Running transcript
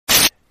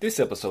This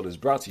episode is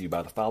brought to you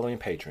by the following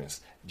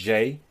patrons: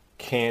 Jay,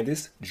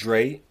 Candace,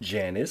 Dre,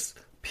 Janice,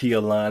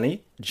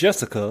 Pialani,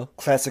 Jessica,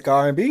 Classic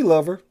R&B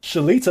Lover,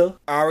 Shalita,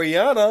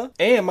 Ariana,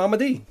 and Mama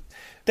D.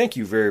 Thank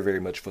you very, very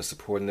much for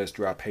supporting us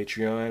through our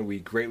Patreon. We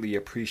greatly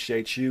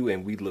appreciate you,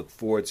 and we look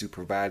forward to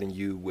providing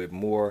you with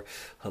more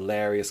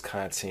hilarious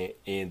content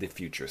in the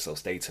future. So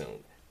stay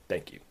tuned.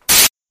 Thank you.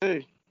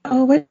 Hey.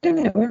 Oh, wait a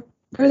minute.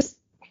 Where's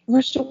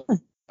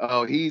Jawan?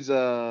 Oh, he's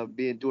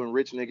doing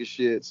rich nigga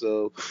shit,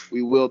 so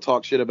we will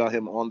talk shit about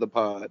him on the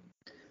pod.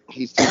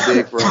 He's too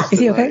big for us Is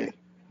he tonight. okay?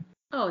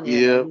 Oh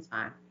yeah, he's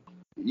fine.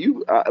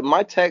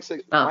 My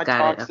toxic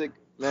Okay.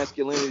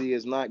 masculinity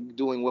is not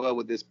doing well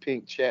with this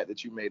pink chat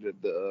that you made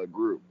of the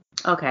group.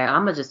 Okay,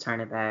 I'm gonna just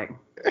turn it back.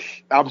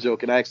 I'm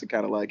joking. I actually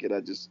kind of like it. I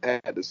just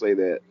had to say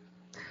that.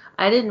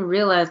 I didn't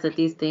realize that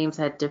these themes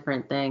had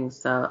different things,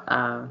 so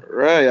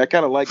Right, I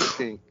kind of like the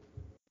pink.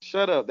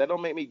 Shut up. That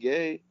don't make me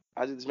gay.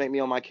 I just make me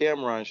on my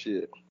camera and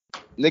shit.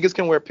 Niggas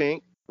can wear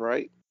pink,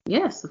 right?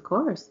 yes, of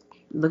course.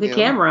 Look at Yeah.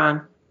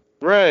 Cameron.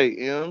 Right,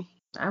 yeah.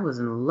 I was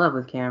in love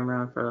with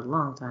Cameron for a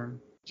long time.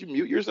 Did you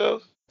mute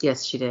yourself?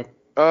 Yes, she did.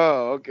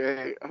 Oh,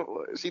 okay.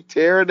 Oh, she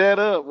tearing that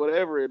up,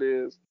 whatever it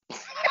is.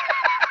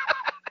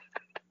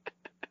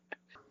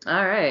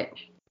 All right.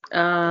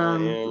 I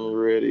am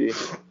ready.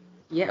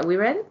 Yeah, we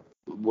ready?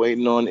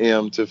 Waiting on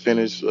M to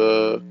finish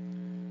her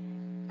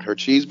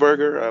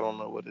cheeseburger. I don't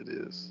know what it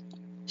is.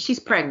 She's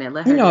pregnant.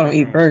 Let her. You know I don't do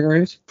eat her thing.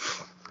 burgers.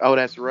 Oh,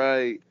 that's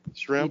right. You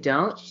Shrimp.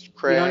 don't?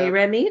 Crab. You don't eat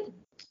red meat?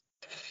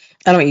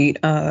 I don't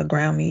eat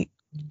ground meat.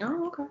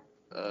 Oh,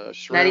 okay.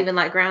 Shrimp. Not even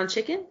like ground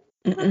chicken?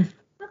 Mm-mm.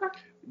 Okay.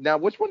 Now,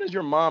 which one does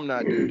your mom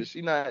not do? Does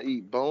she not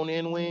eat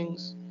bone-in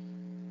wings?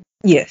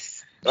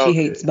 Yes, she Okay.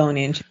 hates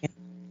bone-in chicken.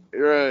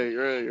 Right.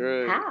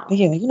 How?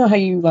 Yeah, you know how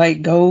you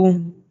like go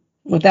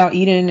without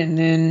eating and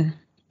then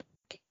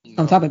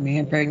on top of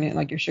being pregnant,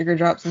 like your sugar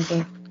drops and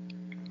stuff.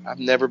 I've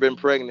never been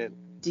pregnant.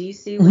 Do you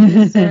see what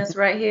this says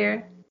right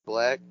here?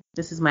 Black.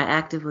 This is my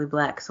actively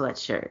black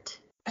sweatshirt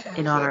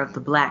in honor of the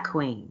Black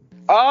Queen.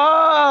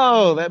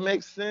 Oh, that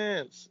makes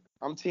sense.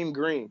 I'm team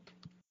green.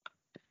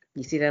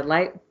 You see that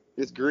light?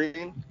 It's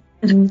green.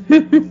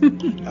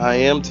 I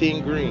am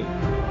team green.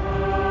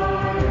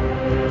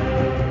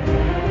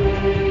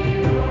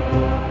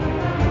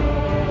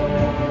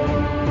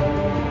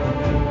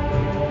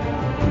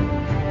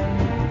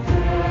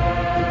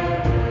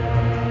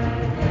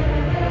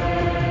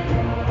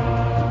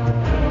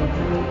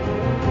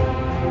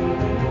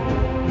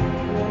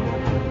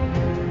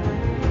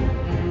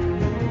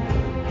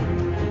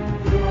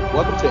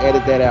 Welcome to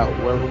Edit That Out,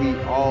 where we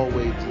always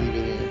leave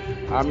it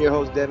in. I'm your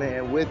host, Devin,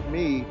 and with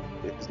me,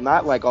 it's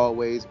not like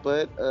always,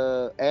 but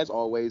as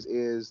always,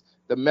 is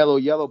the mellow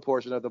yellow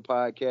portion of the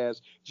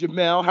podcast.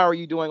 Jamel, how are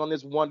you doing on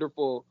this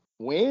wonderful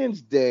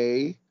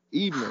Wednesday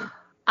evening?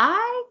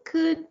 I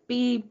could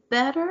be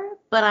better,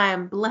 but I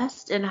am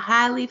blessed and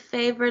highly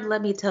favored.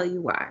 Let me tell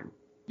you why.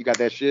 You got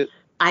that shit?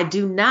 I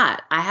do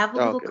not. I have a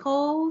little Okay.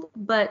 cold,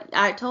 but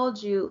I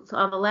told you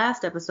on the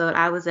last episode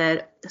I was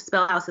at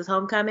Spellhouse's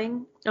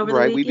homecoming over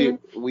the weekend,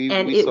 and we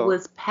it saw.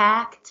 was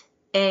packed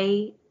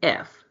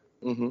AF.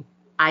 Mm-hmm.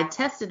 I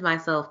tested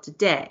myself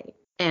today,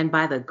 and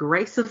by the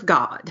grace of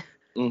God,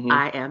 Mm-hmm.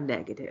 I am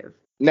negative.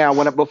 Now,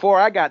 before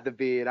I got the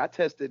vid, I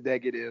tested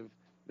negative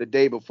the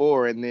day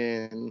before, and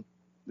then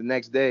the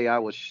next day I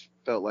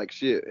felt like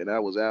shit, and I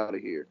was out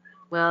of here.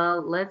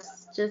 Well,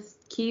 let's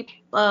just keep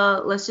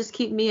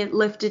me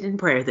lifted in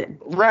prayer then.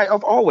 Right,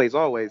 always.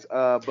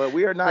 But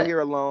we are not here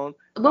alone.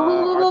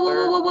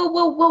 Whoa,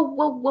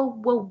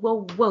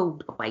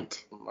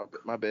 Dwight.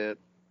 My bad.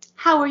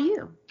 How are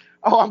you?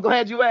 Oh, I'm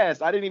glad you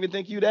asked. I didn't even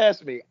think you'd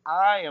ask me.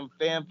 I am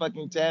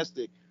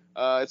fan-fucking-tastic.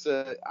 I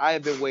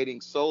have been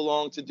waiting so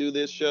long to do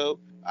this show.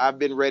 I've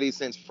been ready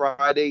since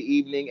Friday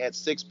evening at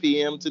 6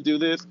 p.m. to do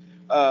this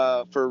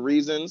for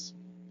reasons,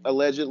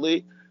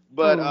 allegedly.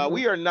 But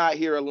we are not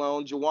here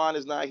alone. Jawan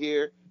is not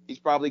here. He's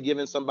probably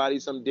giving somebody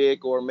some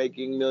dick or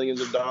making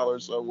millions of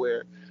dollars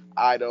somewhere.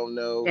 I don't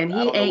know. And I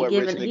he don't know what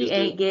rich ain't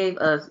niggas do. gave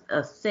us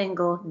a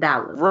single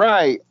dollar.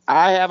 Right.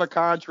 I have a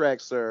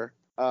contract, sir.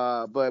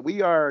 But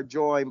we are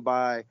joined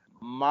by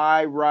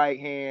my right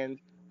hand,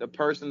 the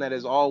person that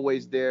is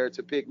always there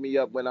to pick me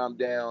up when I'm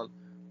down,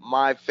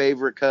 my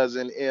favorite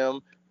cousin,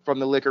 M, from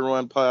the Liquor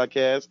Run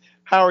podcast.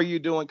 How are you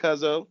doing,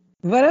 cuzzo?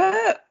 What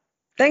up?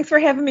 Thanks for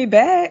having me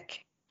back.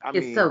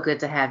 It's so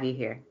good to have you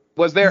here.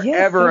 Was there Yes,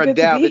 ever so a good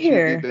to doubt be that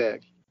here. you'd be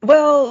back?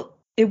 Well,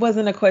 it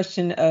wasn't a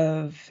question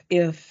of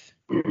if,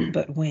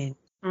 but when.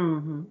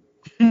 Mm-hmm.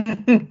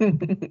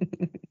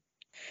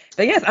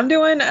 But yes, I'm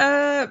doing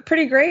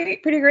pretty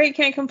great,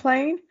 can't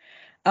complain.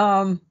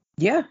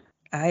 Yeah,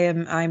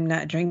 I'm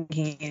not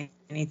drinking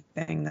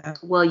anything though.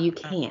 Well, you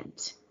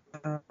can't.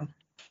 So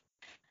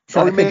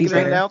Are we I could be making an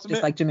better, announcement?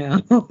 just like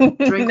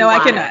Jamel. Drink No, I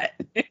water. cannot.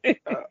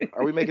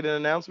 Are we making an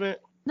announcement?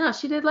 No,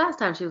 she did last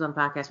time she was on the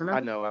podcast, remember? I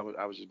know.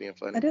 I was just being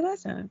funny. I did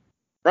last time.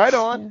 Right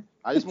on. Yeah.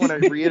 I just want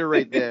to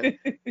reiterate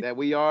that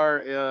we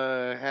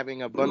are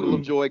having a bundle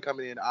of joy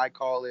coming in. I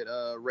call it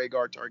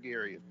Rhaegar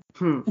Targaryen.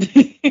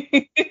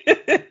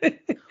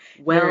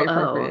 Very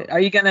appropriate. Are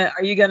you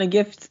gonna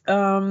gift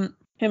him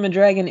a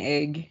dragon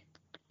egg?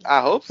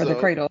 I hope for so. the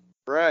cradle.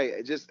 Right.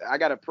 I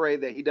gotta pray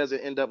that he doesn't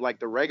end up like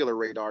the regular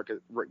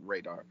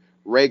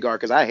Rhaegar,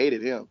 because I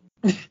hated him.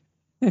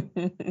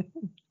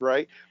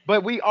 Right.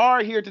 But we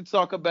are here to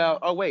talk about.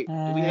 Oh wait,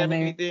 do we have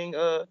anything?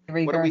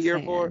 What are we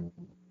here for?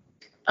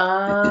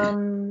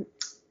 I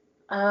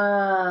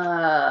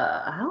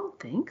don't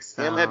think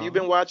so. Em, have you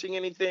been watching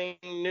anything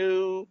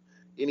new?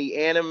 Any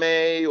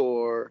anime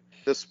or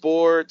the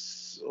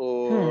sports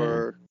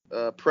or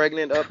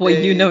pregnant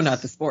updates? Well,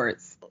 not the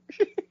sports.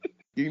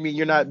 You mean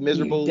you're not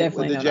miserable with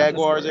the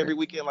Jaguars every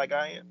weekend like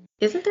I am?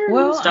 Isn't there a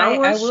new Star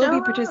Wars I will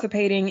be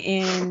participating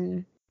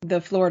in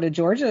the Florida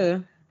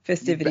Georgia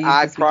festivities.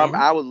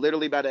 I was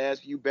literally about to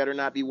ask you. Better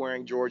not be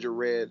wearing Georgia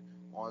red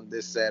on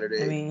this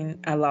Saturday. I mean,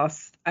 I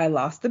lost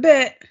the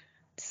bet,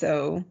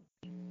 so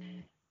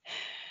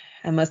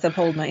I must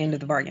uphold my end of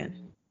the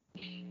bargain.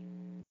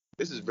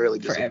 This is really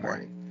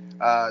disappointing.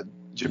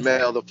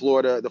 Jamel,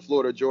 the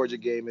Florida Georgia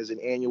game is an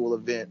annual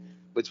event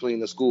between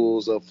the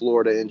schools of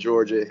Florida and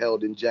Georgia,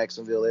 held in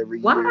Jacksonville every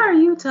year. Why are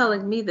you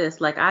telling me this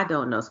like I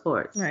don't know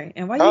sports? Right.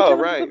 And why you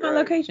telling me my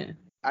location?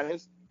 I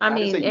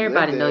mean,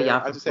 everybody know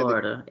y'all from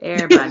Florida.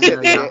 Everybody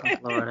know y'all from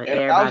Florida.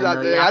 Everybody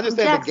know y'all I just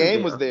said the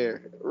game was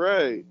there.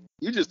 Right.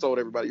 You just told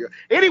everybody you're.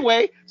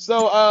 Anyway,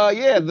 so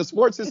the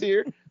sports is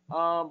here.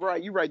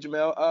 Right, you right,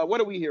 Jamel. What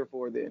are we here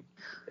for then?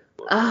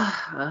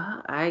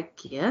 I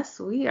guess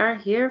we are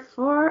here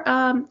for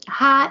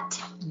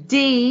Hot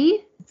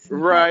D.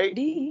 Right.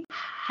 D.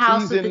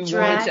 House of the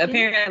Dragon. Which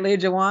apparently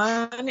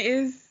Jawan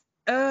is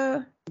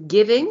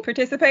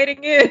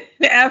participating in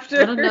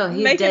after I don't know.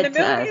 He's making dead the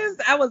millions.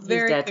 To us. I was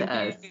very dead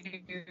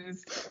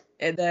confused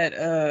at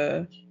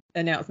that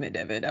announcement,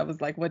 David. I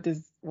was like, what?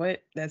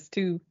 That's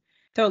two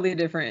totally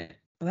different.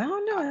 Well, I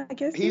don't know. I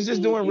guess he's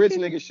just doing rich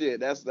nigga shit.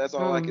 That's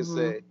all I can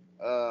say.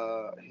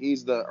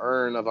 He's the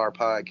Earn of our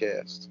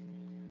podcast.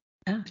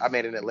 I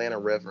made an Atlanta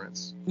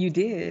reference. You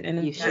did, and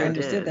I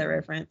understood that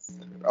reference.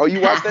 Oh, you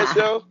watched that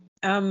show?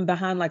 I'm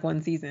behind like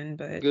one season,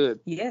 but good.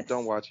 Yes.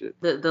 Don't watch it.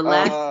 The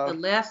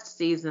last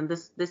season,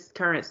 this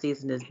current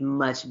season is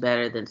much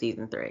better than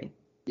season 3.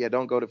 Yeah,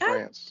 don't go to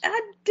France.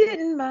 I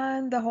didn't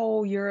mind the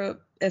whole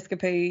Europe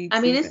escapade. I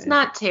mean, it's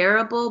not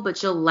terrible,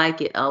 but you'll like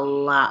it a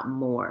lot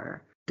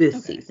more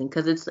this season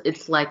because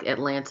it's like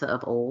Atlanta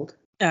of old.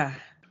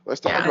 Let's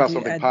talk about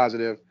something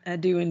positive. I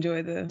do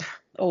enjoy the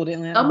old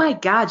Atlanta. Oh my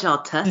God,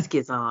 y'all, Tusk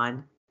is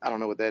on. I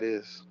don't know what that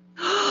is.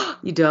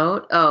 You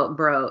don't? Oh,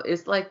 bro,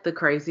 it's like the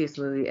craziest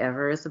movie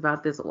ever. It's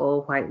about this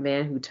old white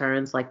man who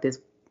turns like this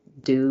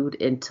dude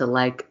into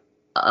like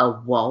a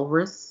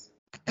walrus.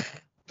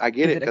 I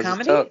get it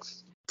because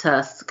it's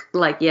Tusk.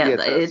 Like,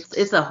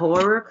 it's a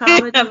horror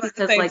comedy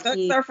because like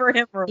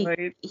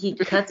he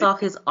cuts off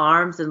his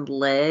arms and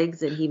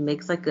legs and he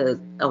makes like a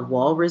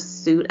walrus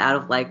suit out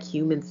of like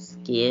human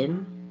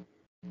skin.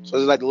 So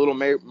it's like the Little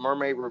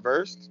Mermaid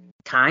reversed?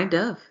 Kind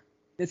of.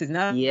 This is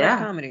not a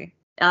comedy.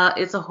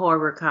 It's a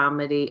horror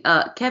comedy.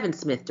 Kevin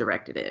Smith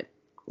directed it.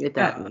 If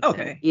that makes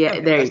sense. Yeah,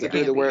 okay. There That's you go. The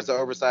dude that wears the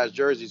oversized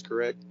jerseys,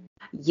 correct?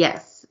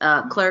 Yes.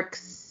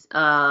 Clerks,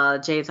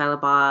 James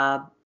Silent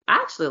Bob. I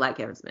actually like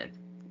Kevin Smith.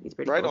 He's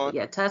pretty cool. On.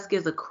 Yeah, Tusk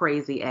is a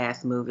crazy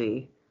ass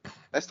movie.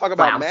 Let's talk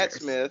about Matt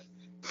Smith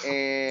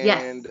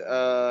and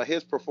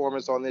his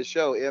performance on this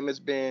show. It's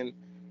been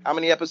how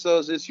many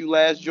episodes since you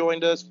last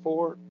joined us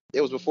for?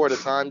 It was before the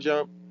time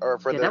jump or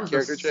for the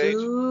character change.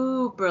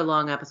 Super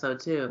long episode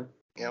too.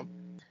 Yeah.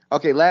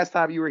 Okay, last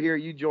time you were here,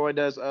 you joined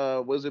us.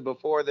 Was it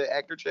before the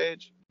actor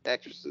change?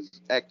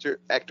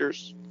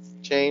 Actors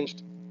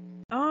changed?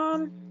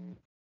 I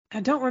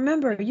don't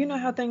remember. You know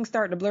how things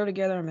start to blur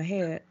together in my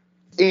head.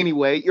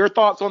 Anyway, your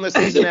thoughts on the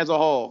season as a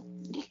whole?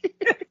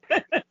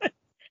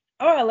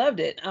 I loved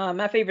it.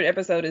 My favorite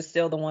episode is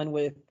still the one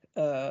with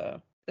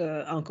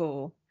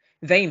Uncle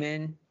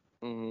Vayman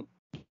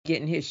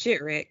getting his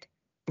shit wrecked.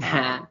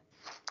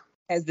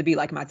 Has to be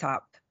like my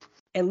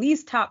at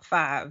least top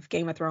 5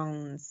 Game of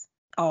Thrones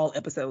all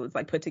episodes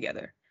like put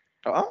together.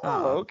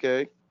 Oh,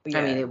 okay. Yeah,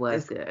 I mean, it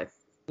was good.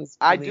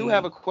 I do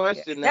have a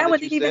question. That one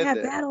didn't even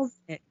have battles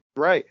in it.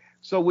 Right.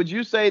 So would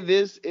you say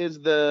this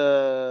is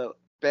a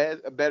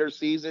better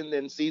season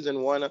than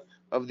season 1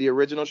 of the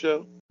original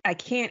show? I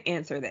can't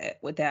answer that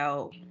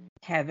without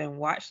having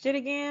watched it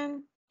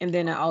again. And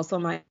then I also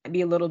might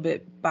be a little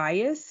bit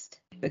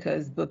biased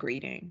because book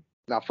reading.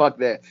 Now, fuck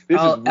that.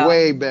 This is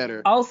way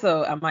better.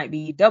 Also, I might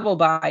be double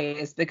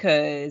biased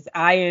because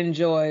I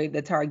enjoy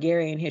the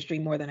Targaryen history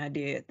more than I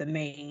did the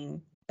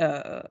main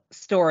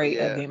story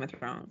of Game of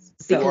Thrones.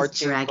 So, because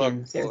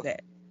dragons. There's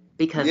that.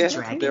 Because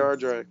dragons. There are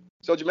dragons.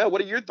 So, Jamel, what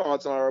are your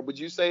thoughts on it? Would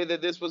you say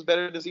that this was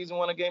better than season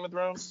 1 of Game of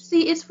Thrones?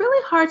 See, it's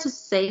really hard to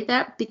say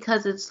that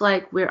because it's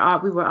like we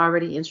were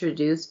already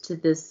introduced to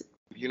this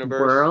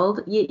universe world.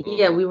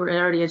 Yeah, we were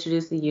already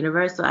introduced to the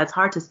universe, so it's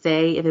hard to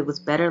say if it was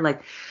better.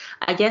 Like,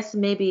 I guess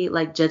maybe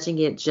like judging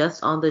it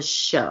just on the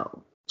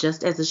show,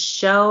 just as a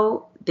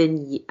show,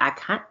 then I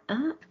can't.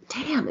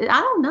 Damn, I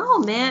don't know,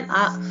 man.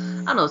 I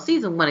don't know.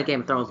 Season 1 of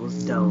Game of Thrones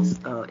was dope.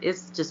 So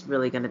it's just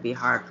really gonna be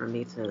hard for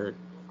me to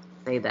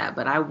say that,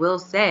 but I will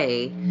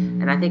say,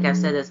 and I think I've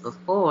said this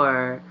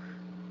before,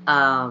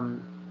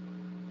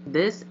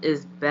 this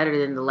is better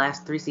than the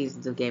last 3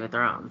 seasons of Game of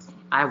Thrones.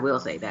 I will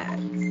say that.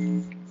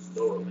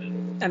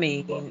 I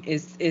mean,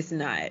 it's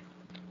not.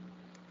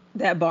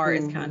 That bar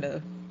is kind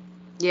of.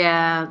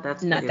 Yeah,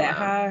 that's not that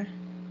low. high.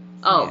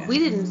 Oh, Yeah. we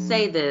didn't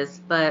say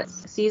this, but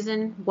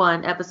season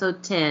 1,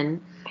 episode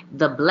 10,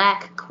 The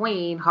Black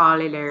Queen,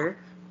 Harley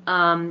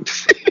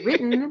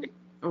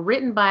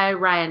written by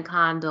Ryan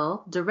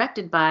Condal,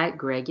 directed by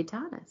Greg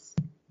Yaitanes.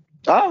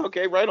 Oh,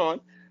 okay, right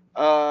on.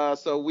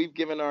 So we've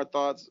given our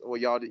thoughts. Well,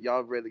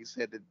 y'all really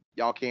said that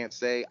y'all can't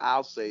say.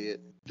 I'll say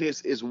it.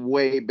 This is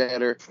way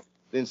better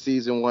than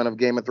season 1 of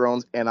Game of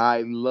Thrones, and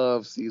I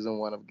love season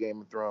 1 of Game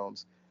of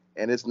Thrones,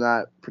 and it's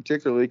not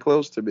particularly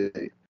close to me.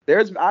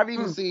 I've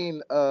even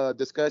seen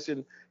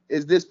discussion.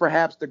 Is this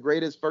perhaps the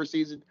greatest first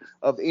season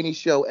of any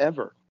show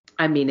ever?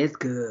 I mean, it's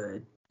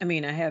good. I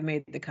mean, I have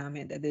made the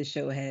comment that this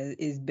show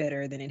is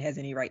better than it has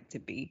any right to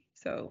be.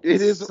 So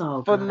it is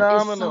so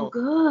phenomenal. It's so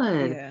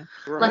good. Yeah.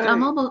 Right. Like,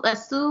 I'm almost,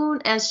 as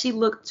soon as she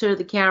looked to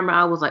the camera,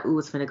 I was like, ooh,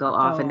 it's finna go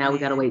off, and now we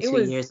gotta wait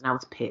 2 years, and I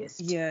was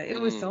pissed. Yeah,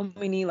 it was so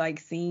many like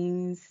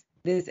scenes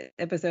this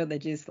episode that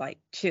just like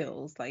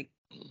chills. Like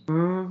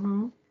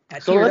I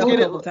teared up a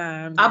couple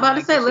times. I'm about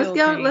to say, let's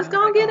go and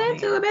get like,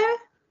 into it, baby.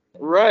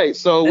 Right.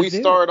 So Let's we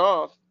start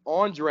off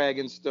on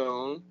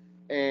Dragonstone,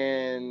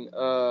 and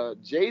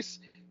Jace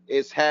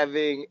is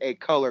having a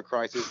color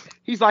crisis.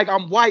 He's like,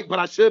 I'm white, but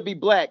I should be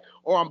black,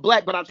 or I'm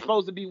black, but I'm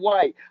supposed to be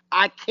white.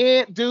 I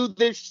can't do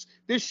this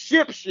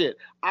ship shit.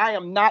 I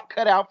am not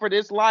cut out for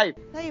this life.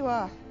 There you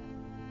are.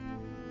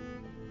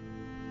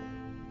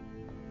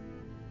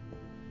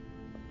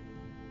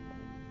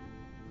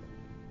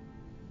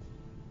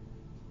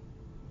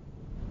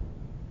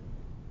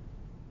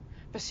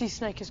 The sea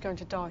snake is going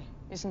to die,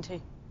 isn't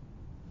he?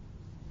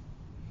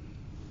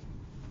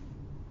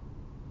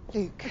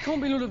 Luke. It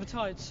can't be Lord of the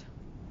Tides.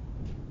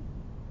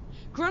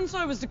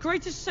 Grandsire was the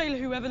greatest sailor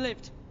who ever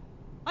lived.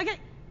 I get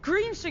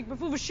green sick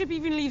before the ship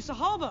even leaves the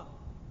harbour.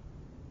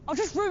 I'll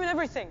just ruin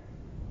everything.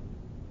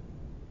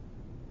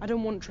 I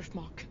don't want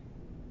Driftmark.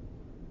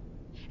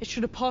 It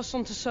should have passed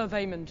on to Sir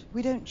Vaymond.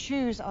 We don't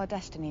choose our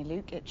destiny,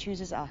 Luke. It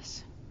chooses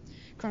us.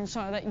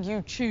 Grandsire, let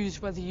you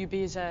choose whether you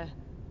be his heir.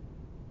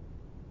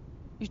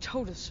 You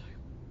told us so.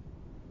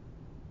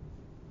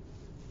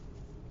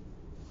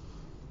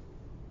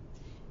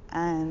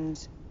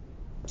 And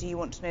do you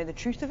want to know the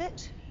truth of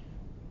it?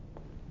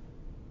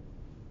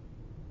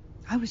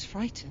 I was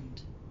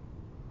frightened.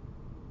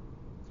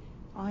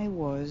 I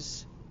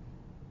was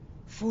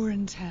 4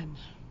 and 10,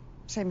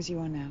 same as you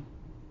are now.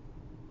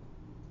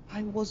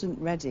 I wasn't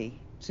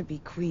ready to be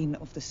Queen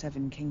of the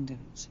 7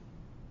 Kingdoms.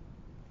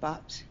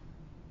 But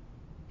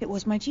it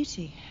was my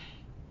duty.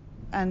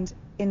 And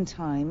in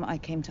time, I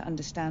came to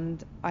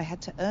understand I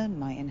had to earn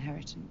my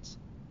inheritance.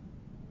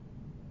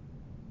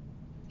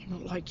 I'm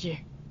not like you.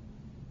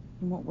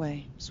 In what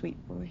way, sweet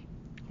boy?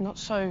 I'm not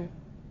so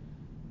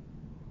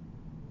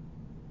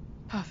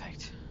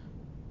perfect.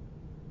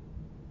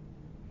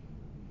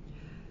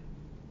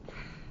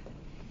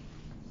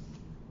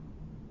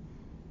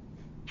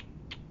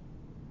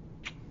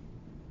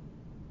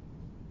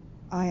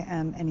 I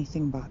am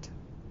anything but.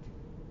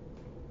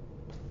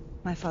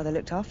 My father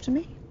looked after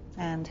me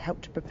and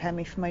helped to prepare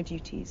me for my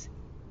duties.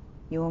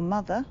 Your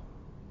mother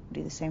will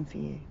do the same for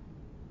you.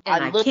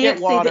 And I can't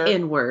say the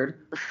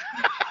N-word.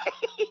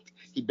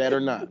 He better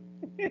not.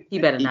 He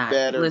better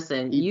not.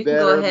 Listen, you can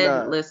go ahead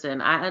and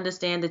listen. I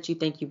understand that you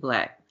think you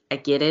black. I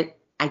get it.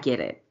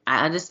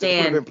 I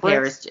understand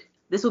Paris.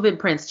 This would have been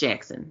Prince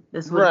Jackson.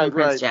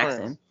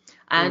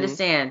 I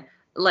understand.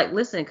 Like,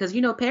 listen, because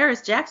you know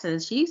Paris Jackson,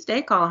 she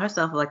stayed calling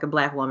herself like a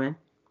black woman,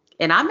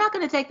 and I'm not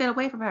going to take that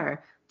away from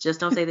her. Just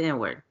don't say the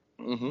N-word.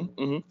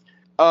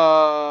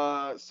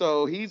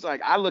 So he's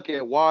like, I look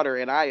at water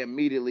and I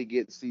immediately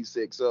get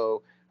seasick,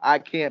 so I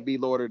can't be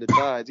Lord of the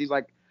Tides. He's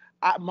like,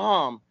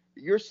 Mom,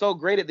 you're so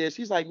great at this.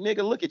 He's like,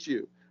 nigga, look at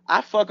you.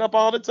 I fuck up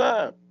all the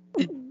time.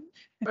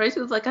 Right?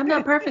 She was like, I'm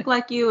not perfect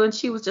like you, and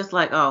she was just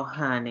like, oh,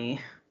 honey.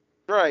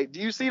 Right.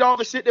 Do you see all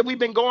the shit that we've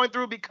been going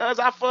through because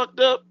I fucked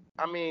up?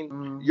 I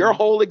mean, your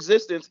whole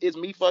existence is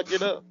me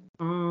fucking up.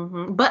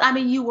 But I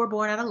mean, you were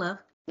born out of love.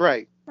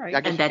 Right. Right.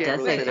 I guess And that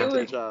does say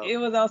it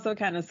was also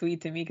kind of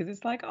sweet to me because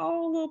it's like,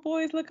 oh, little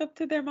boys look up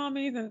to their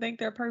mommies and think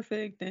they're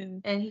perfect.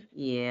 And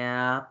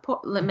yeah,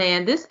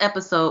 man, this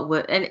episode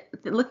was, and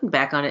looking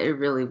back on it, it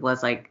really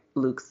was like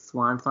Luke's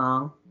swan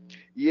song.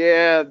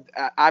 Yeah,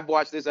 I've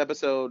watched this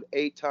episode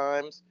 8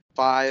 times,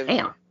 5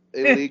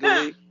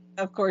 illegally.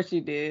 Of course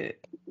you did.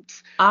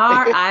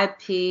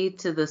 R.I.P.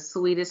 to the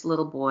sweetest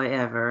little boy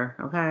ever.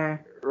 Okay.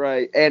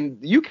 Right, and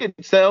you can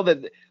tell that,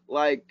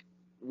 like,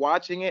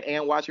 watching it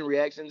and watching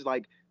reactions,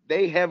 like,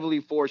 they heavily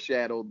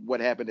foreshadowed what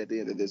happened at the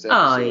end of this episode.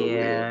 Oh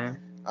yeah.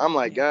 I'm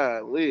like,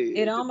 golly.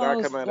 It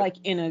almost like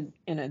in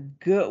a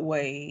good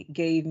way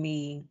gave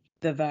me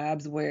the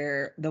vibes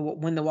where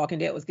when The Walking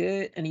Dead was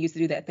good, and he used to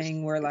do that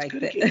thing where like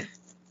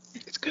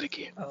it's good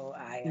again. Oh,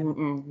 I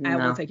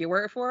won't take your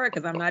word for it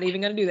because I'm not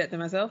even gonna do that to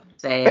myself.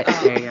 Say it.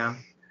 There you go.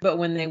 But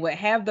when they would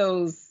have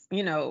those,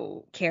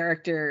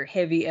 character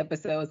heavy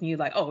episodes, and you're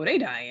like, oh, they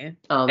dying.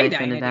 Oh, they they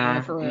dying finna at the end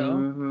die. for real.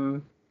 Mm-hmm.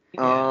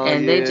 Oh,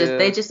 And yeah.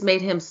 they just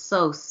made him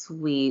so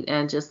sweet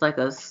and just like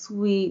a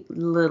sweet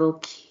little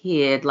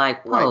kid,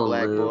 like White Polu.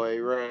 black boy,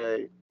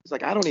 right? It's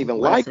like I don't even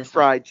Bless like his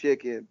fried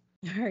chicken.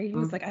 Right. He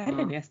was like, I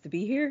didn't ask to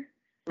be here.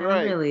 I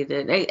Right. really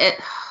did.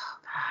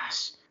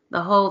 Gosh,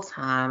 the whole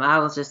time I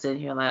was just sitting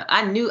here like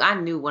I knew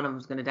one of them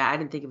was gonna die. I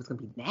didn't think it was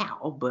gonna be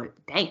now, but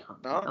damn.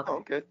 Oh,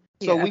 okay.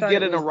 Yeah, So I we thought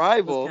get it an was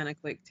arrival. kind of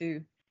quick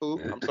too. Who?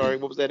 I'm sorry.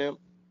 What was that? Him?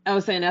 I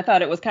was saying I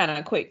thought it was kind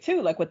of quick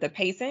too, like with the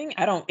pacing.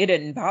 It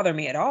didn't bother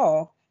me at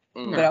all,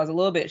 Mm. but I was a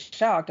little bit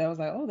shocked. I was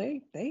like, oh,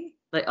 they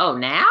Like, oh,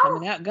 now?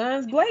 coming out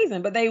guns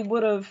blazing, but they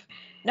would have,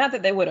 not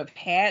that they would have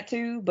had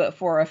to, but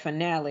for a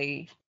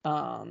finale,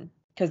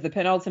 because the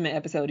penultimate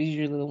episode is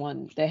usually the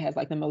one that has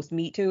like the most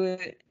meat to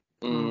it,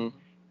 Mm.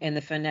 and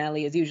the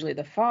finale is usually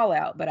the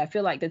fallout. But I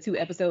feel like the two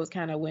episodes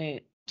kind of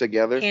went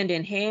Together. hand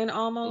in hand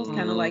almost,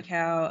 kind of Mhm. like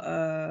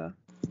how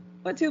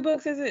what two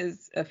books is it?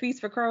 Is A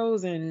Feast for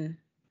Crows and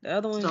the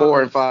other one?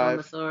 4 and Storm 5.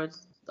 of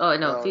Swords. Oh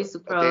no, Feast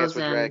of A Dance Crows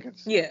with and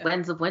Dragons. Yeah.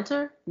 Winds of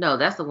Winter? No,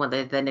 that's the one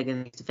that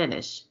nigga needs to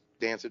finish.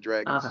 Dance with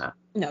Dragons. Okay.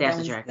 No, Dance that with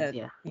one's Dragons,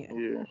 yeah.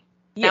 Yeah.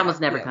 Yeah,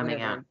 one's never yeah, coming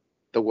whatever. out.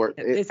 The word.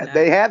 It's not.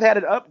 They have had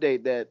an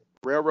update that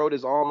Railroad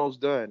is almost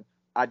done.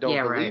 I don't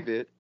Yeah, believe right.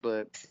 it,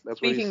 but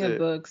that's what he Speaking said. of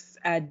books,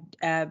 I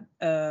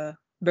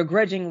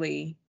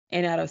begrudgingly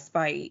and out of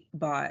spite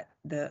bought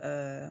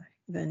the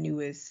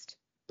newest,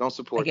 Don't I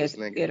support guess,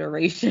 this nigga.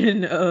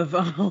 iteration of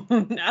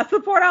I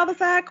support all the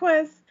side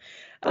quests.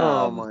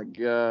 Oh my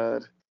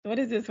god. What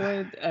is this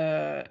one?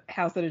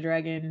 House of the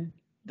Dragon.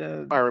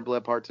 The Fire and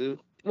Blood Part 2.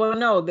 Well,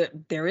 no,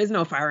 there is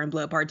no Fire and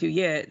Blood Part 2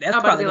 yet. That's I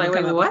was about to probably be gonna like,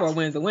 come wait, out what? before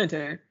Winds of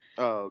Winter.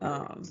 Oh,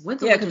 okay.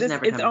 Winds of Yeah, Winter's because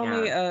never it's coming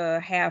only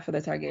out. half of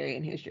the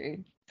Targaryen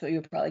history, so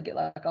you'll probably get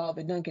like all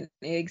the Duncan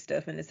Egg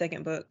stuff in the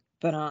second book.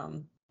 But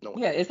No one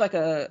yeah, cares. it's like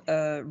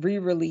a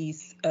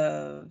re-release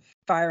of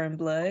Fire and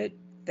Blood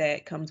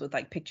that comes with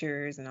like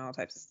pictures and all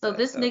types of So stuff.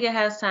 this nigga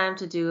has time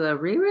to do a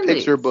re-release.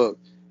 Picture book.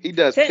 He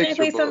does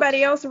Technically, picture somebody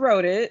books. else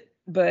wrote it,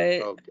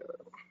 but Oh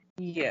god.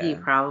 yeah, He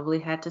probably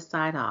had to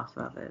sign off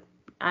of it.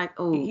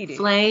 He did.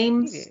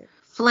 Flames. He did.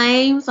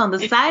 Flames on the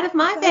side of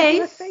my Side of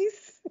my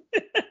face.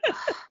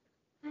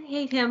 I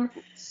hate him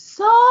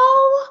so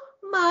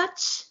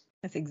much.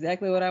 That's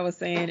exactly what I was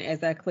saying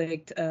as I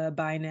clicked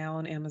buy now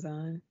on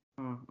Amazon.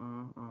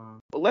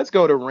 Well, let's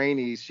go to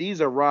Rhaenys.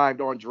 She's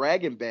arrived on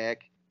Dragonback,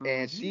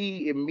 and Mhm.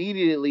 she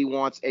immediately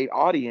wants an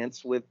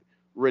audience with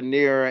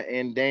Rhaenyra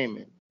and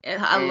Daemon.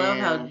 And I love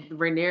how And-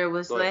 Rhaenyra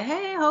was Go like,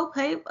 ahead. Hope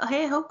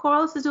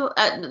Corlys is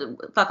doing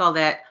fuck all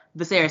that.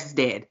 Viserys is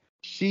dead.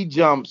 She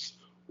jumps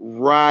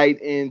right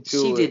into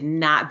She it. did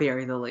not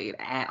bury the lead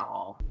at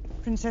all.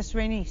 Princess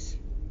Rhaenys,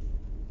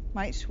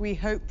 might we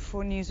hope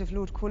for news of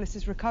Lord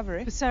Corlys's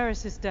recovery?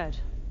 Viserys is dead.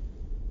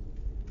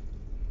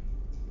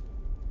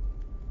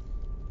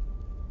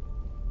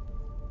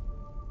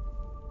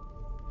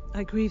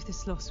 I grieve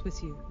this loss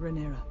with you,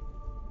 Rhaenyra.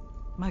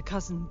 My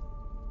cousin,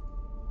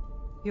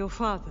 your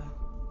father,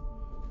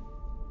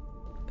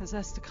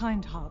 possessed a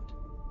kind heart.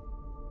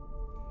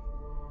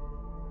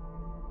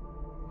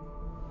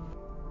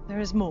 There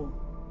is more.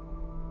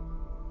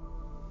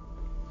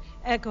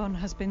 Aegon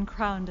has been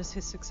crowned as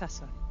his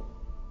successor.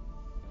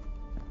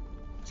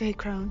 They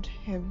crowned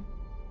him.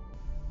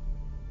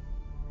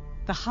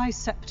 The High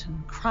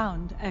Septon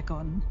crowned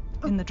Aegon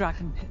in the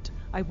Dragon Pit.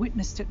 I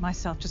witnessed it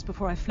myself just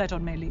before I fled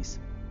on Meleys.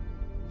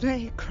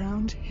 They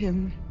crowned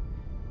him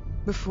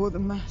before the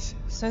masses.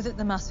 So that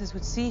the masses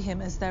would see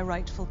him as their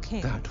rightful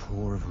king. That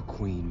whore of a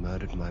queen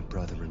murdered my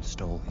brother and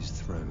stole his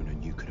throne,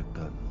 and you could have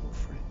done more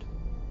for it.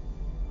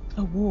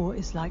 A war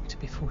is like to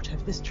be fought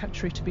over this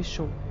treachery, to be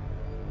sure.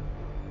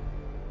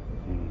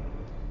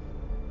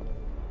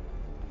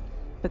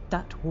 But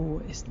that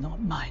war is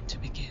not mine to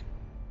begin.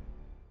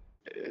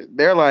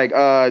 They're like,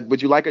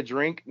 would you like a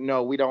drink?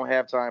 No, we don't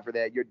have time for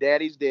that. Your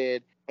daddy's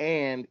dead,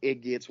 and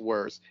it gets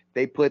worse.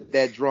 They put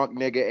that drunk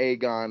nigga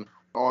Aegon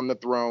on the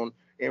throne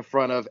in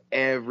front of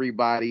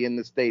everybody in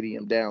the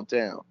stadium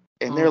downtown.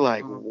 And they're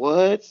like,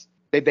 what?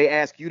 Did they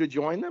ask you to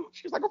join them?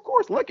 She's like, of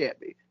course, look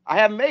at me. I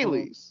have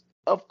Meleys.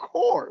 Of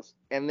course.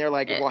 And they're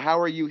like, well, how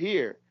are you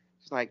here?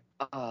 She's like,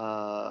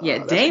 Yeah,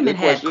 that's a Daemon good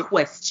had question.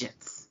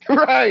 questions.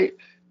 Right.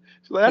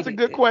 So that's a He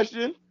good did.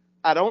 question.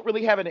 I don't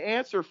really have an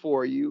answer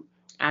for you.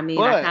 I mean,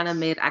 But-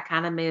 I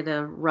kind of made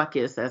a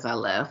ruckus as I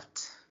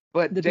left.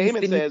 But The beast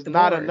Damon beneath says, the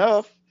not boards.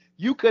 enough.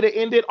 You could have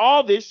ended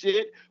all this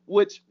shit,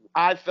 which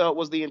I felt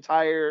was the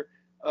entire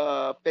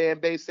fan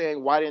base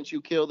saying, why didn't you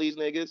kill these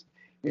niggas?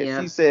 And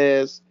Yeah. she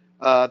says,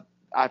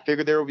 I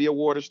figured there would be a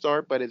war to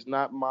start, but it's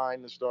not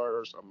mine to start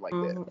or something like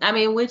that. I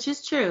mean, which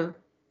is true.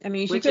 I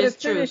mean, she Which could have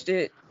is true. finished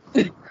it.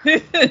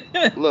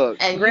 Look,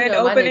 And Grand you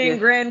know, opening,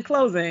 grand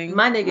closing.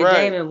 my nigga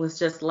Right. Daemon was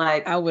just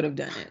like I would have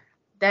done it.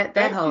 that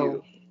thank whole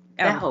you.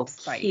 that Out of whole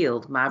spite.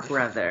 killed my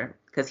brother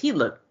because he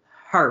looked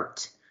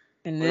hurt.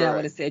 And then I Right.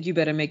 would have said, you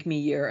better make me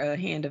your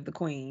hand of the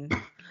queen.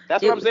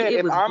 That's It what I'm was- saying. it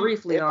If was I'm,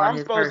 briefly if on I'm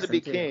his supposed to be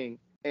person, too. king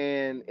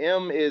and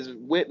M is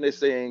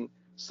witnessing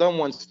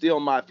someone steal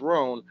my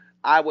throne,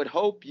 I would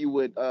hope you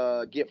would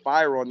get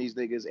fire on these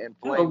niggas and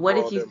flame. But what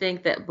if you them.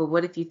 think that? But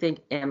what if you think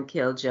M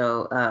killed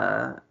Joe?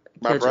 My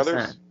Killed your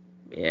brothers? son?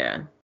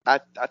 Yeah. I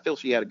feel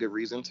she had a good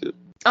reason to.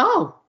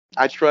 Oh.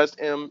 I trust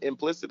M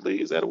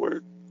implicitly. Is that a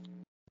word?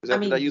 Is that, I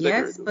mean, did I use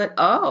yes, that but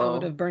I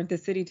would have burnt the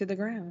city to the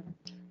ground.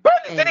 burn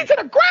the city to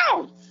the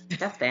ground.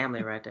 That's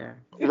family right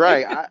there.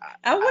 Right.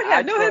 I would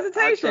have no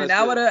hesitation.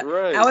 I would have.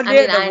 Right. I would I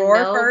have did mean, the I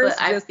roar know, first,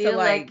 but I just to feel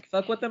like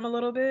fuck with them a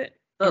little bit.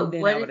 But and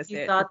then what I would if have you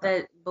said, thought okay.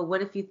 that? But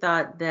what if you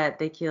thought that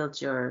they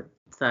killed your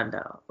son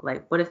though?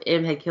 Like, what if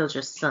M had killed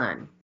your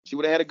son? She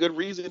would have had a good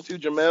reason to,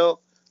 Jamel.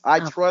 I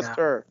trust God.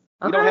 her.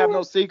 You Okay. don't have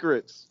no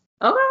secrets.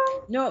 Okay.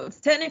 No,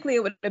 technically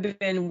it would have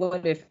been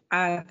what if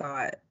I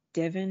thought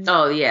Devin.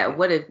 Oh yeah.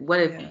 What if?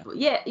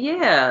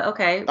 Yeah.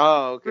 Okay.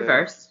 Oh, okay.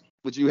 Reverse.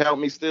 Would you help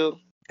me still?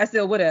 I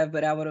still would have,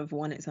 but I would have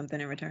wanted something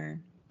in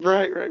return.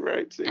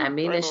 Right. See, I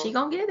mean, right is she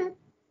gonna get it?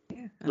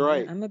 Yeah.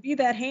 Right. I'm gonna be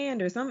that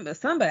hand or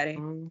somebody.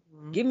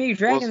 Mm-hmm. Give me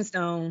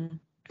Dragonstone.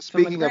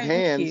 Speaking of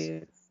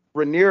hands,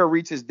 Rhaenyra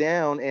reaches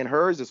down and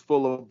hers is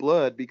full of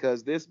blood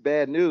because this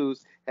bad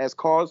news has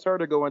caused her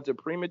to go into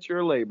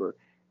premature labor.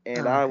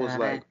 And I was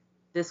like,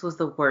 this was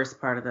the worst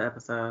part of the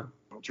episode.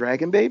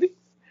 Dragon baby?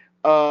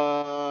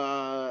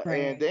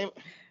 Right.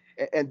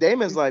 And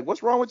Damon's like,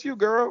 what's wrong with you,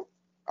 girl?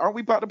 Aren't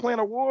we about to plan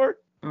a war?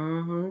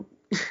 Mm-hmm.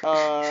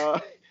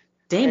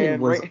 Damon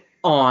was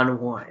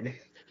on one.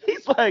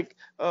 He's like,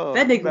 oh.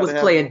 That nigga was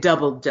playing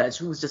double dutch.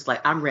 He was just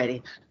like, I'm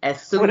ready.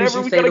 As soon as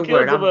you say the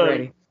word, I'm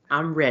ready.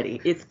 I'm ready.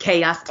 It's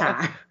chaos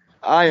time.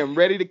 I am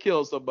ready to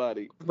kill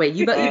somebody. Wait,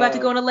 you about to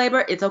go into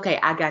labor? It's okay.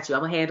 I got you.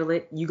 I'm going to handle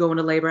it. You go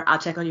into labor. I'll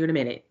check on you in a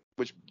minute.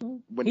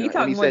 He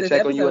talked more this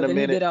episode than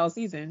he did all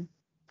season.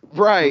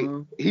 Right.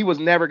 Mm-hmm. He was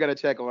never going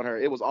to check on her.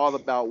 It was all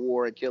about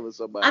war and killing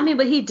somebody. I mean,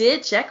 but he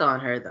did check on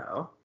her,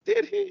 though.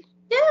 Did he?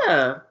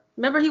 Yeah.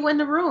 Remember, he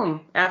went in the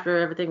room after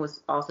everything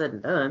was all said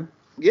and done.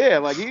 Yeah,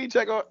 like he didn't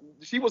check on.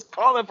 She was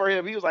calling for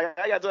him. He was like,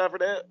 I got time for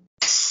that.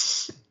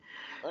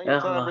 I ain't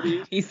got time for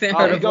these. He sent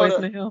her the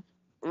voicemail.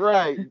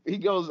 Right. He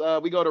goes,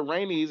 we go to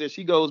Rainey's and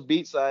she goes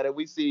beachside and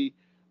we see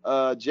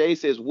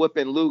Jace is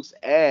whooping Luke's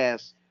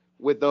ass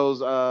with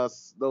those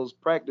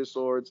practice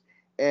swords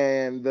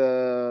and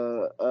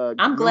the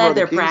I'm glad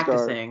they're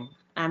practicing.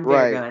 I'm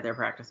very glad they're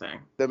practicing.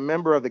 The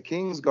member of the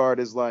Kingsguard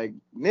is like,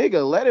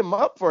 nigga, let him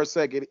up for a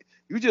second.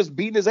 You just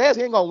beating his ass.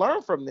 He ain't gonna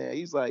learn from that.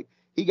 He's like,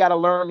 he got to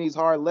learn these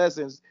hard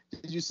lessons.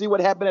 Did you see what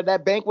happened at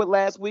that banquet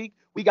last week?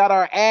 We got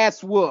our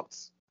ass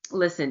whooped.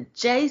 Listen,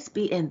 Jace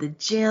be in the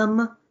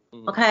gym.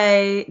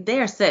 Okay,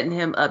 they are setting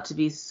him up to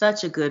be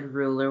such a good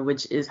ruler,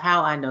 which is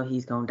how I know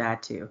he's gonna die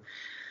too.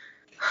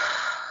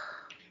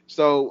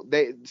 So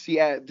she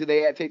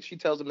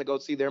tells them to go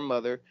see their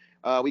mother.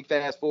 We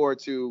fast forward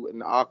to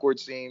an awkward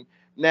scene.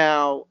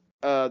 Now,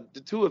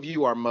 the two of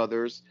you are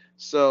mothers.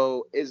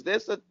 So is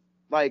this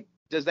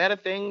does that a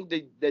thing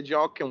that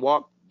y'all can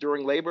walk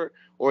during labor,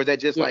 or is that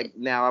just like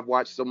now I've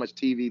watched so much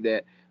TV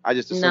that I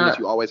just assume that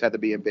you always have to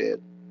be in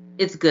bed?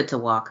 It's good to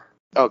walk.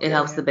 Okay. It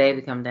helps the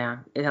baby come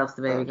down.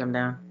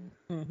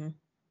 Mm-hmm.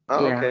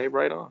 Oh, yeah. Okay,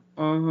 right on.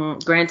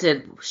 Mm-hmm.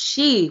 Granted,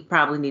 she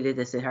probably needed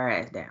to sit her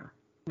ass down.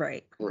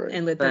 Right.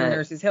 And let the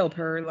nurses help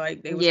her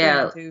like they were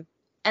supposed to.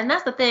 And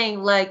that's the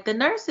thing. Like the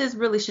nurses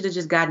really should have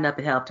just gotten up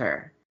and helped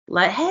her.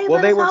 Like, hey,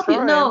 let us help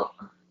you. No,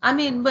 I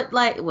mean, but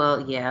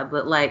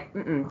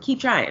keep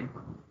trying.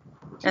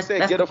 She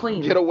said,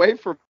 get away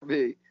from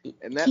me.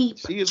 And that keep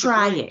she is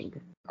trying.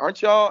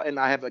 Aren't y'all? And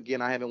I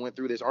haven't went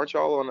through this. Aren't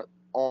y'all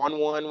on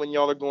one when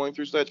y'all are going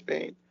through such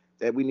pain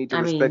that we need to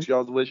respect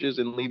y'all's wishes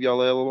and leave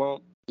y'all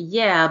alone?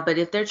 Yeah, but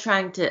if they're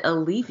trying to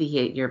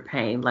alleviate your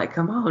pain, like,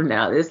 come on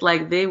now. It's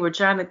like they were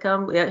trying to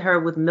come at her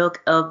with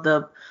milk of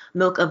the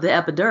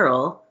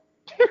epidural.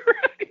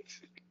 Right.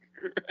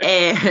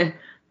 And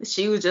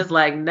she was just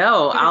like,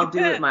 no, I'll do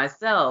it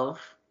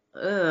myself.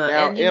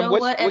 Now, and you know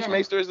what? Which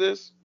maester is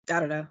this? I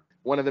don't know.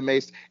 One of the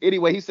maesters.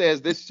 Anyway, he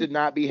says this should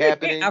not be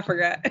happening. I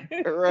forgot.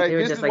 Right.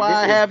 This is why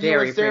I have you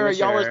and Sarah.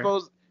 Y'all were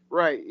supposed.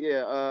 Right.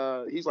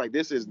 Yeah. He's like,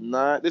 this is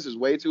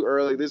way too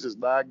early. This is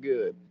not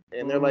good.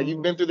 And they're like,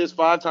 you've been through this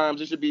 5 times.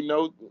 It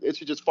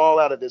should just fall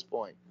out at this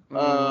point.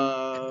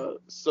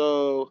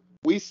 So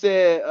we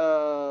said,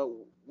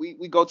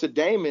 we go to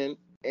Damon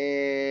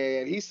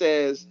and he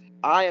says,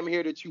 I am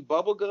here to chew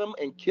bubblegum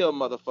and kill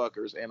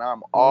motherfuckers. And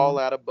I'm all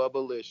out of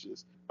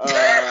bubblicious.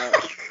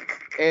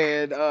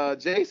 And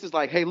Jace is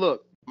like, hey,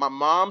 look, my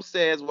mom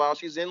says while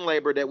she's in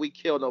labor that we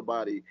kill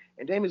nobody.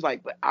 And Damon's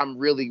like, but I'm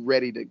really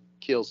ready to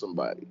kill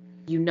somebody.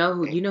 You know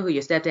who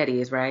your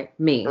stepdaddy is, right?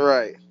 Me.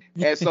 Right.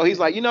 And so he's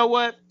like, you know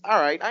what? All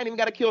right, I ain't even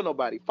got to kill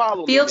nobody.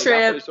 Follow me. Field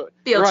trip.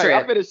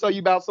 I'm going to show you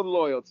about some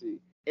loyalty.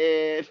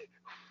 And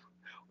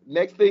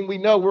next thing we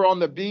know, we're on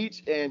the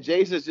beach, and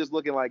Jason's just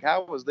looking like,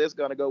 how was this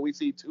going to go? We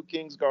see 2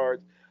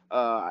 Kingsguards.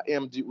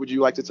 Would you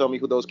like to tell me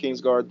who those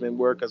Kingsguardsmen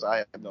were? Because I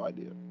have no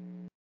idea.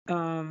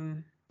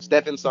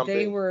 Stefan something.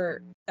 They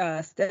were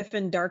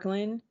Stefan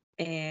Darklin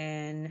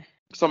and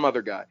some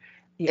other guy.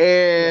 Yeah.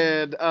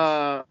 And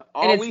and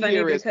it's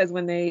funny because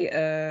when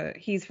they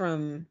he's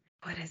from,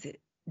 what is it,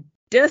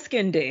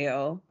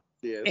 Duskendale,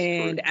 Yes.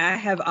 And correct. I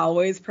have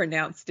always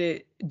pronounced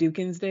it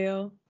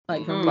Dukinsdale,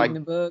 like from Like-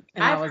 reading the book.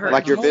 And I've I was heard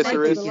Like your "Oh, that's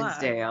Viserys? a lie."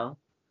 Dickensdale.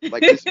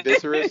 Like this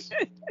Viserys.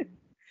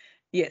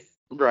 Yes.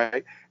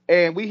 Right.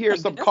 And we hear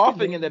Like, some that's good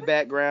coughing in name. the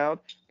background,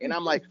 and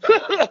I'm like,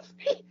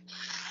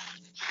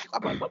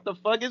 I'm like, what the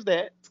fuck is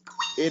that?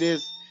 It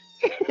is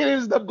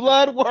the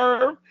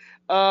bloodworm,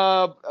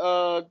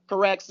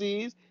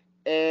 Caraxes,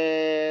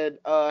 and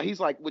he's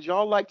like, would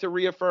y'all like to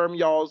reaffirm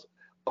y'all's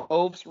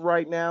oaths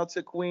right now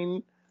to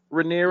Queen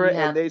Rhaenyra? You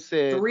have And they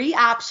said, 3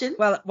 options.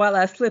 While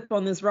I slip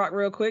on this rock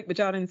real quick, but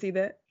y'all didn't see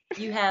that.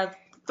 You have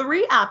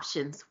 3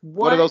 options.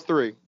 what are those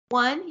 3?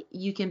 1,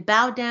 you can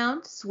bow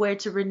down, swear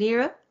to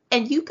Rhaenyra,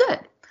 and you good.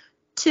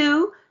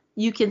 2,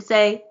 you can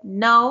say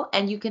no,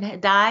 and you can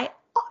die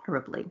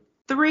honorably.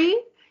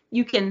 3,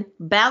 you can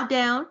bow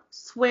down,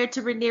 swear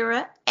to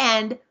Rhaenyra,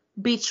 and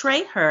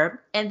betray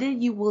her, and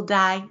then you will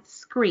die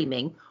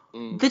screaming.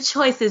 The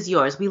choice is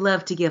yours. We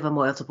love to give a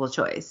multiple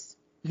choice.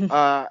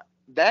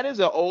 That is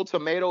an old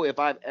tomato if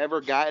I've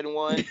ever gotten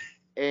one.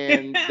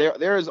 And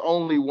there is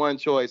only one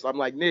choice. I'm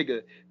like,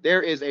 nigga,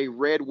 there is a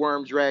red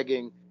worm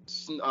dragging,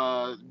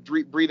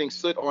 breathing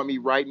soot on me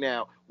right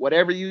now.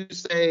 Whatever you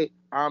say,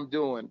 I'm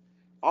doing.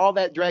 All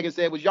that dragon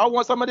said was, y'all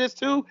want some of this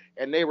too?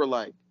 And they were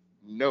like,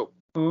 nope.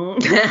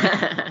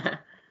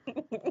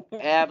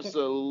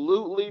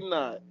 Absolutely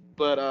not.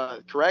 But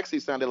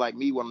Caraxes sounded like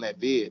me on that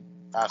vid.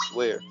 I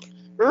swear.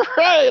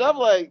 Right. I'm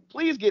like,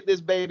 please get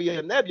this baby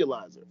a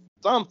nebulizer.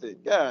 Something.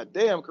 God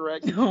damn,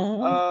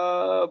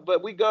 Caraxes.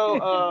 But we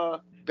go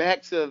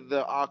back to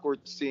the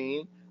awkward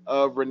scene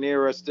of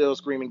Rhaenyra still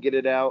screaming, get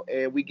it out.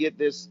 And we get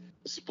this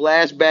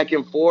splash back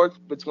and forth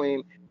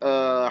between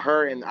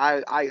her and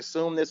I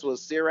assume this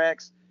was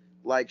Syrax,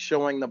 like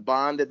showing the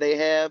bond that they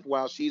have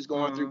while she's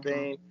going through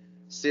pain.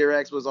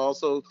 Syrax was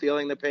also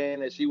feeling the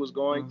pain that she was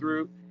going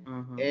through.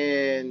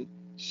 And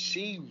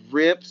she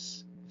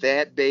rips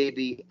that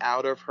baby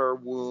out of her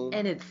womb.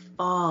 And it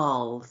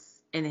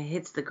falls and it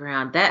hits the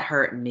ground. That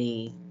hurt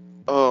me.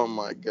 Oh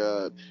my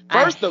God.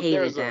 First, I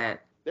hated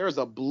that. There's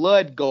a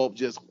blood gulp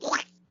just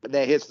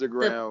that hits the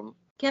ground.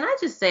 Can I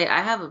just say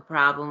I have a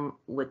problem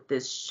with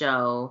this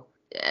show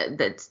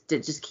that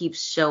just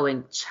keeps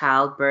showing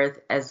childbirth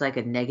as like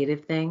a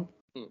negative thing.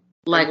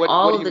 Like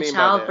all of the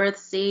childbirth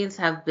scenes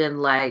have been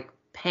like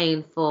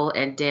painful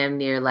and damn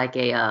near like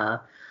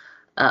a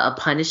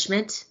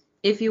punishment,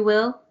 if you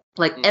will.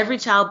 Like every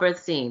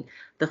childbirth scene.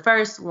 The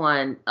first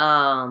one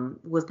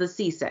was the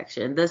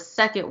C-section. The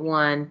second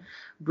one,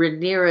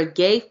 Rhaenyra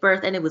gave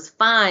birth and it was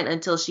fine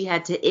until she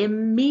had to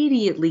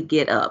immediately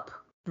get up.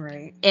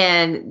 Right.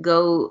 And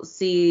go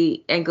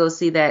see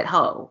that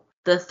hoe.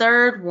 The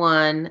third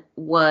one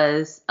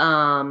was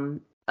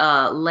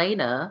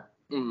Lena,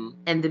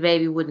 and the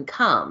baby wouldn't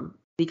come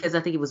because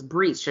I think it was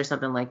breached or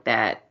something like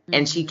that,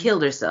 and she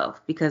killed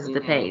herself because of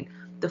the pain.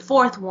 The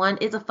fourth one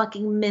is a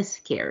fucking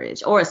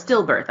miscarriage, or a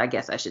stillbirth, I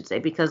guess I should say,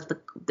 because the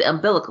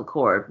umbilical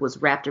cord was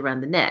wrapped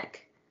around the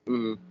neck.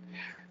 So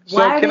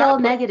why are they all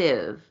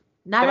negative?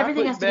 Not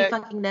everything has to be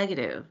fucking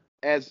negative.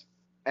 As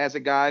a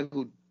guy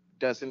who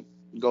doesn't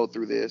go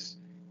through this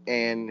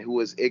and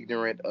who is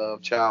ignorant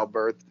of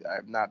childbirth,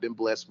 I've not been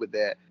blessed with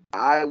that.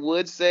 I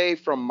would say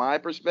from my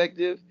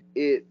perspective,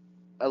 it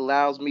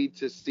allows me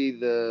to see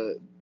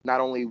not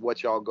only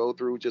what y'all go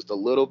through just a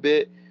little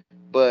bit,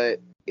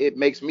 but it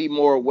makes me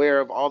more aware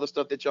of all the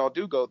stuff that y'all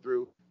do go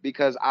through,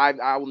 because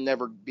I will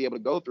never be able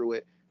to go through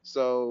it.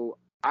 So,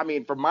 I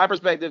mean, from my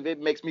perspective, it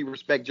makes me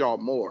respect y'all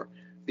more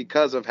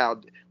because of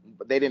how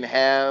they didn't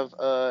have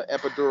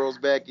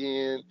epidurals back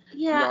in. Yeah,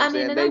 you know what I'm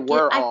saying? They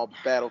were all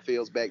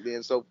battlefields back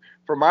then. So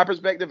from my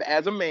perspective,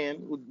 as a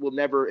man who will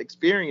never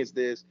experience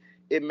this,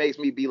 it makes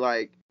me be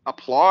like,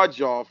 applaud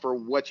y'all for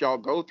what y'all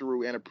go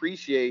through and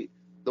appreciate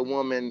the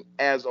woman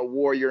as a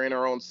warrior in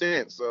her own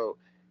sense. So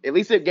at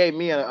least it gave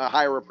me a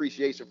higher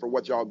appreciation for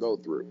what y'all go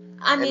through.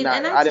 I mean,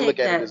 and I didn't look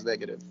at it as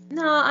negative.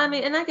 No, I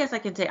mean, and I guess I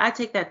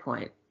take that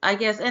point. I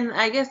guess,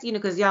 you know,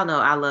 because y'all know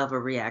I love a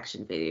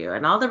reaction video,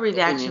 and all the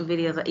reaction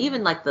videos,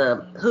 even like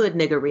the hood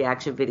nigga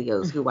reaction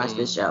videos who watch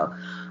this show.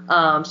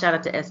 Shout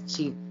out to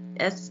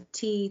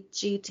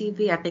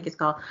STGTV, I think it's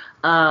called.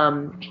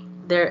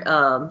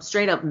 They're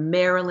straight up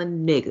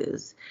Maryland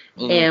niggas.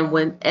 And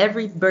when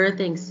every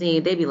birthing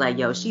scene, they be like,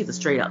 yo, she's a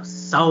straight up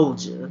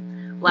soldier.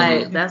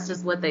 Like, that's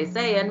just what they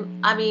say.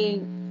 And I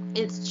mean,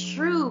 it's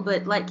true,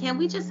 but like, can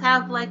we just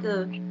have like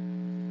a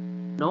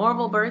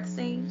normal birth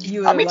scene?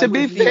 I mean, to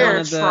be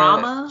fair,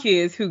 trauma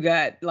kids who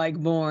got like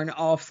born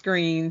off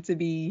screen to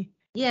be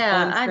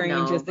on screen, I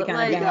know, just to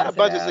kind of you got a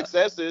bunch of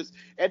successes.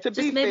 And to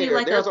be fair,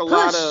 like there's a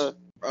lot of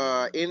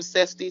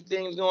incesty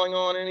things going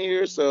on in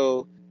here,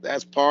 so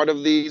that's part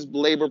of these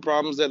labor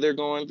problems that they're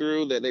going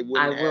through that they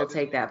wouldn't have. I will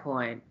take that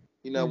point.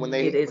 You know, when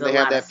they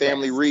have that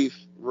family reef,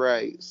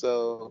 right?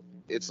 So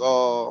it's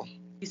all.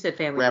 You said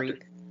family reef.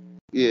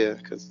 Yeah,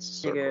 because it's a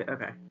circle.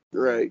 Okay.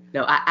 Right.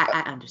 No,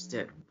 I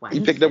understood. Why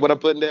you picked up what I'm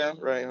putting down,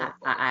 right? Huh?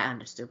 I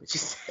understood what you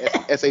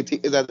said.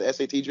 SAT, is that the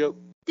SAT joke?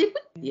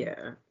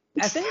 Yeah.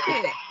 I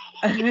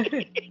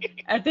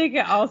think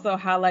it also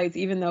highlights,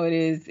 even though it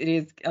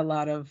is a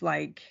lot of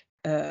like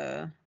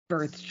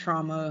birth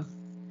trauma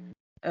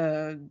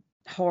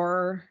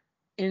horror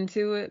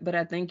into it, but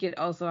I think it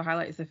also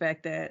highlights the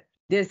fact that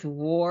this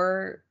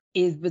war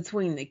is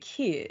between the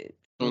kids,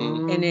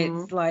 and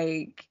it's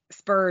like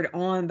spurred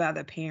on by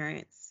the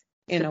parents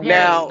in a way.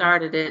 Parents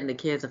started it, and the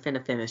kids are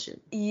finna finish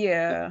it.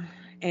 Yeah,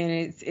 and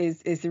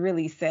it's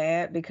really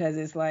sad because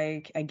it's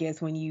like, I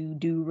guess when you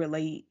do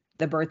relate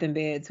the birthing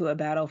bed to a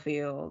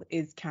battlefield,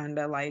 it's kind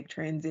of like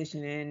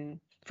transitioning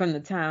from the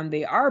time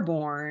they are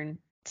born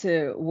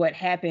to what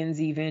happens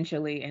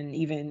eventually, and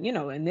even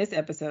in this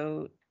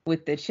episode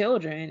with the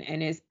children,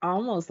 and it's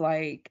almost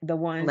like the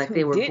ones like who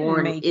they were didn't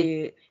born make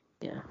it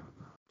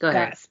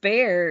got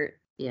spared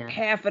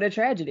half of the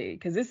tragedy,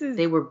 because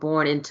they were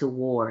born into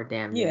war,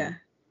 damn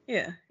near.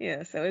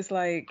 Yeah. So it's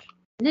like,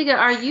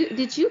 nigga,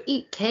 did you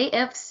eat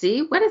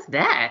KFC? What is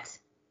that?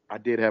 I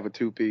did have a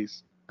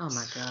 2-piece. Oh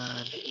my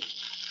god.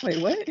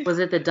 Wait, what? Was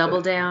it the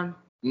double down?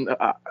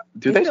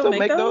 Do they still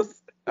make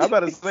those? I'm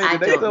about to say, do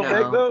they still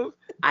make those?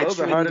 Those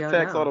are heart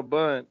attacks on a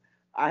bun.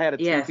 I had a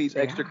 2-piece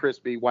extra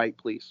crispy white,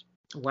 please.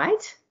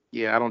 White?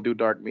 Yeah, I don't do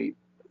dark meat.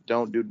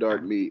 Don't do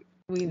dark meat.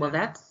 Well,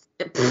 that's...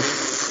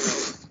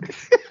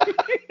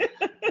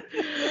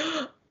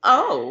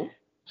 Oh.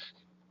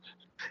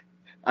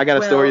 I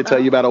got a story to tell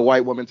you about a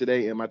white woman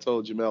today, and I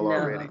told Jamel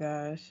already. Oh my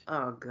gosh.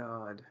 Oh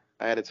god.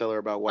 I had to tell her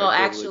about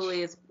white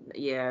privilege.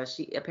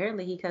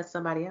 Actually, he cussed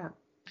somebody out.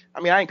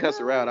 I mean, I ain't cussed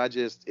her out. I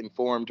just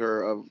informed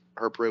her of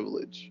her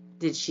privilege.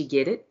 Did she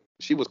get it?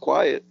 She was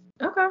quiet.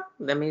 Okay.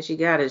 That means she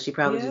got it. She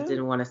probably just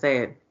didn't want to say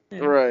it. Yeah.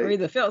 Right. Or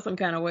either felt some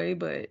kind of way,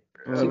 but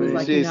she was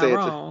like, you're not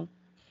wrong.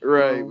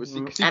 Right. But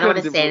she I don't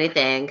want to say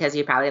anything because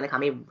you're probably going to call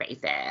me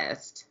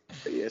racist.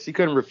 Yeah, she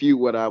couldn't refute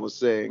what I was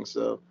saying,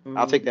 so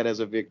I'll take that as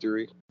a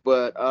victory.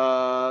 But,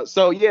 and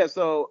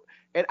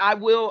I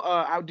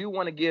do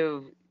want to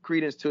give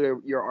credence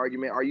to your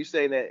argument. Are you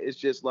saying that it's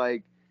just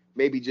like,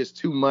 maybe just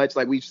too much,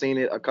 like we've seen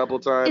it a couple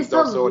times? It's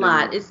a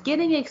lot. It's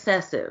getting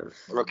excessive.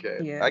 Okay,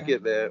 yeah. I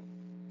get that.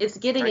 It's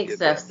getting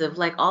excessive,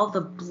 like all the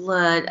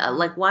blood,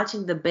 like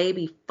watching the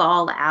baby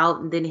fall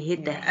out and then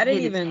hit the I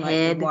didn't even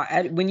head.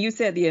 When you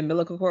said the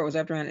umbilical cord was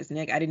wrapped around his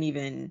neck, I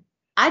didn't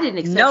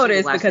expect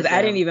notice because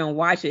I didn't even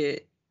watch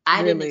it.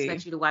 I didn't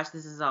expect you to watch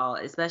this at all,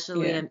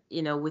 especially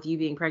with you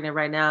being pregnant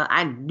right now.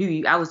 I knew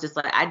you. I was just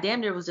like, I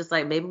damn near was just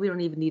like, maybe we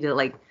don't even need to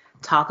like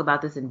talk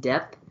about this in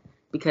depth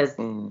because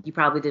you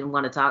probably didn't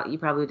want to talk. You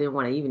probably didn't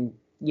want to even.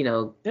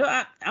 No,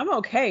 I'm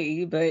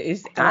okay, but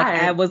it's like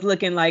I was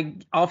looking like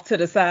off to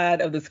the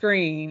side of the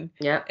screen,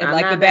 and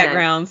like the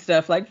background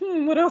stuff, like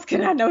what else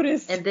can I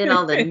notice? And then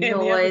all the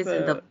noise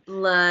and the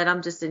blood.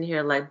 I'm just in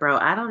here like, bro,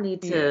 I don't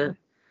need to.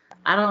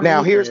 I don't.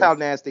 Now here's how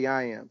nasty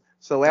I am.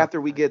 So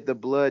after we get the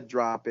blood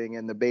dropping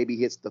and the baby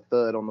hits the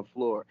thud on the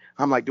floor,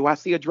 I'm like, do I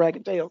see a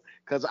dragon tail?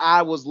 Because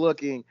I was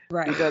looking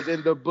because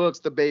in the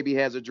books the baby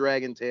has a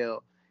dragon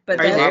tail. But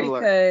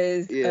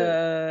that's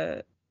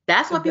because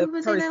that's what people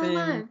been saying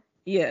online.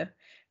 Yeah.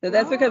 So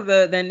that's because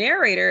the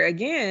narrator,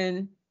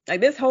 again,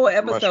 like this whole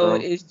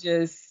episode is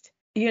just,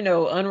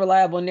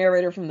 unreliable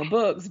narrator from the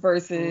books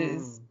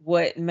versus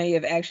what may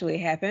have actually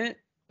happened.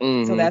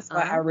 Mm-hmm. So that's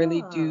why I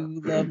really do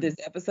love this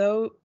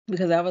episode,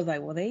 because I was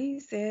like, well, they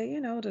said,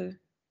 the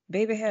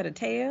baby had a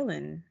tail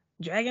and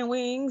dragon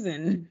wings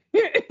and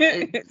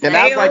and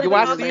I was like, do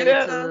I see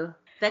that?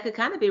 That could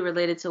kind of be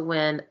related to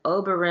when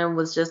Oberyn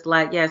was just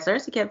like,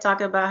 Cersei kept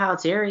talking about how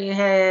Tyrion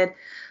had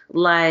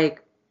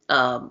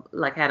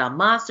had a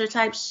monster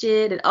type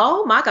shit, and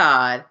oh my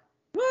god,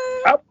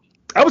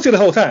 I was here the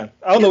whole time.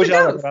 I don't know what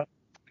y'all talking about.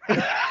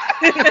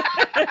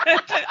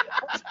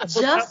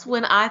 Just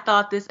when I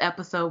thought this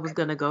episode was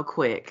gonna go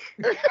quick.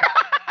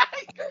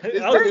 I'm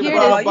telling you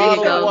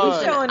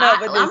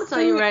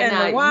right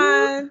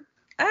now.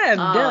 I am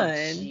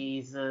done.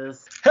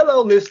 Jesus.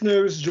 Hello,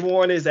 listeners.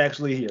 Juwan is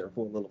actually here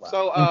for a little while.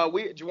 So,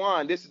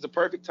 Juwan, this is the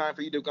perfect time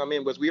for you to come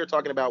in because we are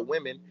talking about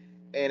women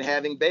and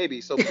having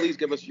babies. So please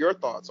give us your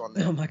thoughts on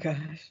that. Oh my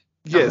gosh.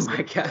 Yes. Oh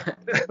my god.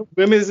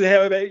 Women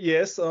having babies.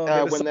 Yes.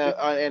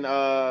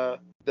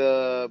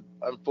 The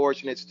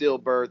unfortunate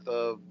stillbirth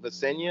of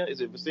Visenya. Is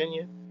it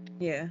Visenya?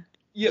 Yeah.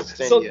 Yes.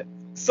 Yeah.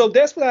 So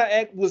that's what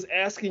I was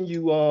asking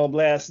you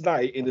last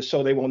night in the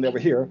show they won't never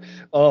hear.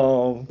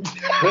 But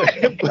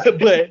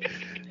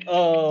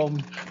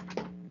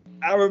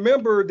I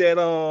remember that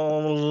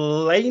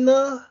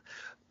Laena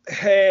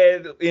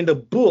had in the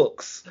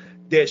books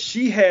that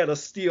she had a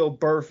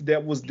stillbirth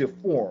that was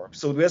deformed.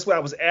 So that's why I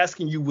was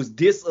asking you, was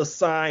this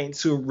assigned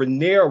to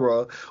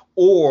Rhaenyra,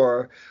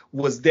 or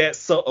was that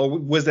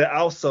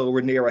also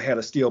Rhaenyra had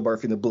a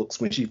stillbirth in the books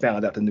when she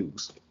found out the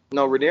news?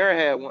 No, Rhaenyra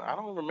had one. I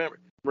don't remember.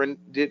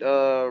 Did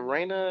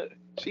Rhaena,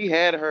 she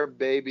had her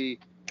baby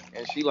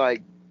and she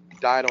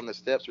died on the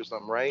steps or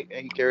something, right?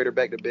 And he carried her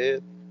back to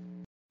bed,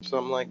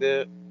 something like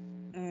that.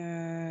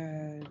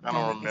 I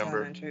don't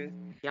remember.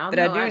 But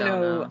I do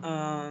know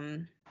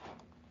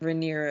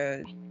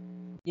Rhaenyra,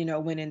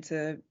 went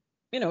into,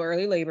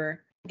 early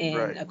labor,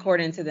 and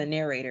according to the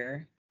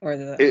narrator or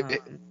the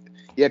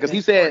because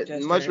he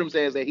said Mushroom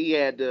says that he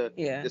had to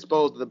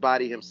dispose of the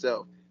body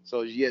himself.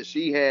 So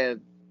she had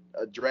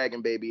a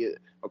dragon baby,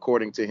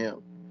 according to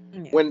him.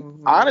 Yeah.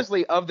 When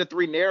honestly, of the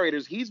three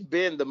narrators, he's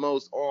been the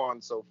most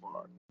on so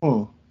far.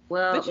 Well,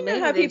 But you know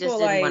maybe how they people just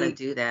didn't want to like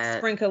do that.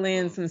 sprinkle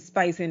in some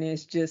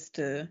spiciness just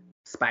to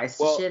Spice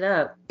the shit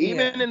up.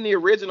 Even in the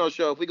original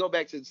show, if we go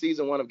back to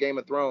season 1 of Game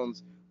of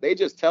Thrones, they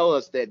just tell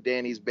us that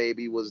Dany's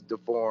baby was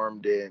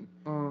deformed and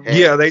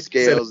had they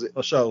scales. said it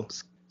on show.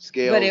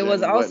 Scales, but it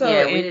was and also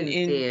whatnot.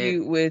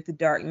 imbued with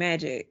dark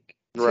magic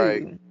too.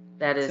 Right.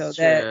 That is so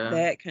true.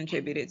 that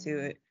contributed to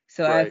it.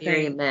 So Right. I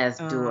think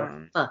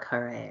fuck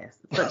her ass.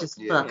 But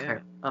just fuck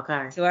her.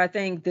 Okay. So I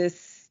think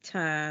this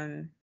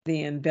time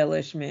the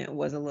embellishment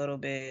was a little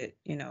bit,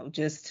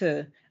 just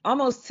to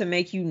almost to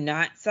make you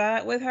not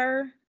side with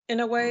her in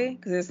a way,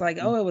 because it's like,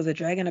 oh, it was a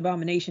dragon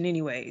abomination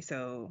anyway,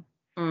 so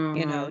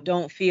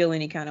don't feel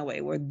any kind of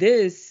way. Where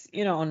this,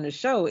 on the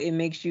show, it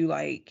makes you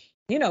like,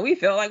 we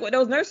felt like what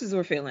those nurses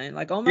were feeling,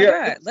 like, oh my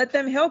god, let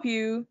them help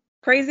you,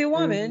 crazy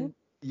woman.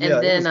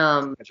 And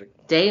then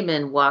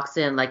Damon walks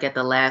in like at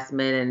the last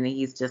minute, and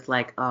he's just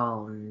like,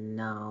 "Oh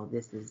no,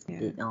 this is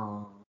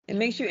It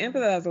makes you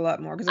empathize a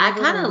lot more. Because I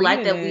kind of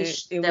like that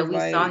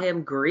we saw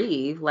him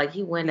grieve. Like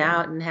he went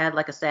out and had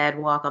like a sad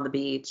walk on the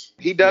beach.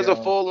 He does a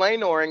full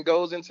Laenor and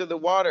goes into the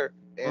water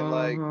and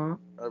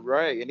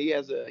and he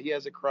has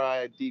a cry,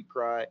 a deep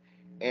cry.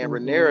 And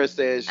Rhaenyra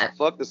says,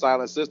 "Fuck the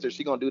Silent Sister.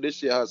 She gonna do this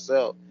shit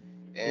herself."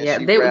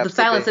 And the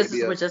Silent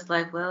Sisters were just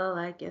like, "Well,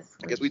 I guess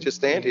we just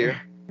stand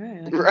here."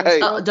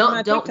 Right. Oh,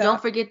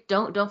 don't forget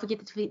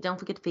the feet. Don't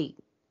forget the feet.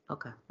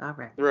 Okay. All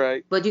right.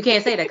 Right. But you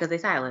can't say that because they're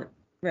silent.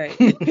 Right.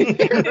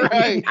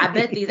 Right. I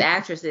bet these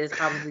actresses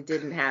probably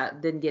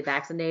didn't get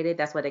vaccinated.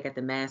 That's why they got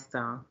the masks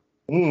on.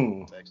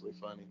 It's actually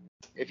funny.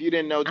 If you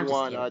didn't know,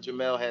 Juwan,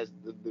 Jamel has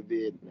the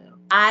vid now.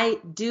 I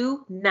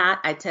do not.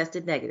 I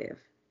tested negative.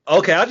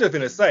 Okay, I was just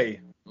gonna say.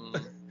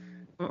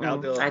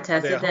 I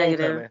tested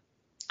negative.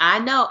 I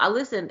know.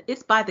 Listen,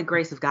 it's by the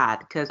grace of God,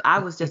 because I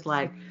was just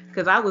like,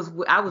 I was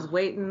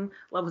waiting.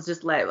 I was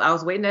just like, I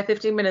was waiting that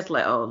 15 minutes,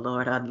 like, oh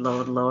Lord,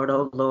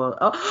 oh Lord,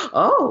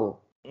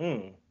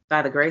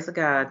 by the grace of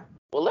God.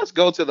 Well, let's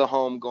go to the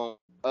homegoing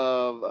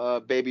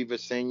of baby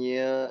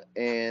Visenya,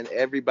 and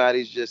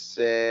everybody's just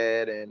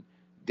sad, and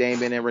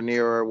Daemon and Rhaenyra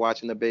are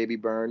watching the baby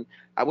burn.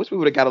 I wish we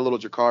would have got a little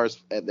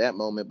Dracarys at that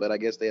moment, but I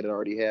guess they had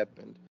already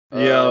happened.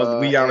 Yeah,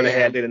 we already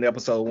had it in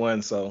episode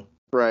 1, so.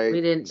 Right.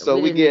 We didn't. So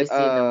we get see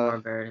no more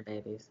burning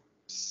babies.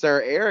 Sir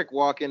Eric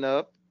walking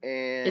up,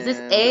 and is this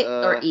A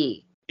or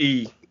E?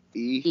 E.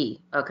 E.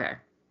 Okay.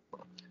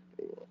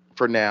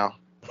 For now.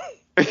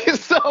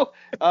 So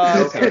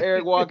Sir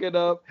Eric walking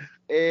up,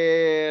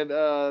 and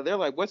they're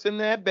like, "What's in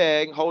that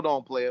bag? Hold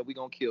on, player. We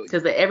gonna kill you."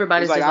 Because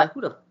everybody's just like,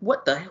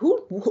 what?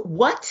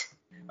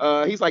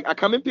 He's like, "I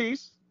come in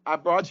peace. I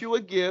brought you a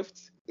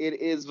gift.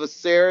 It is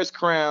Viserys'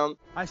 crown.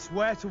 I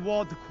swear to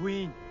ward the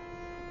queen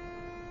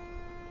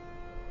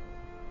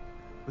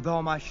with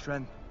all my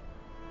strength,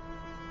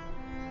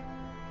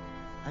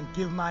 and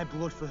give my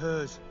blood for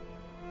hers.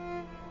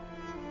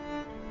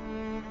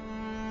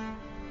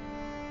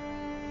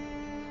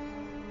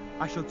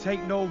 I shall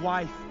take no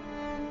wife,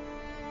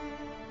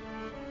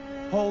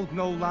 hold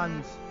no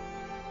lands,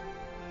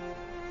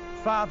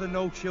 father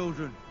no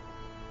children.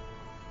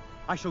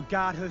 I shall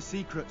guard her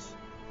secrets,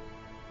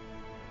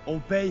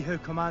 obey her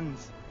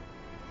commands,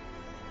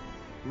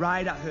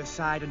 ride at her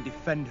side and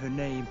defend her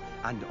name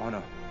and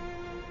honor."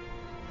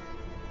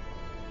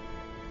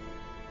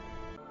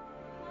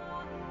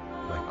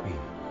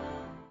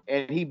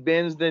 And he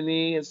bends the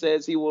knee and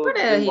says he will. Where the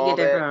hell he get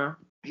that from?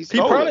 He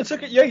probably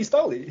took it. Yeah, he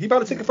stole it. He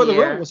probably took it for the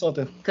room or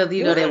something. Because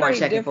they weren't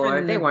checking for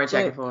it. They weren't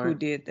checking for it. Who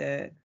did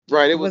that?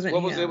 Right. It was.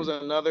 What was it? It was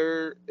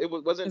another.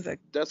 Wasn't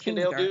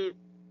Duskendale dude?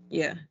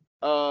 Yeah.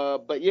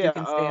 But yeah.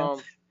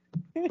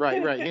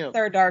 Right. Him.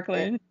 Sir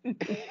Darkland.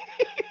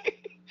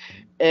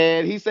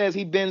 And he says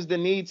he bends the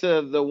knee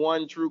to the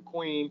one true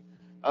queen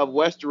of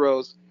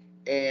Westeros,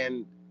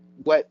 and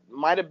what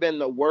might have been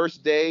the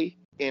worst day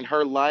in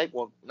her life,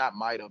 well, not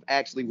might have,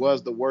 actually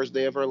was the worst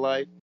day of her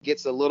life,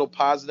 gets a little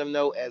positive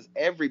note as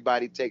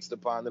everybody takes it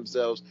upon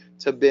themselves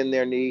to bend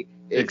their knee,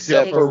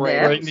 except for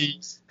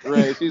Rhaenys.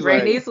 Right,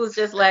 Rhaenys was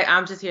just like,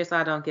 "I'm just here so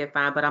I don't get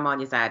fined, but I'm on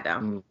your side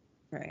though."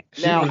 Right.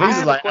 Now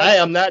he's like, "I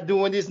am not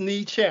doing this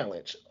knee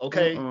challenge."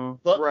 Okay.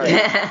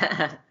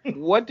 Right.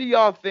 What do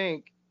y'all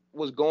think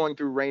was going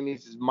through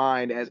Rhaenys'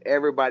 mind as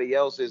everybody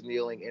else is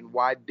kneeling, and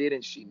why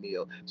didn't she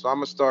kneel? So I'm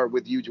gonna start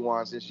with you,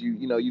 Juwan, since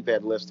you've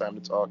had less time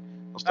to talk.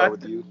 I'll start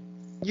with you.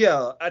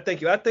 Yeah, I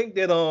think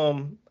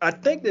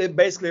that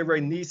basically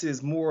Rhaenys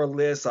is more or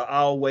less a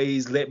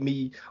always let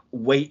me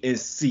wait and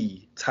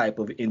see type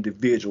of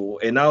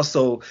individual, and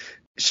also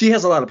she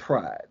has a lot of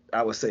pride.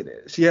 I would say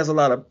that she has a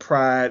lot of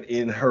pride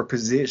in her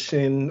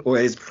position or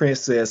as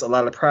princess, a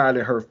lot of pride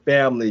in her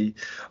family,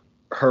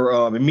 her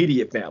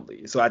immediate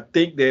family. So I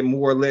think that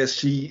more or less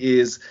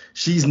she's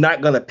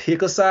not going to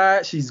pick a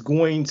side. She's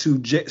going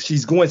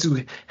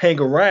to hang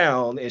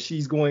around and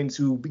she's going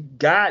to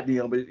guide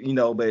them,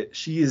 but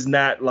she is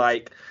not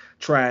like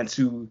trying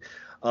to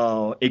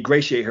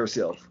ingratiate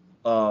herself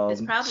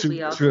It's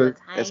probably also a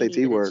tiny SAT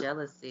bit word. of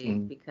jealousy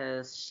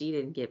because she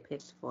didn't get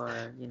picked for,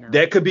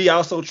 That could be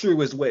also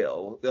true as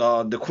well.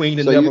 The queen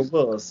that So never you-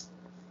 was.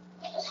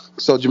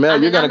 So Jamel,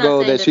 you're gonna I'm not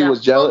go saying that she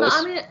was jealous.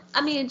 Well, no,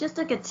 I mean, just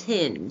like a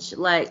tinge,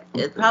 like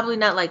it's probably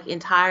not like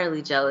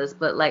entirely jealous,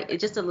 but like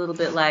it's just a little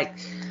bit like,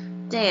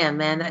 damn,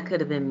 man, that could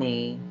have been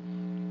me.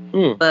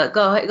 But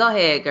go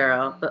ahead,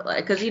 girl. But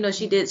like, cause she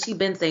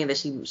been saying that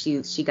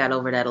she got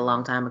over that a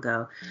long time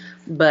ago,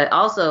 but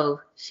also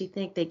she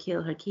think they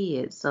killed her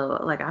kids, so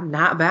like I'm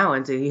not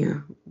bowing to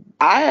you.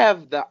 I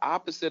have the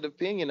opposite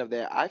opinion of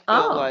that. I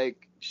feel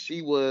like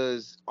she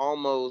was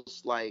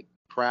almost like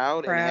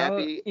proud and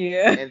happy,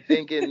 and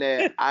thinking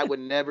that I would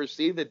never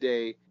see the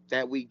day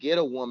that we get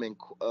a woman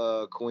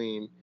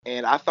queen.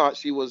 And I thought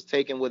she was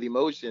taken with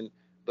emotion,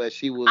 but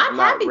she was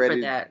not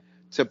ready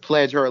to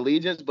pledge her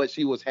allegiance. But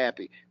she was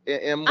happy.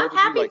 And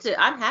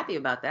I'm happy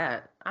about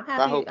that. I'm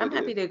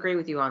happy to agree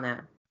with you on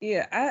that.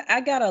 Yeah,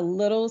 I got a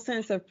little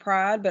sense of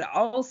pride, but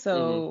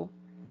also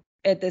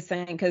at the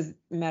same, because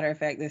matter of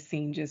fact, this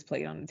scene just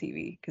played on the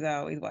TV because I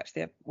always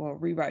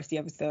rewatch the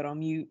episode on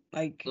mute,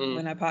 like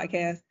when I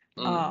podcast.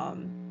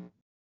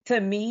 To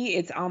me,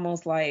 it's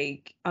almost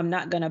like I'm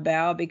not gonna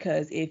bow,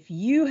 because if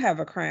you have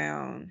a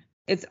crown,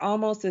 it's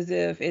almost as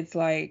if it's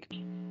like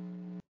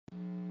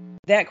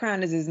that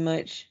crown is as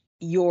much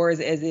yours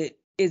as it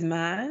is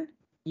mine.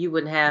 You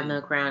wouldn't have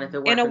no crown if it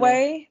weren't in a for me.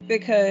 way,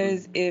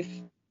 because if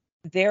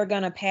they're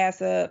gonna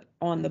pass up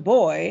on the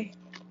boy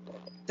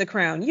to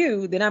crown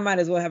you, then I might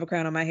as well have a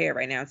crown on my head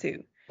right now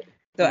too.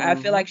 So I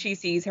feel like she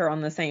sees her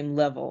on the same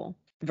level,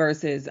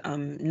 versus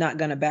I'm not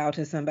gonna bow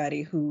to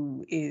somebody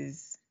who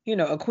is,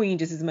 a queen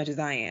just as much as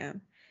I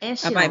am. And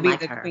she I might don't be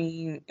like the her.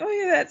 queen. Oh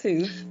yeah, that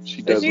too.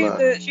 She But does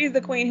not. she's the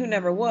queen who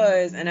never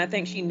was, and I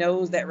think she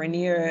knows that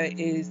Rhaenyra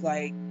is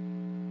like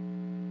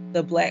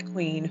the black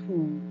queen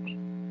who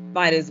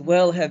might as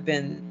well have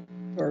been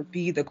or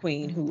be the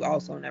queen who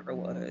also never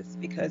was,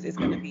 because it's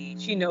gonna be,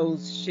 she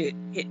knows shit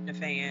hitting the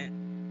fan,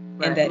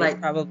 and that it's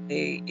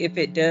probably, if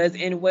it does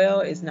end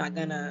well, it's not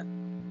gonna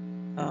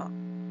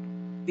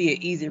be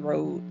an easy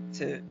road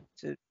to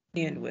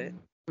end with.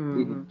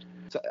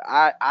 So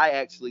I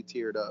actually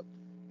teared up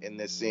in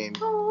this scene,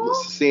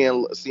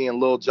 seeing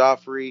Lil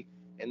Joffrey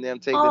and them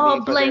take the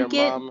knee for their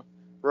mom.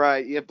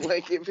 Right, yeah,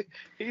 Blanket.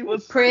 He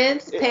was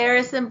Prince,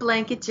 Paris, and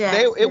Blanket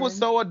Jackson. It was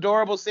so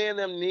adorable seeing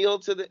them kneel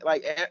to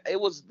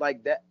it was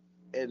like that.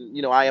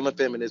 And I am a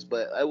feminist,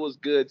 but it was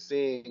good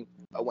seeing.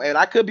 And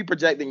I could be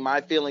projecting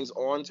my feelings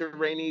onto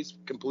Rhaenys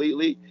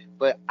completely,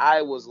 but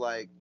I was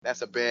like,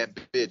 that's a bad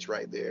bitch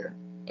right there.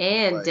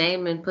 And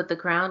Daemon put the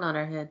crown on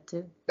her head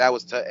too. That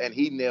was and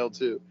he nailed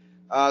too.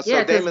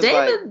 Yeah, because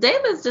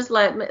Damon's just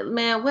like,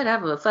 man,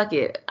 whatever, fuck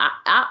it.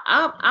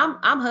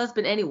 I'm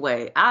husband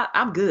anyway.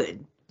 I'm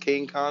good.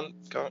 King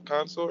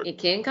consort.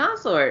 King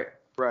consort.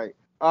 Right.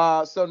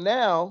 So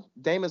now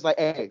Damon's like,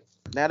 hey,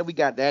 now that we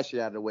got that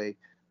shit out of the way,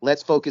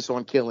 let's focus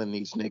on killing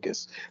these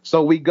niggas.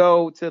 So we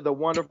go to the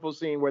wonderful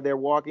scene where they're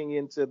walking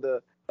into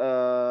the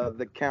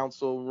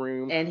council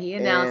room, and he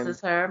announces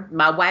her.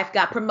 My wife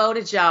got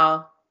promoted,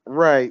 y'all.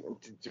 Right.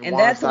 And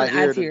that's when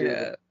I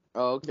teared up.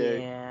 Oh,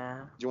 okay.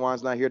 Yeah.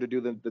 Juwan's not here to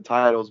do the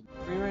titles.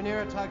 Queen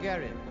Rhaenyra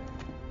Targaryen,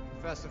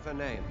 first of her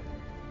name.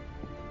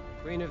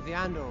 Queen of the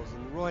Andals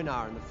and the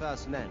Rhoynar and the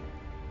First Men.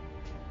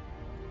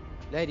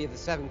 Lady of the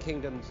Seven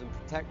Kingdoms and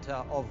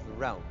protector of the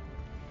realm.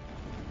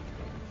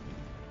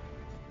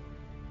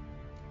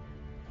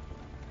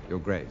 Your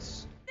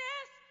Grace.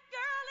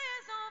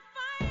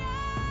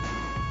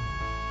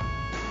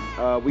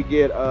 We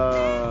get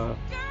the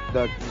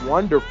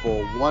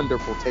wonderful,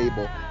 wonderful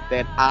table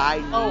that I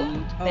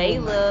need.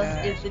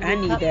 Baela is the new I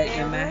need that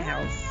cupbearer. in my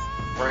house.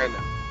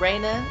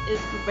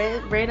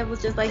 Rhaena was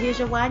just like, here's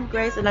your wine,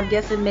 Grace. And I'm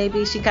guessing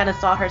maybe she kind of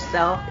saw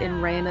herself in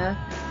Rhaena,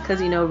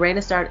 because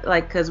Rhaena started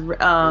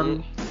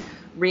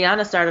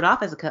Rihanna started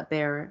off as a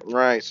cupbearer.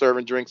 Right,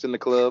 serving drinks in the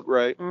club,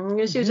 right?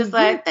 And she was just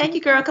like, thank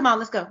you, girl. Come on,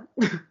 let's go.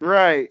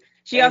 Right.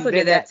 She also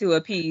did that to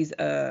appease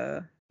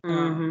Rhaenys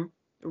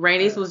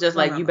was just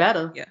like, you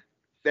better. Yeah.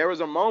 There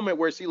was a moment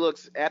where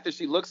after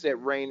she looks at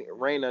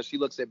Rhaena, she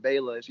looks at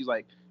Baela and she's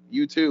like,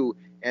 you too.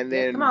 And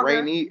then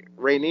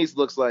Rhaenys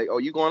looks like, oh,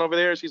 you going over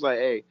there? She's like,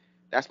 hey,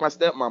 that's my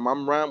stepmom.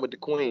 I'm riding with the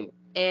queen.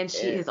 And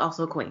she is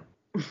also a queen.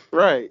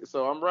 Right.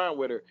 So I'm riding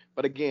with her.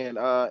 But again,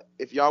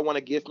 if y'all want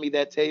to gift me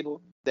that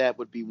table, that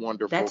would be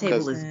wonderful. That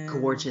table is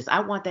gorgeous.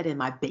 I want that in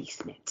my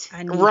basement.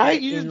 I need that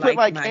in put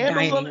my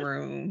dining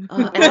room.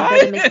 And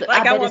I bet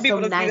I want it's so people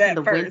to see nice that in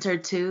the first. winter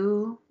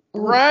too. Ooh.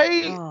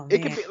 Right? Oh,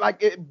 it could be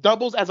like it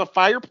doubles as a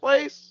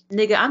fireplace.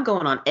 Nigga, I'm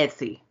going on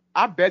Etsy.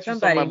 I bet you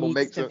Somebody will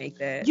needs to make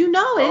that. You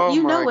know it. Oh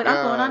you know my it.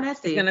 I'm going on God.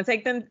 Etsy. It's gonna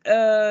take them.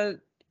 They'll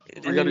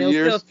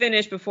years. still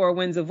finish before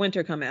Winds of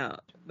Winter come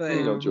out. But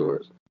You know,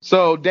 George.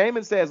 So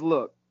Daemon says,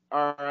 look,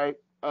 all right,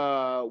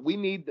 we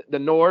need the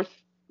North,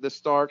 the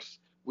Starks,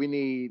 we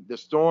need the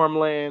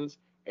Stormlands,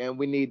 and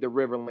we need the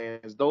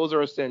Riverlands. Those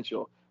are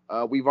essential.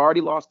 We've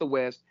already lost the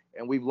West,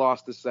 and we've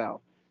lost the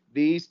South.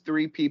 These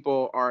three kingdoms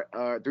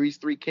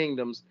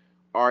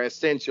are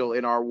essential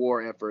in our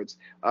war efforts.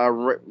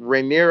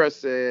 Rhaenyra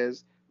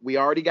says we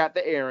already got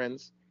the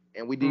errands,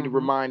 and we need to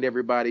remind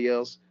everybody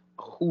else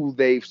who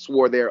they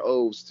swore their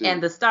oaths to.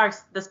 And the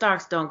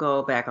Starks don't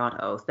go back on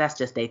oath. That's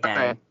just their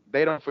thing.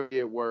 They don't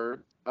forget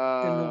word.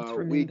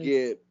 We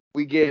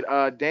get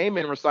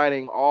Daemon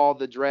reciting all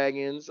the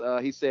dragons.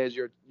 He says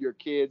your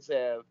kids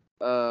have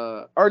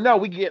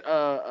we get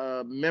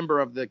a member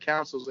of the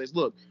council says,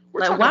 look,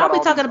 why are we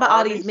talking about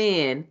all these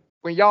men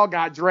when y'all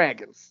got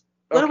dragons?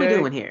 What are we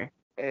doing here?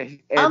 And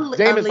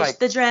Unleash like,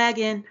 the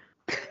dragon.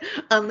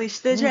 Unleash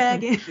the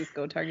dragon. Just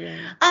go Targaryen.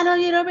 I know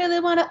you don't really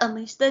want to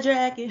unleash the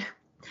dragon.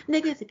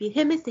 Niggas, if you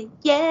hear me, say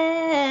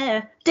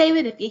yeah.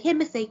 David, if you hear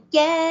me, say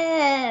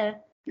yeah.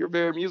 You're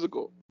very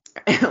musical.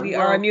 We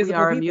are a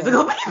musical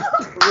people.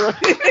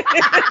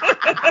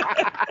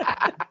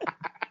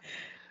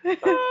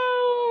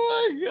 Oh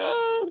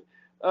my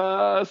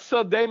god.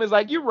 So Damon's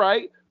like, you're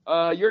right.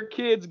 Your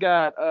kids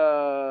got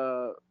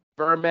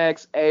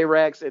Vermax,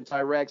 Arax, and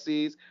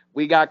Tyraxes.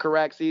 We got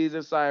Caraxes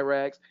and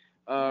Cyrax.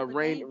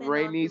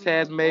 Rhaenys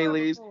has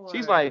Meleys.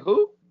 She's like,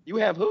 who? You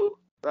have who?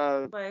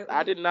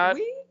 I did not.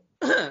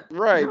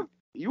 Right.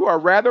 You are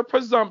rather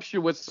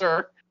presumptuous,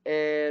 sir.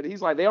 And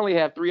he's like, they only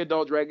have 3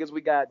 adult dragons.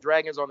 We got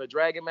dragons on the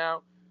Dragon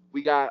Mount.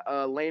 We got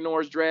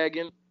Laenor's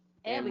dragon.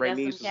 And we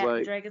got some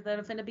captain dragons that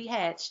are finna be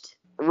hatched.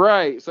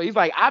 Right. So he's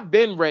like, I've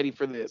been ready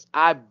for this.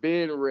 I've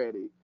been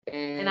ready.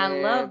 And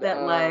I love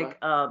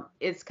that,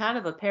 it's kind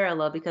of a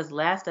parallel because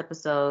last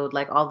episode,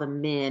 like, all the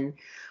men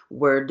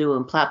were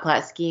doing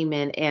plot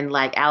scheming, and,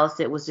 like,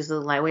 Alicent was just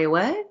like, wait,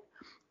 what?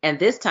 And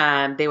this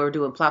time they were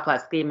doing plot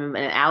scheming,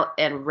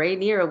 and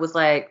Rhaenyra was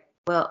like,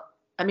 well,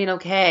 I mean,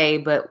 okay,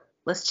 but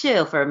let's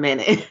chill for a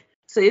minute.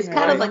 So it's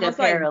kind of like a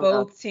parallel. Like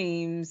both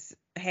teams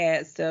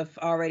had stuff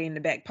already in the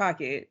back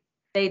pocket.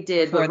 They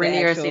did, but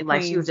Rhaenyra seemed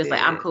like she was just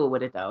like, I'm cool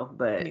with it though.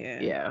 But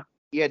yeah.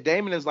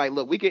 Daemon is like,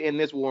 look, we could end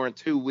this war in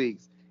 2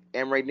 weeks.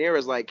 And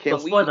Rhaenyra's like,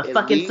 before the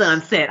fucking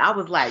sunset. I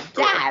was like,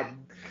 God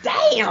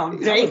damn,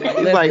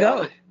 Daemon. Let's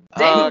go.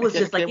 Daemon was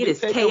just like, it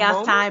is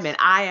chaos time and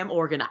I am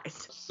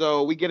organized.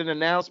 So we get an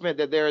announcement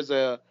that there's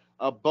a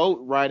boat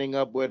riding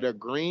up with a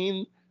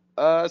green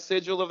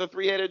sigil of the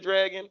 3-headed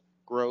dragon.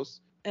 Gross.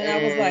 And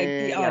I was like,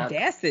 the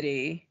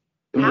audacity.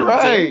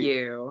 How dare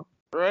you?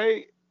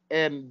 Right.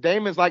 And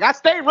Damon's like, I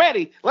stay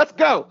ready. Let's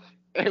go.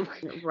 And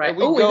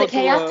oh, is it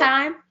chaos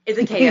time? Is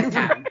it chaos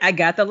time? I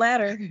got the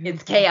ladder.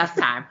 It's chaos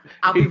time.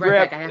 I'll be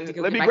right back. I have to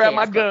go. Let me grab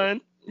my gun.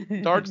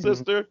 Dark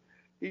sister.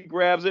 He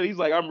grabs it. He's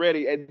like, I'm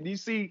ready. And you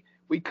see,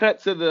 we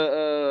cut to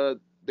the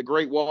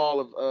Great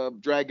Wall of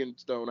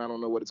Dragonstone. I don't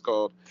know what it's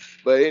called,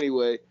 but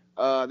anyway,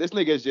 this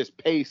nigga is just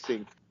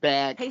pacing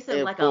back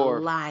and like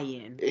forth. A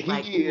lion.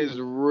 He is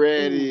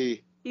ready.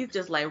 Ooh. He's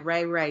just like,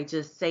 Ray,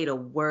 just say the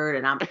word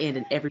and I'm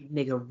ending every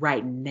nigga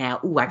right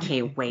now. Ooh, I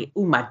can't wait.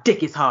 Ooh, my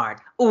dick is hard.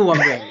 Ooh, I'm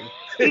ready.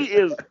 He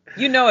is.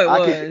 You know it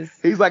was.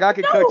 He's like, I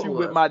can cut you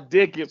with my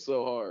dick if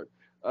so hard.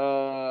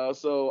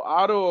 So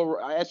Otto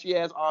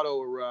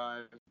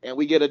arrive, and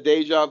we get a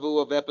deja vu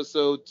of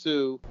episode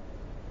 2.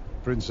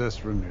 Princess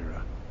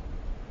Rhaenyra.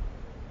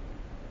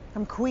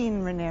 I'm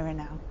Queen Rhaenyra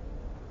now.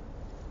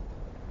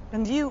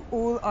 And you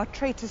all are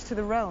traitors to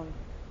the realm.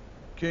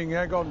 King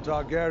Aegon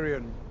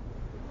Targaryen,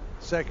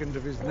 second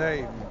of his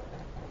name,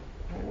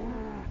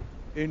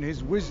 in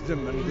his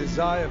wisdom and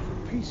desire for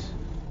peace,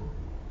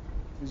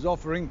 is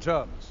offering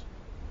terms.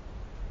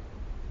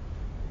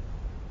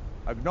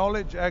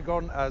 Acknowledge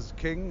Aegon as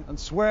king and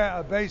swear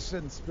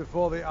obeisance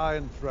before the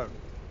Iron Throne.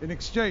 In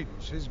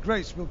exchange, his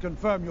grace will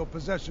confirm your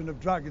possession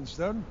of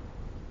Dragonstone.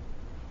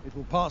 It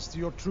will pass to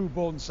your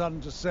true-born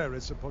son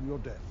Jacaerys upon your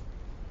death.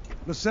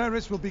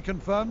 Jacaerys will be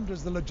confirmed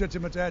as the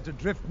legitimate heir to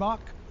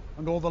Driftmark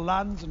and all the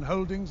lands and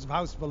holdings of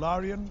House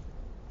Velaryon.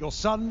 Your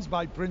sons,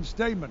 by Prince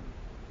Daemon,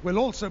 will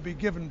also be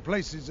given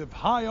places of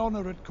high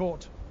honor at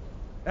court.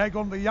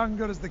 Aegon the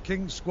Younger as the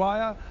king's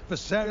squire,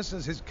 Viserys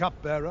as his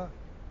cupbearer.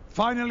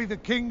 Finally, the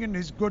king in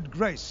his good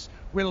grace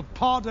will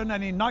pardon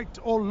any knight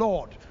or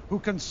lord who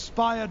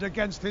conspired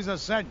against his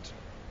ascent.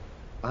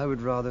 I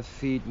would rather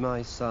feed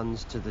my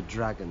sons to the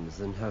dragons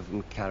than have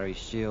them carry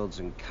shields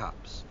and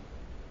caps.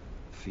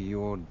 For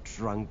your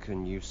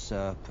drunken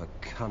usurper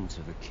cunt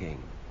of a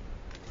king.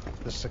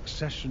 The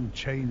succession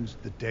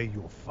changed the day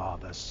your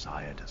father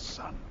sired a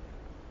son.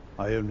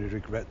 I only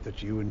regret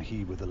that you and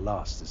he were the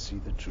last to see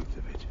the truth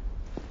of it.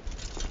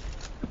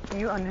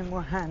 You are no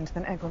more hand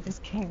than Aegon is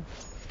king.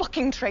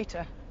 Fucking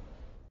traitor.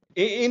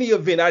 In any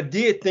event, I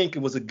did think it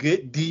was a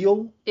good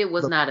deal. It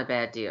was not a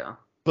bad deal.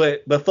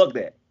 But fuck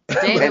that.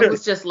 David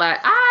was just like,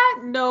 I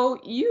know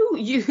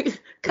you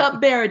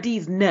cupbearer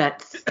these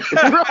nuts.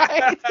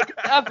 Right.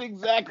 That's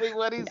exactly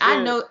what he said.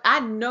 I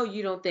know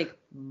you don't think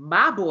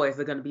my boys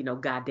are gonna be no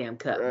goddamn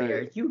cupbearer.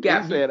 Right. You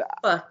got me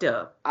fucked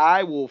up.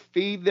 I will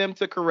feed them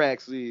to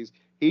Caraxes.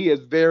 He is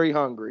very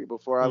hungry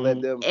before I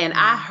let them. And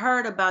I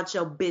heard about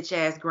your bitch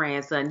ass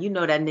grandson. You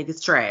know that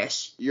nigga's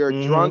trash. You're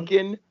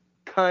drunken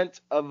cunt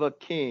of a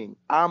king.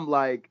 I'm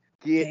like,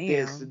 get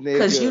this nigga.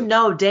 Because you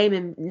know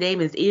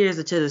Damon's ears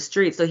are to the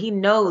street, so he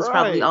knows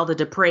probably all the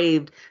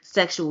depraved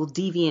sexual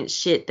deviant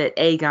shit that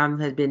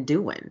Aegon had been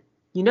doing.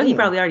 You know, he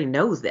probably already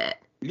knows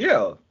that.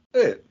 Yeah.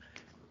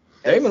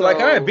 Daemon like,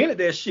 I invented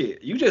that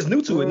shit. You just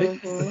new to it,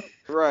 nigga.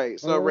 Right.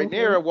 So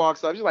Rhaenyra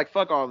walks up. She's like,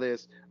 fuck all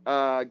this.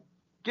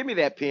 Give me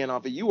that pen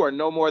off it. You are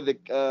no more the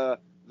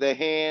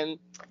hand.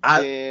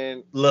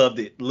 I loved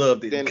it.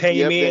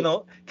 Came in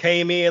on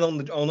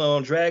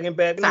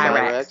Dragonback.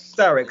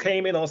 Cyrax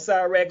came in on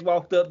Cyrax,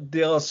 walked up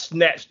there,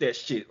 snatched that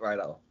shit right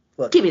off.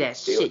 Give me that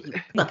shit, you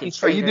fucking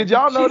traitor. Did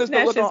y'all notice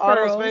the look on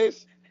Otto's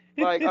face?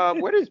 Like,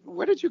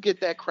 where did you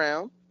get that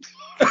crown?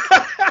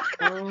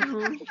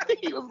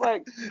 He was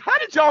like, how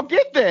did y'all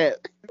get that?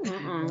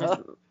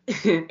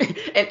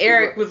 And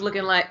Eric was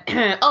looking like,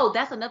 oh,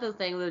 that's another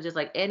thing. We were just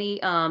like, any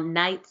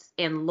knights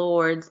and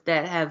lords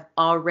that have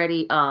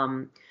already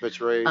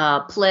betrayed,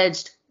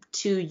 pledged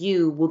to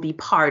you will be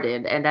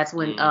pardoned. And that's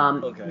when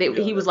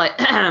he was like,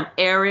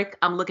 Eric,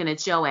 I'm looking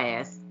at your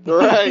ass.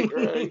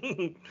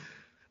 Right.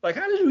 Like,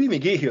 how did you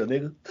even get here,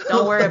 nigga?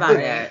 Don't worry about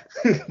that.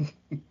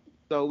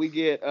 So we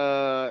get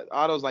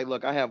Otto's like,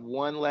 look, I have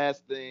one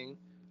last thing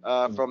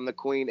from the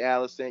Queen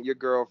Alicent, your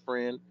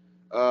girlfriend.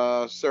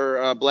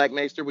 Sir Black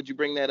Maester, would you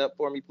bring that up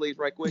for me, please,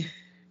 right quick?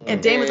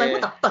 And Damon's like,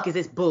 what the fuck is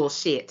this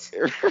bullshit?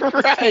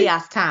 It's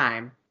chaos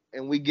time.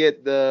 And we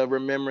get the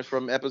remembrance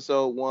from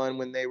episode 1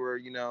 when they were,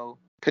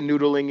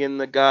 canoodling in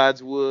the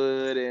God's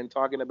Wood and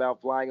talking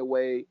about flying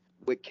away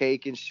with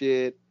cake and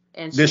shit.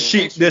 And the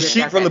sheet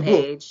from the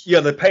book. Yeah,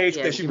 the page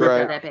that she ripped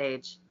out. That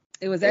page.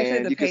 It was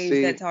actually the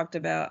page that talked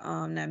about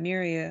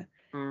Nymeria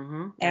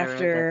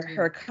after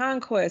her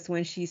conquest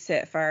when she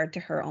set fire to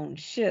her own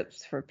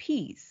ships for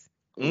peace.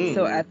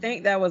 So I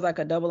think that was like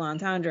a double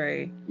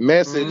entendre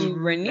message.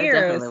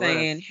 Rhaenyra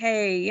saying,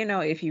 hey,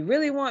 if you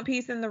really want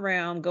peace in the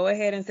realm, go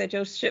ahead and set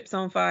your ships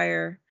on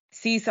fire,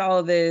 cease all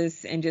of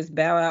this, and just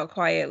bow out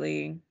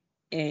quietly,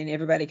 and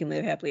everybody can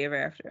live happily ever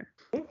after.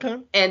 Okay.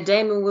 And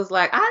Daemon was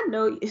like, I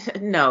know,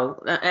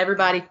 no,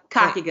 everybody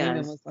cock your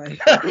guns. Was like,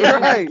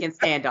 right. Can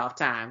stand off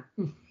time.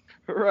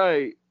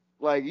 Right.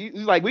 Like,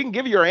 we can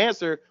give you your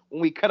answer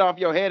when we cut off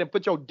your head and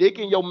put your dick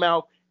in your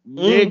mouth,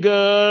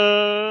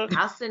 nigga.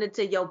 I'll send it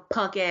to your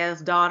punk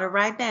ass daughter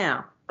right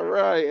now.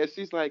 Right. And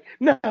she's like,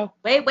 no.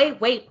 Wait.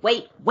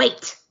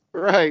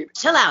 Right.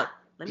 Chill out.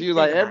 She's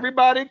like,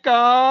 everybody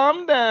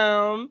calm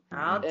down.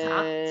 I'll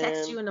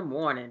text you in the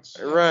morning.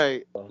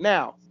 Right.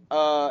 Now,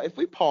 if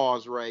we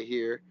pause right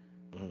here,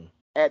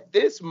 at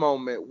this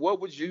moment,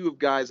 what would you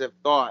guys have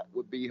thought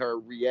would be her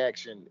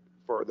reaction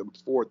for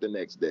the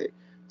next day?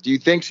 Do you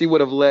think she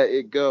would have let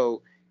it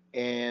go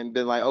and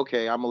been like,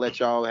 okay, I'm going to let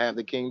y'all have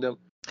the kingdom?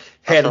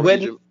 Go ahead,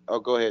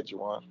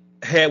 Juwan.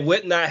 Had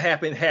what not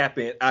happened,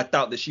 I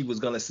thought that she was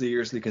going to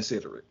seriously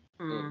consider it.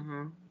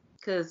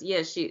 Because,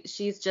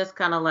 she's just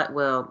kind of like,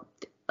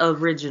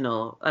 early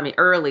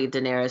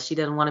Daenerys. She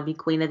doesn't want to be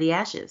Queen of the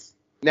Ashes.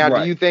 Now,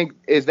 do you think,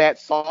 is that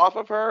soft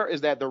of her?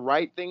 Is that the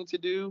right thing to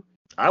do?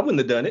 I wouldn't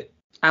have done it.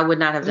 I would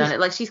not have done it.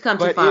 Like, she's come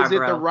too far, But is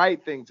it the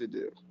right thing to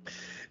do?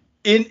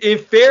 In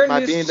fairness,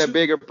 by being the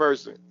bigger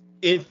person.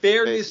 In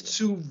fairness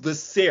to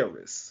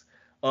Viserys,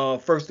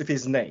 first of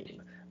his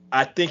name,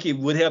 I think it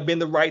would have been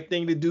the right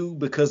thing to do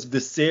because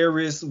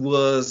Viserys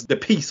was the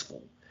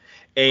peaceful.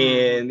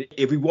 And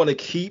if we want to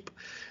keep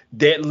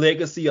that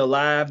legacy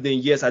alive, then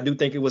yes, I do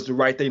think it was the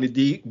right thing to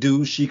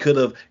do. She could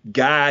have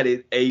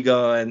guided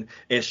Aegon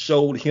and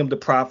showed him the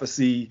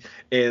prophecy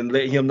and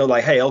let him know,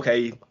 like, hey,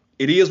 okay,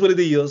 it is what it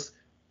is.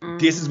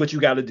 This is what you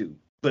got to do.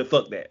 But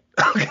fuck that.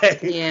 Okay.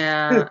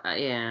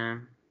 Yeah.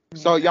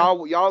 So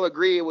y'all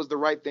agree it was the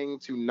right thing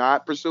to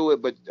not pursue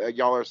it, but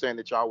y'all are saying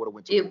that y'all would have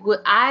went to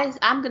war.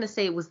 I'm gonna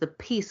say it was the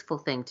peaceful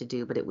thing to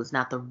do, but it was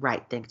not the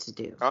right thing to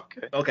do.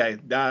 Okay. Okay.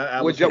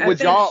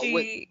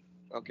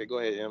 Okay, go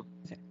ahead, Em.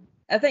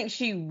 I think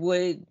she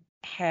would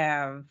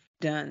have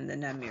done the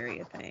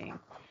Nymeria thing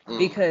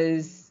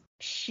because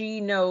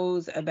she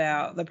knows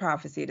about the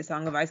prophecy, the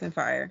Song of Ice and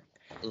Fire.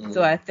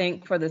 So I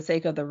think for the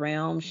sake of the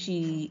realm,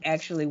 she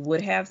actually would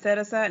have set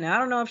aside. Now, I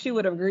don't know if she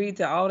would have agreed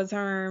to all the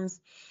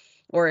terms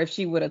or if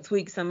she would have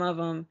tweaked some of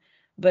them.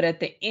 But at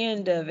the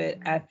end of it,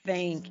 I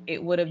think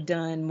it would have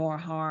done more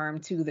harm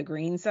to the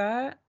green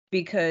side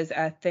because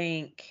I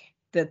think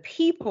the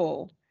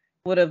people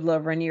would have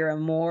loved Rhaenyra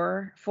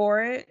more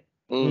for it.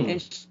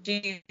 And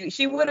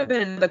she would have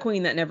been the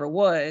queen that never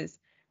was.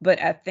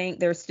 But I think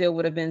there still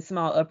would have been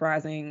small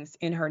uprisings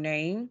in her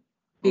name.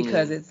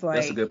 Because it's like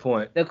that's a good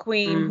point. The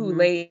queen who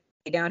laid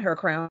down her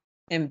crown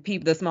and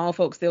the small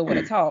folks still would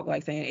have talked,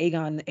 like saying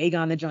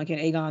Aegon the Drunken,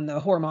 Aegon the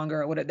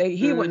whoremonger, or whatever.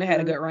 He wouldn't have had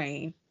a good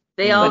reign.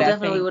 They all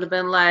definitely would have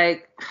been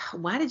like,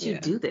 why did you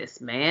do this,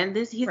 man?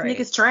 His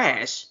nigga's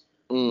trash.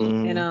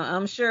 And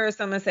I'm sure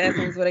some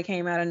assassins would have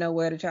came out of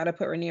nowhere to try to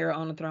put Rhaenyra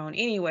on the throne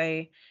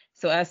anyway.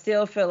 So I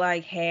still feel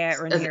like had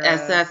Rhaenyra...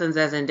 Assassins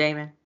as in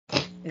Daemon?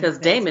 Because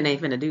Daemon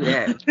ain't finna do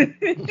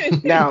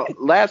that. Now,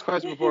 last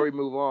question before we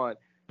move on.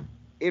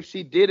 If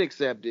she did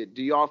accept it,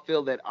 do y'all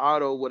feel that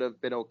Otto would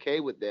have been okay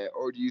with that?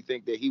 Or do you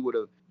think that he would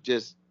have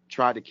just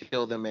tried to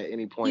kill them at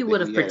any point? He would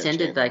have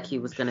pretended like he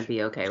was going to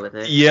be okay with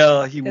it.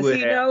 Yeah, he would.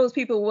 He knows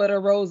people would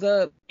have rose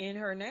up in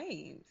her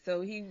name. So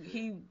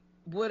he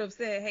would have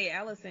said, "Hey,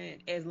 Alicent,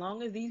 as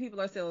long as these people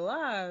are still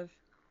alive,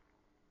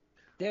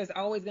 there's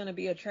always going to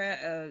be a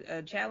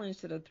challenge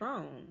to the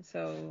throne."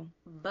 So,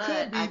 But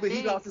Could be, I but he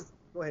think, lost his.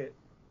 Go ahead.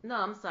 no,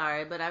 I'm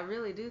sorry, but I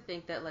really do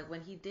think that like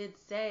when he did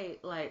say,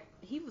 like,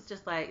 he was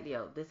just like,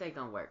 yo, this ain't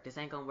gonna work. This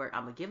ain't gonna work.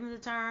 I'm gonna give him the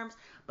terms,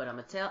 but I'm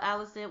gonna tell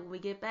Alicent when we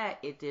get back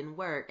it didn't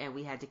work and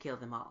we had to kill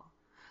them all.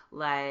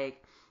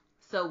 Like,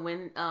 so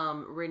when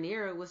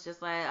Rhaenyra was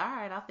just like, all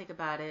right, I'll think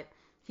about it,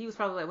 he was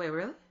probably like, wait,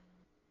 really?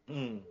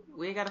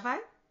 We ain't gotta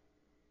fight?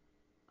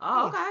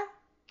 Oh, okay.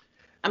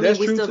 I mean, That's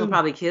we true, still too. gonna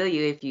probably kill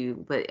you if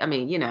you, but I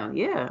mean, you know,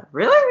 yeah,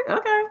 really?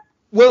 Okay.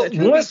 Well, but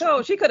truth be once.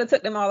 told, she could have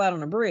took them all out on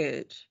the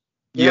bridge.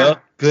 Yeah.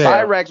 Good.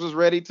 Cyrex was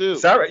ready too.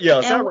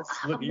 And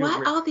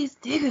why all these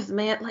niggas,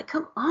 man? Like,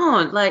 come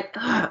on. Like,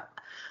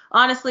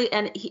 honestly,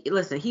 and he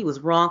was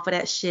wrong for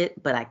that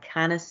shit, but I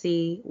kind of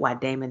see why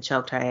Daemon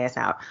choked her ass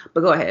out.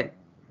 But go ahead.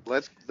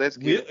 Let's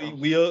get it.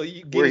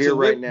 We're here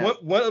right now.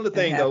 One other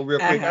thing, though, real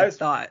quick. I have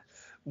thoughts.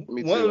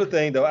 One other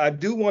thing, though, I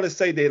do want to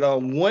say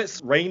that once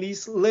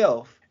Rhaenys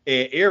left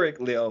and Eric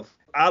left,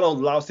 Otto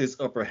lost his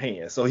upper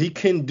hand, so he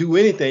couldn't do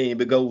anything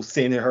but go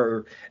sending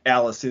her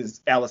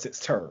Alicent's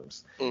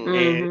terms,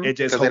 and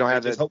just hope, they don't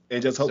have hope for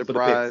the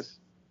surprise. best.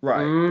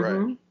 Right.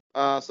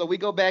 Right. So we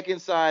go back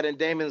inside, and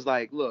Daemon's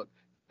like, "Look,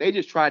 they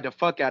just tried to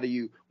fuck out of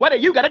you. What are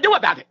you gonna do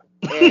about it?"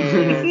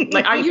 And,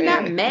 like, are you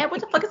not mad?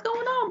 What the fuck is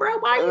going on, bro?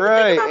 Why are you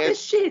thinking about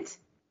this shit?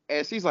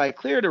 And she's like,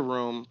 clear the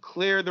room.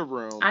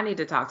 I need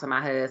to talk to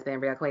my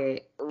husband real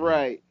quick.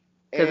 Right.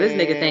 Because this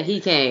nigga think he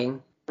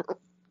king.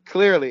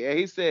 Clearly. And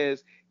he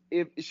says,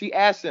 if she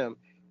asks him,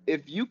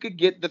 if you could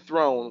get the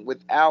throne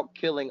without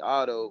killing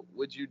Otto,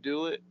 would you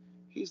do it?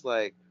 He's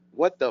like,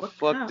 what the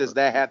fuck does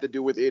that have to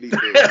do with anything?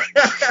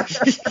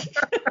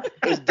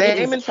 Is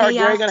Daemon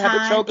Targaryen gonna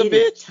have to choke a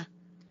bitch?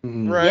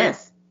 Right.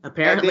 Yes,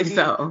 apparently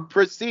so.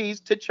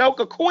 Proceeds to choke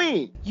a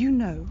queen. You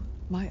know,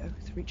 my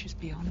oath reaches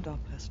beyond our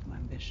personal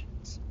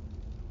ambitions.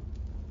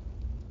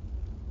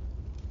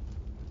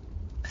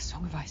 A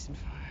song of ice and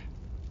fire.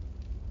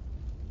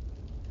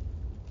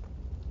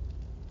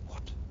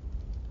 What?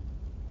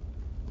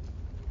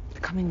 The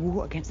coming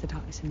war against the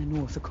darkness in the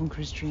north, the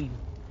conqueror's dream.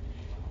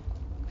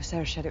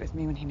 Viserys shared it with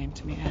me when he named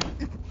to me heir.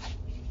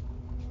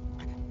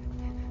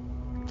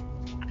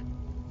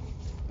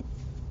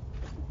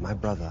 My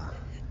brother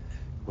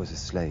was a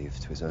slave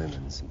to his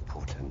omens and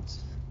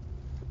portents.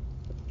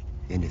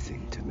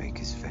 Anything to make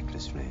his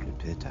feckless reign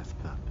appear to have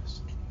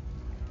purpose.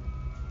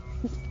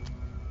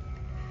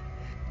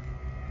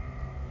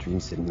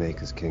 Dreams didn't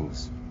make us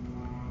kings.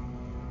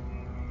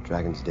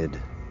 Dragons did.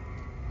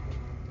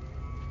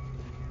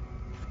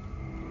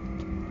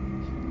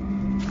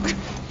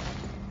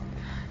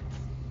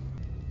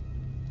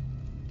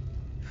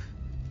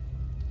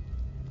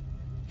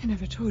 I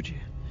never told you.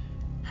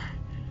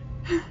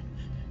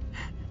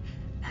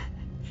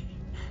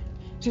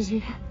 Does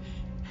he?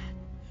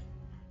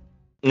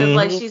 Cause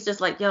like she's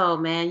just like, yo,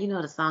 man, you know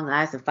the song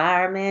Ice and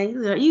Fire, man.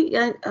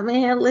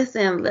 Man,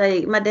 listen,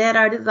 like my dad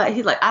already like,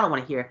 he's like, I don't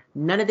want to hear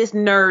none of this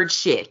nerd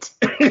shit.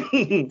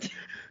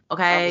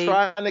 Okay, I'm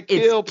trying to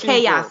kill it's people.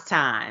 chaos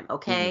time.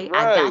 Okay,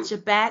 Right. I got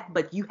your back,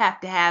 but you have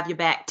to have your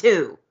back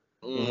too.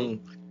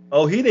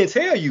 Oh, he didn't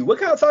tell you. What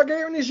kind of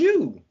Targaryen is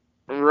you?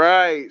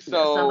 Right.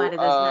 So somebody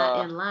that's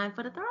not in line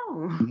for the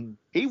throne.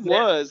 He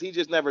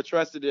just never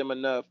trusted him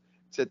enough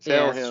to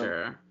tell him.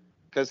 Sure.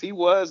 Because he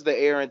was the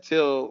heir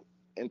until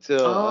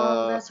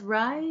that's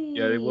right.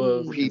 Yeah, it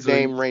was. He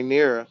named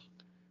Rhaenyra.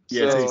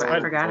 Yeah, So, I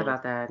forgot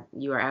about that.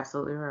 You are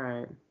absolutely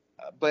right.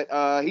 But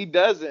he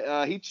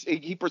doesn't.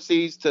 He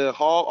proceeds to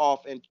haul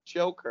off and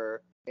choke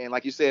her. And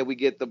like you said, we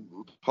get the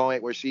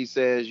point where she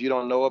says, "You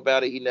don't know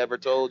about it. He never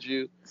told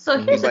you." So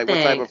here's He's the like, thing.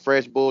 "What type of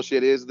fresh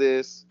bullshit is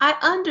this?" I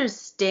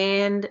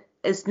understand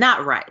it's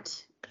not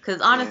right.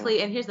 Because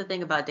honestly, and here's the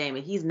thing about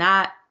Daemon, he's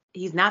not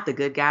the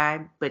good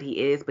guy, but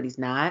he's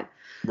not.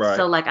 Right.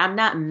 So like, I'm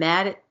not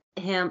mad at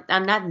him.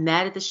 I'm not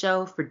mad at the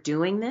show for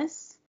doing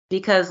this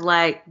because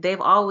like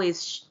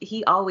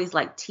he always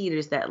like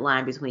teeters that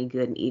line between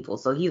good and evil.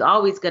 So he's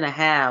always going to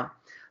have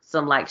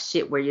some like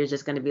shit where you're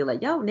just going to be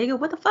like, yo, nigga,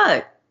 what the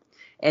fuck?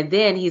 And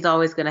then he's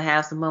always going to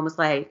have some moments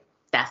like,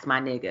 that's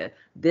my nigga.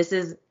 This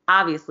is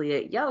obviously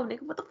a, yo,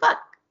 nigga, what the fuck?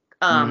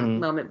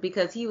 Moment,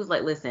 because he was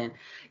like, listen,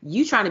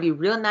 you trying to be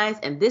real nice,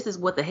 and this is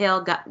what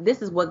got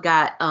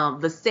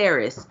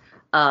Viserys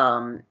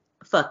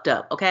fucked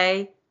up,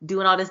 okay?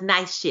 Doing all this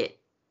nice shit.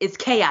 It's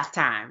chaos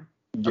time,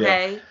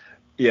 okay?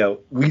 Yeah,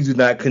 we do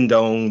not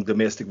condone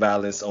domestic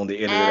violence on the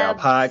Internet Our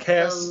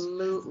podcast.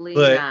 Absolutely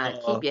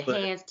not. Keep your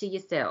hands to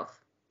yourself.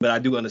 But I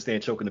do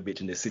understand choking a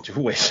bitch in this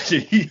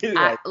situation.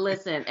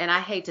 Listen, and I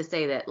hate to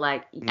say that,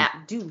 like,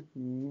 do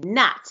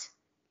not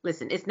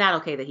listen. It's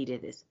not okay that he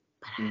did this,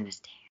 but I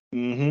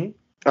understand.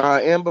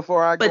 And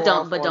before I but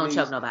go, don't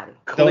choke nobody.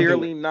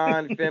 Clearly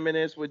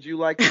non-feminist. Would you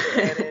like to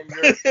add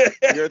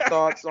in your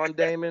thoughts on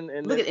Daemon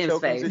and this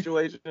choking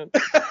situation?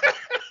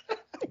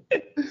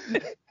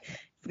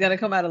 It's gonna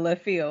come out of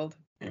left field.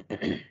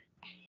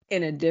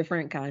 In a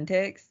different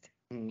context,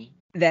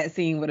 that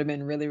scene would have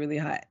been really, really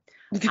hot.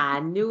 I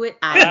knew it.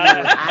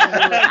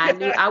 I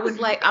knew.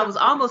 I was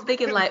almost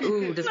thinking like,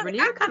 ooh, does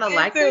Rhaenyra kind of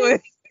like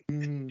this?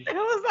 I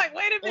was like,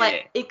 wait a minute.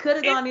 Like it could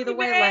have gone either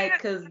way, like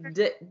because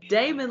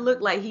Damon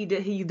looked like he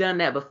done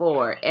that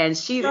before, and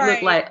she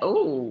looked like,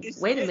 oh,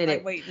 wait a minute.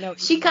 Like, wait, no.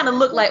 She kind of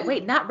looked like,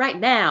 wait, not right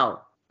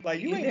now. Like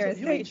you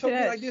ain't choked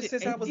me like this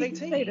since I was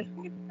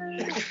 18.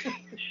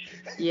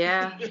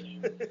 Yeah.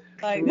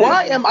 Like,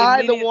 why am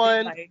I the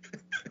one? Like,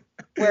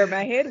 where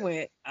my head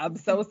went. I'm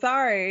so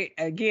sorry.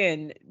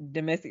 Again,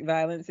 domestic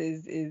violence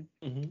is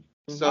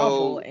So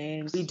awful,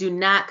 and we do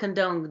not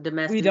condone domestic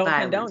violence. We don't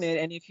condone it.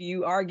 And if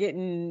you are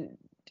getting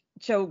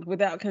choked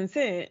without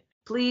consent,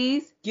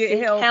 please get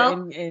help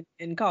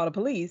and call the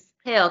police.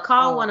 Hell,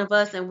 call one of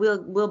us and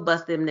we'll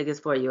bust them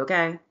niggas for you,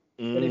 okay?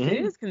 But if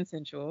it is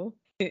consensual,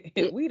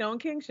 we don't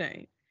king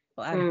shame.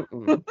 Well,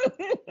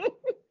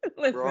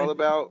 we're all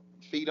about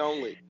feet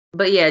only.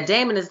 But yeah,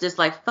 Damon is just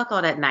like, fuck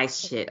all that nice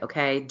shit,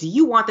 okay? Do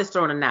you want this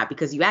throne or not?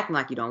 Because you acting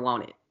like you don't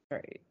want it.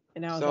 Right.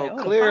 And I was so like,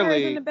 oh, clearly, the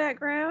fire's in the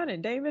background,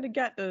 and Damon had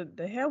got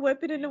the hell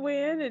weapon in the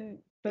wind, and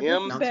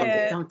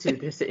don't do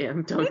this,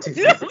 Em. Don't do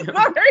this, Em.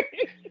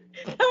 Sorry.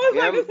 I was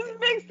like, this is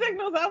mixed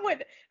signals.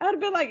 I'd have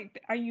been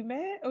like, are you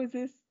mad? Or is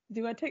this?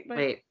 Do I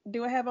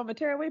have on my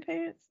tearaway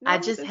pants? No, I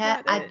just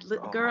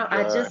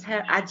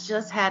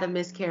had a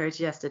miscarriage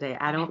yesterday.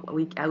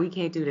 We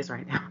can't do this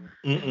right now.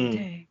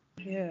 Okay.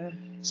 Yeah.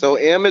 So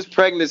M is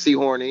pregnancy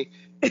horny,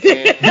 and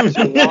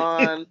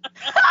Juwan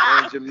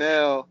and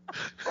Jamel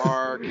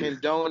are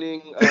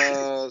condoning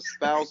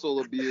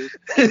spousal abuse.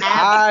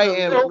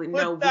 Absolutely.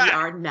 No, we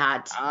are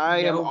not.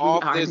 I am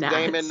off this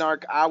Damon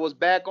narc. I was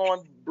back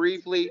on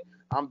briefly.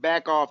 I'm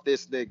back off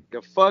this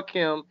nigga. Fuck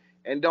him,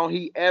 and don't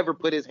he ever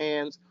put his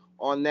hands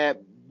on that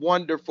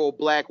wonderful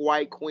black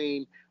white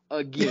queen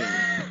again.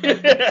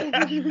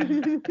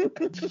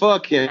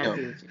 Fuck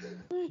him.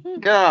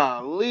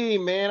 Golly,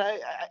 man.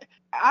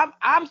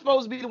 I'm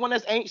supposed to be the one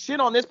that's ain't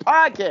shit on this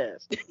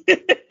podcast.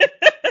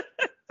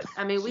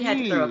 I mean, we had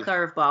to throw a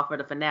curveball for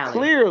the finale.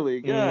 Clearly,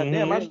 god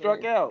damn, I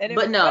struck out. And it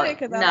was funny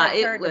because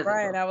I turned to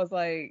Brian. I was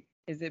like,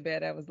 "Is it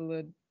bad?" I was a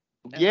little.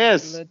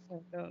 Yes.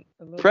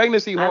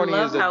 Pregnancy horny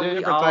is a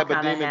different type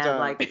of demon have, time.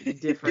 Like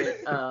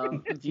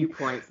different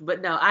viewpoints, but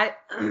no, I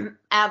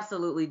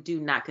absolutely do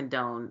not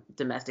condone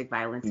domestic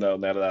violence. No,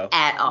 not at all.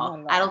 At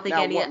all. I don't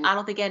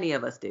think any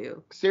of us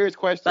do. Serious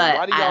question. But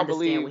why do y'all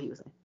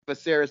believe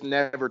Viserys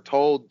never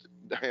told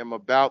him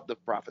about the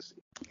prophecy?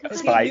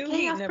 Spite.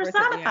 Chaos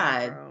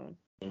personified.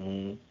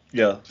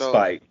 Yeah,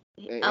 spite.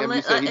 And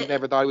you said he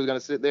never thought he was gonna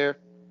sit there?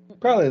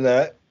 Probably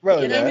not.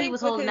 Probably not. He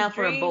was holding out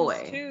for a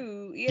boy. Too.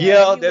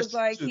 Yeah, he was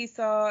like, he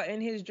saw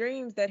in his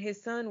dreams that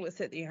his son would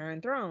sit the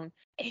Iron Throne.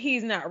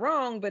 He's not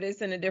wrong, but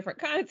it's in a different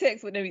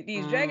context. With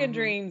these dragon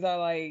dreams are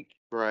like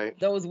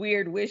those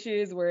weird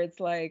wishes where it's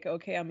like,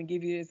 okay, I'm gonna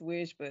give you this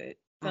wish, but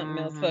something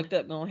else fucked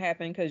up gonna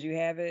happen because you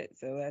have it.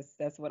 So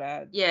that's what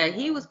I. Yeah,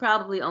 he was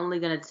probably only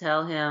gonna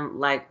tell him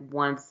like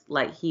once,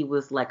 like he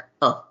was like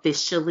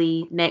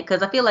officially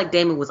because I feel like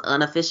Damon was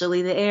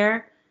unofficially the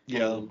heir.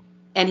 Yeah.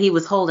 And he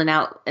was holding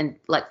out and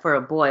like for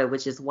a boy,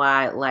 which is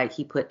why like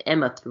he put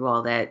Emma through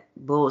all that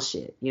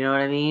bullshit. You know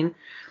what I mean?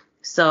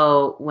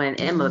 So when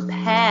Emma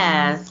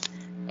passed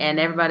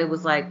and everybody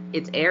was like,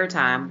 it's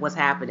airtime, what's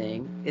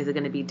happening? Is it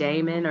going to be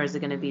Damon or is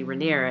it going to be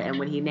Rhaenyra? And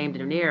when he named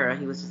Rhaenyra,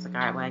 he was just like,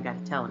 all right, well, I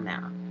got to tell him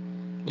now.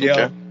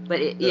 Yeah.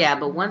 But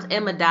but once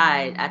Emma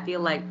died, I feel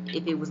like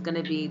if it was going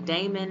to be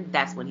Damon,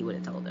 that's when he would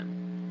have told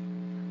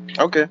him.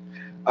 Okay.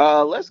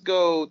 Let's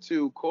go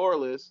to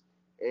Corlys,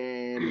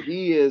 and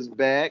he is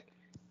back.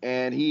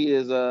 And he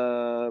is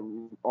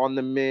on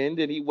the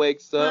mend, and he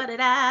wakes up. What did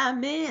I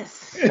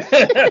miss?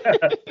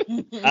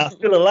 I'm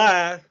still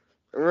alive.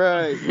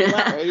 Right.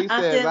 And he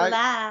I'm says, still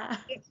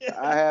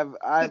alive.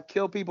 I've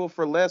killed people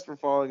for less for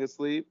falling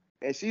asleep.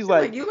 And she's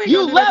like,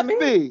 you left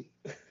me.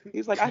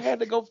 He's like, I had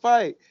to go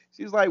fight.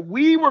 She's like,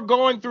 we were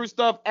going through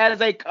stuff as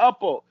a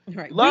couple.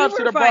 Right. Love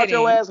should have brought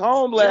your ass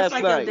home last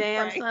night. Just like your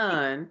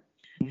damn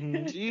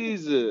son.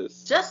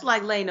 Jesus. Just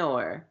like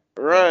Laenor.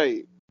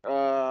 Right.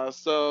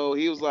 So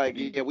he was like,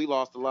 yeah, we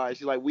lost a lot.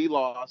 She's like, we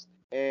lost.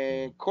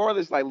 And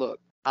Corlys like, look,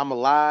 I'm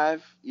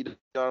alive. You know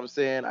what I'm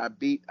saying? I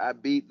beat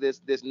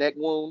this neck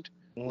wound.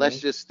 Let's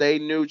just stay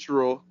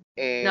neutral.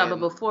 And no, but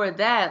before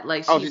that,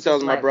 like she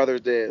tells him my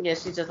brother's dead. Yeah,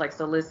 she's just like,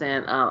 so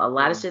listen, a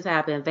lot of shit's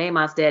happened.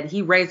 Vaemon's dead.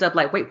 He raised up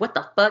like, wait, what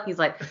the fuck? He's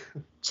like,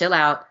 chill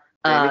out.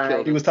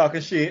 He was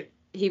talking shit.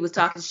 He was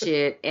talking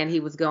shit, and he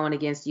was going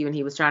against you, and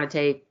he was trying to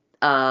take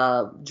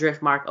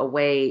Driftmark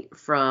away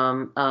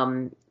from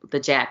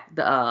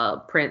the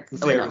prince.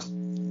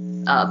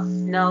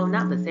 No,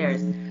 not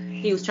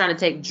Viserys. He was trying to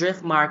take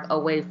Driftmark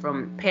away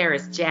from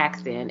Paris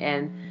Jackson,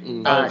 and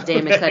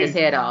Damon cut his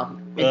head off.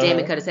 And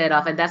Damon cut his head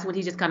off, and that's when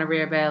he just kind of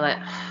reared back like,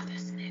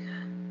 this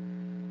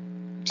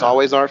nigga. It's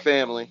always our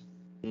family.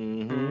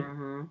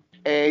 Mm-hmm.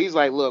 And he's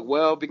like, look,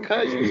 well,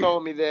 because you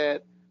told me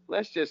that,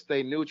 let's just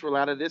stay neutral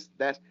out of this.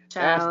 That's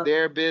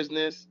their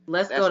business.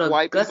 Let's go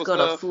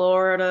to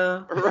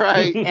Florida,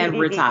 right, and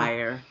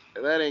retire.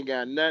 That ain't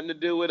got nothing to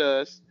do with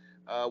us.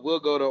 We'll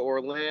go to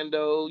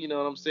Orlando, you know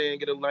what I'm saying,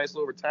 get a nice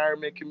little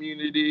retirement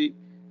community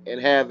and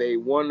have a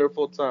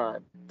wonderful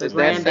time. The Does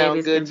that sound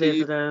grandbabies good can to you?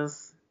 visit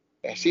us.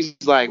 And she's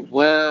like,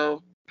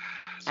 well,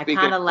 I speak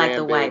kind of of like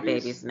the white grandbabies,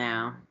 babies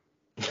now.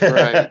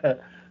 Right.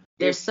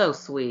 They're so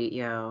sweet,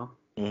 yo.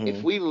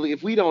 If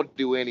we don't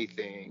do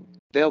anything,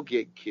 they'll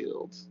get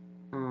killed.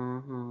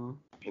 Mm-hmm.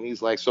 And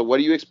he's like, so what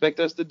do you expect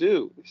us to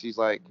do? She's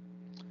like,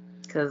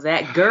 because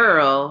that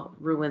girl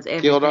ruins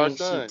killed our everything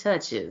she son.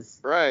 touches.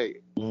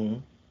 Right.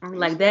 I'm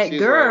like, that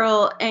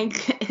girl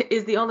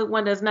is the only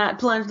one that's not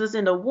plunged us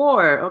into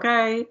war,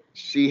 okay?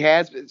 She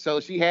has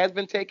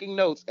been taking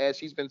notes as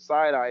she's been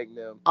side-eyeing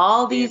them.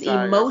 All these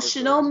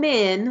emotional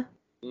men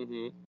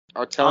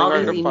are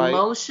telling her to fight.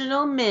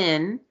 Emotional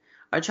men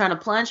are trying to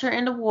plunge her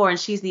into war, and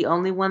she's the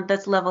only one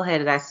that's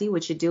level-headed. I see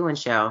what you're doing,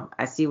 show.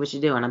 I see what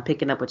you're doing. I'm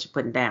picking up what you're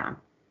putting down.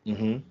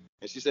 And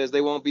she says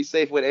they won't be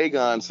safe with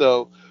Aegon.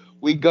 So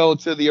we go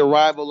to the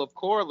arrival of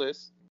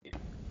Corlys.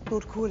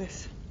 Lord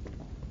Corlys.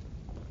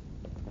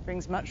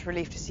 Brings much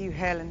relief to see you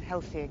hale and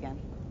healthy again.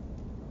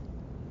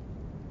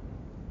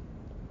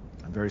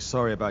 I'm very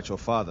sorry about your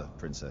father,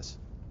 Princess.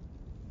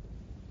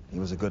 He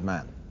was a good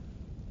man.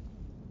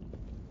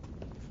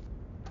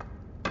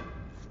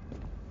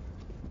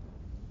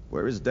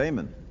 Where is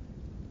Daemon?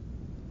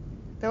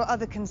 There were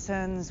other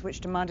concerns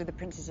which demanded the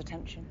prince's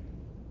attention.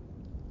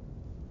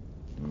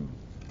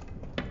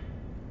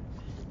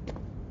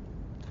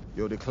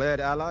 Your declared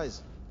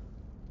allies?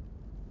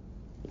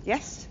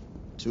 Yes?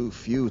 Too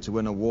few to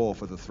win a war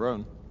for the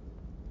throne.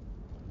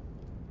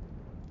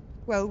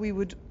 Well, we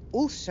would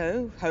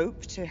also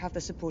hope to have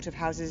the support of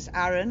houses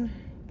Arryn,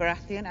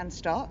 Baratheon, and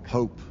Stark.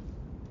 Hope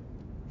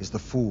is the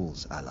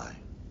fool's ally.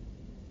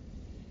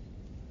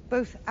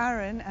 Both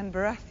Arryn and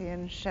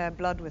Baratheon share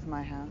blood with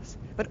my house,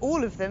 but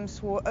all of them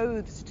swore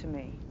oaths to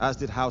me. As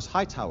did House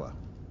Hightower,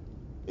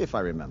 if I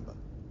remember.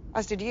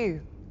 As did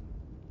you,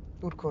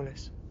 Lord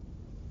Corlys.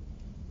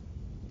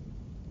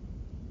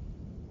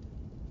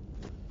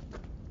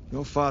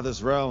 Your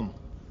father's realm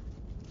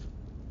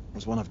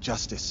was one of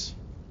justice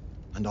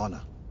and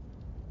honor.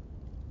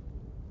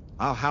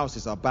 Our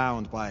houses are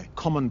bound by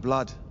common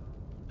blood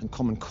and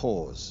common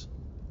cause.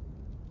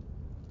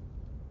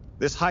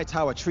 This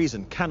Hightower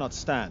treason cannot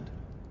stand.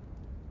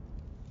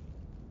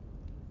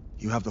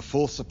 You have the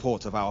full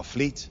support of our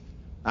fleet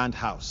and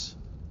house.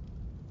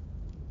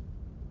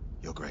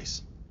 Your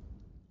Grace.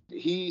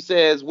 He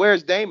says,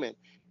 where's Daemon?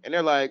 And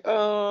they're like,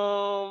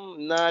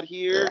 not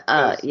here.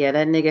 Yeah,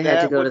 that nigga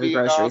had to go to the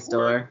grocery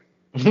store.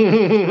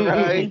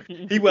 Right?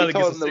 He wanted to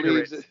get some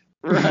cigarettes.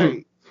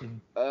 Right.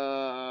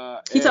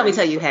 He told me to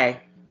tell you, hey.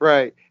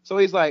 Right. So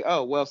he's like,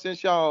 oh, well,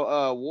 since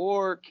y'all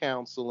war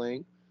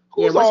counseling,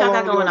 who's what all y'all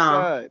got on going your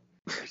on? side?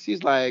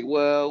 She's like,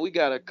 well, we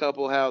got a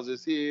couple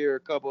houses here, a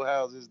couple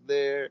houses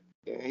there.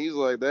 And he's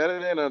like, that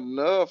ain't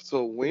enough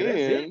to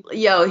win.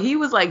 Yo, he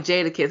was like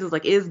Jadakiss. He was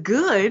like, it's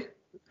good,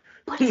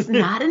 but it's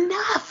not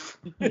enough.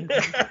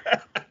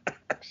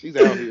 She's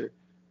out here.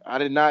 I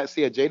did not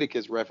see a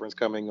Jadakiss reference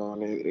coming on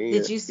here.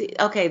 Did you see?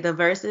 Okay, the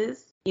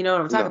verses. You know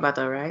what I'm talking about,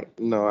 though, right?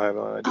 No, I have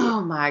no idea.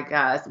 Oh my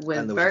gosh,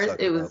 when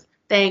it was.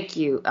 Thank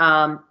you.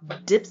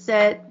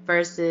 Dipset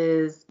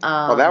versus.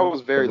 That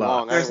was very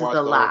long. Versus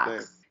the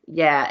Locks.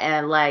 Yeah,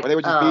 and like. But they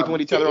were just beefing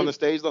with each other on the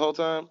stage the whole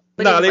time.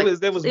 No, it was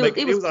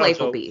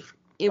playful beef.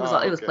 It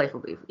was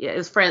playful beef. Yeah, it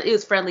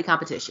was friendly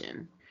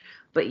competition.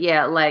 But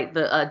yeah, like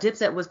the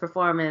Dipset was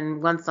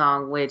performing one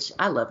song, which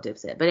I love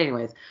Dipset. But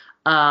anyways,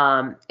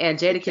 and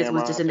Jadakiss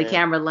was just in the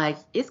camera like,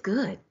 it's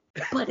good,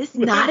 but it's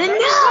not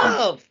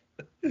enough.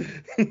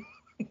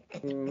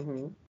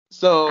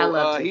 So I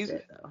love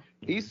Dipset, though.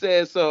 He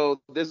says, so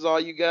this is all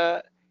you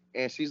got?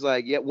 And she's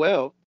like, yeah,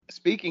 well,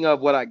 speaking of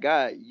what I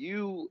got,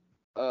 you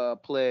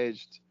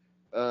pledged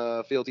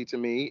fealty to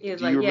me. He was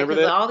Do like, you remember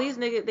that? All these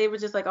niggas, they were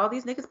just like, all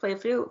these niggas play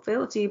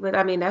fealty, but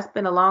I mean, that's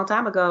been a long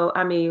time ago.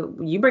 I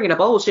mean, you bringing up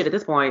old shit at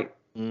this point.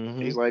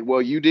 He's like,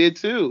 well, you did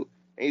too.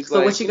 And he's so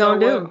like, what you gonna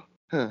do?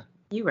 Huh.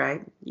 You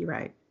right.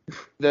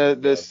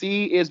 The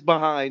sea is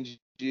behind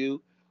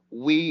you.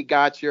 We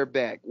got your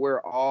back.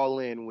 We're all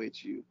in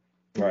with you.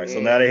 Right. So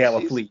now they have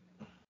a fleet.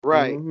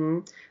 Right.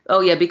 Oh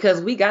yeah, because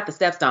we got the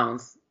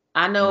Stepstones.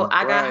 I know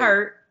I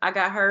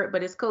got hurt,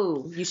 but it's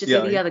cool. You should see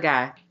the other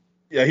guy.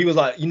 Yeah, he was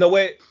like, you know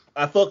what?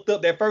 I fucked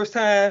up that first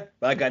time,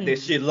 but I got that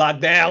shit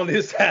locked down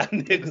this time,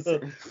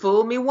 nigga.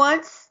 Fool me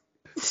once,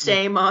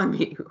 shame on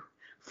you.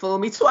 Fool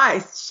me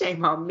twice,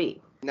 shame on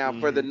me. Now,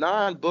 for the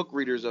non-book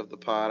readers of the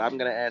pod, I'm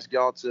gonna ask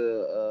y'all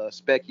to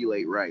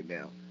speculate right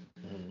now.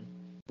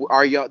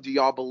 Do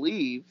y'all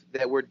believe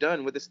that we're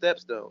done with the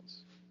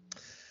Stepstones?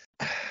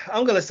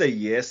 I'm gonna say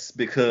yes,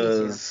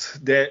 because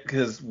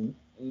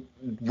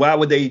why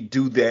would they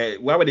do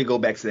that? Why would they go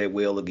back to that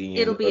well again?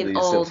 It'll be an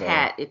old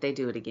hat if they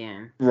do it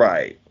again.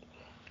 Right.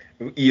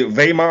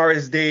 Vaymar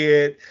is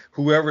dead.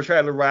 Whoever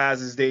tried to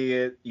rise is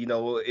dead. You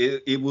know,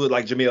 it would,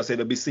 like Jamil said,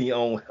 it'll be seen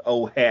on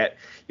old hat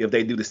if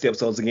they do the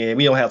Stepstones again.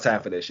 We don't have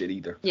time for that shit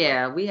either.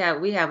 Yeah, we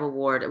have a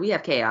war. We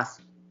have chaos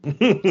to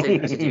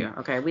do.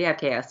 Okay, we have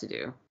chaos to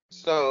do.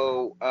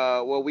 So,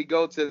 we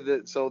go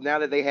to so now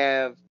that they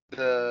have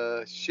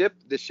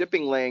the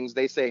shipping lanes,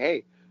 they say,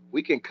 hey,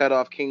 we can cut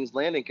off King's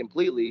Landing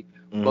completely,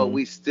 but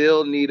we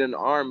still need an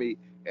army.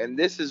 And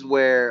this is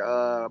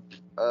where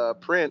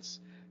Prince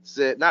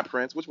said, not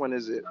Prince, which one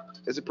is it?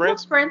 Is it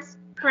Prince? Prince.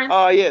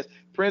 Oh, yes.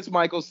 Prince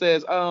Michael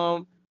says,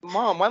 Mom,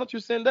 why don't you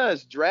send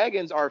us?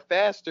 Dragons are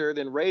faster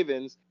than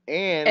ravens.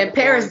 And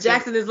Paris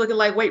Jackson is looking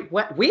like, wait,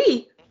 what?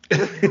 We?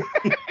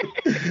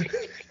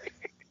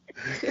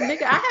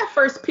 Nigga, I have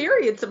first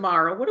period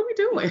tomorrow. What are we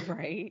doing?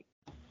 Right.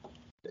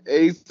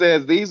 He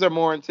says, these are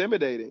more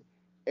intimidating.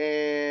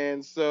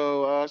 And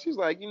so she's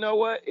like, you know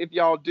what? If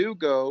y'all do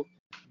go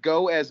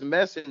as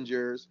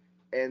messengers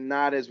and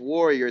not as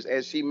warriors,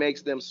 as she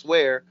makes them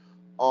swear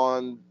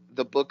on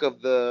the book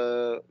of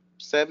the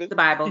seven. The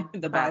Bible.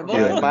 The Bible.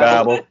 Yeah, the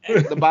Bible.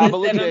 The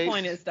Bible of Jace.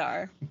 7-pointed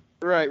star.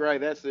 Right,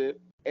 that's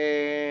it.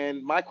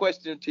 And my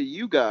question to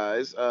you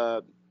guys,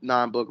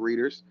 non-book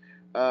readers,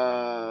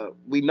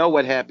 we know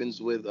what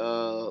happens with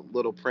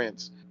Little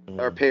Prince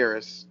or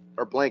Paris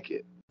or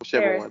Blanket,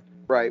 whichever Paris. one.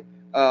 Right.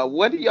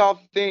 What do y'all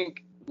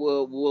think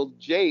will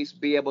Jace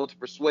be able to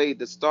persuade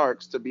the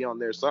Starks to be on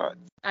their side?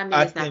 I mean,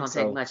 I it's not think going to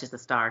so. take much. It's the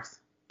Starks.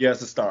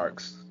 Yes, the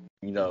Starks.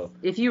 You know.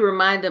 If you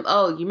remind them,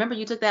 oh, you remember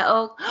you took that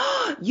oath?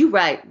 You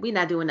right. We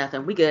not doing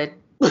nothing. We good.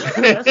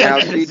 That's Now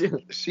what I do.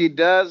 she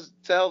does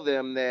tell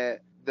them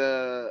that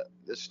the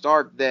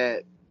Stark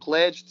that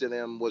pledged to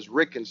them was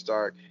Rickon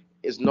Stark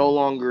is no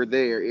longer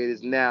there. It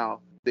is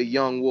now the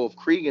young wolf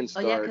Cregan Oh,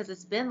 Stark. yeah, because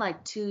it's been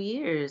like 20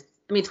 years.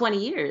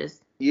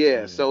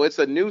 Yeah, so it's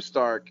a new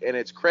Stark, and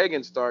it's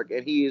Cregan Stark,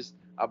 and he is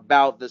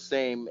about the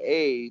same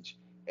age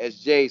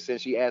as Jace,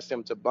 and she asked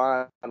him to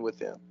bond with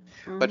him.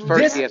 But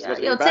first, he has to go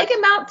to the take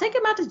him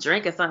out to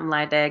drink or something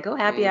like that. Go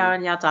happy hour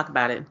and y'all talk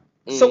about it.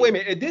 So wait a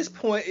minute. At this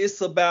point,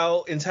 it's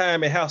about in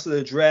time in House of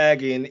the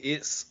Dragon.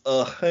 It's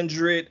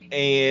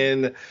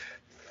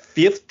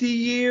 150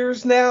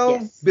 years now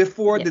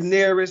before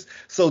Daenerys.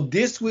 So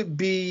this would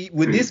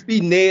this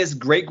be Ned's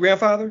great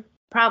grandfather?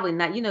 Probably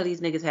not. You know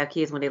these niggas have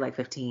kids when they like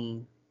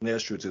 15. Yeah,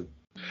 that's true too.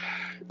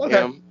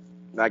 Okay.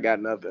 I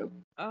got nothing.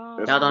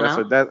 Y'all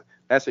don't know?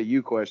 That's a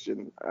you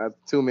question.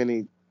 Too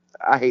many.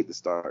 I hate the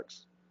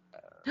Starks.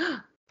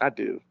 I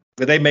do.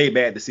 But they made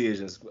bad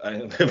decisions.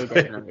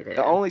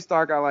 The only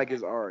Stark I like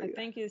is Arya. I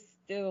think it's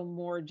still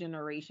more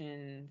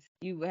generations.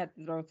 You would have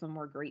to throw some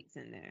more greats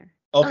in there.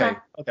 Okay.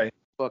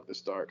 Fuck the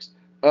Starks.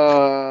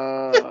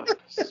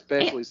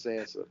 Especially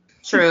Sansa.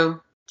 True.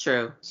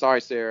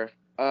 Sorry, Sarah.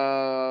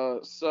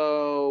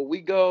 So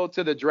we go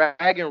to the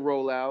dragon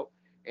rollout,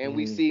 and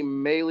we see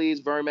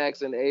Melees,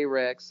 Vermax, and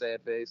Arax,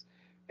 sad face.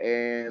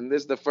 And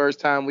this is the first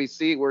time we're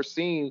seeing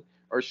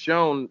or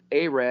shown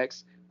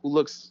Arax, who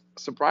looks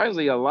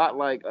surprisingly a lot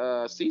like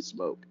Sea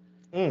Smoke.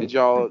 Did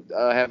y'all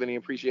have any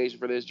appreciation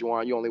for this?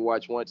 Juwan, you only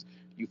watch once.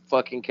 You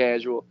fucking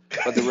casual.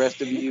 But the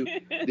rest of you,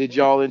 did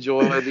y'all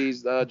enjoy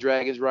these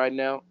dragons right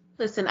now?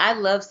 Listen, I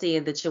love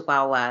seeing the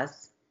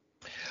Chihuahuas.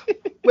 Wait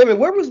a minute,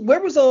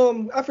 where was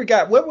I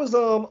forgot, where was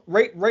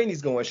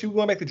Rhaenys going? She was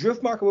going back to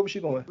Driftmark, or where was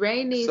she going?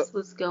 Rhaenys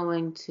was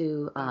going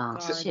to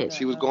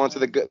She was going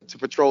to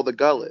patrol the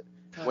gullet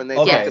when they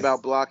talked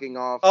about blocking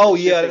off. Oh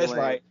yeah, that's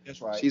right.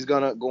 She's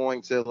going to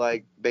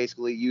like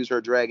basically use her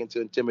dragon to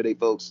intimidate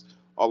folks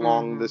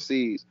along the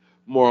seas.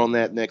 More on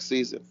that next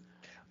season.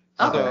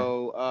 Okay.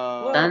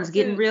 So sun's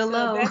getting real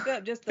low. Back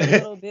up just a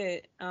little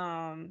bit.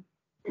 I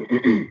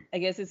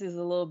guess this is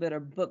a little bit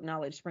of book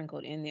knowledge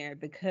sprinkled in there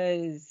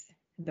because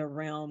the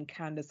realm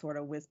kind of sort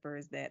of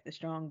whispers that the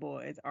strong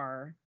boys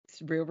are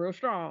real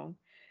strong.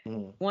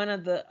 One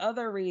of the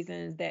other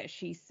reasons that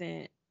she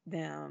sent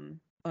them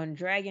on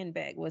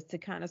Dragonback was to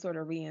kind of sort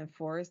of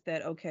reinforce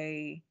that,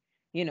 okay,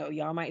 you know,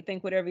 y'all might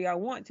think whatever y'all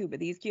want to, but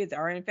these kids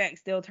are in fact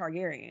still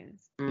Targaryens.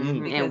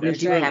 And we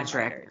do have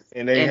dragons.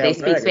 And they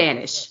speak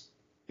Spanish.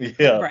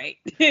 Yeah. Right.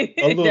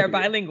 They're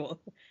bilingual.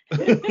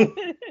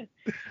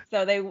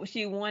 So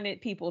she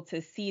wanted people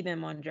to see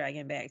them on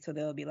Dragonback, so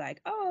they'll be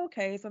like, oh,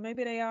 okay, so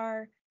maybe they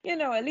are, you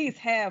know, at least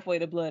halfway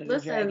the blood of the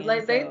dragon.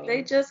 Like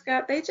they just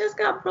got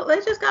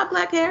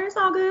black hair. It's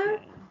all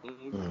good.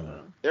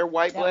 They're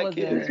white black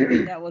kids.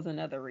 That was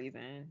another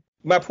reason.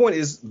 My point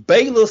is,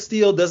 Baela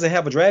still doesn't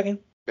have a dragon.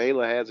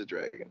 Baela has a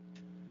dragon.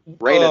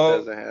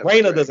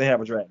 Rhaena doesn't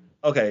have a dragon.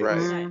 Okay.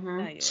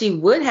 Right. She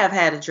would have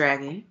had a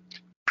dragon.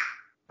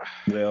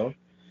 Well,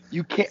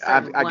 you can't.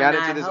 I got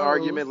into this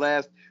argument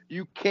last.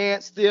 You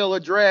can't steal a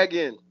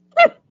dragon.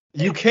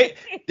 You can't.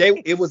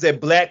 It was at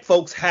black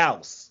folks'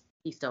 house.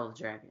 He stole a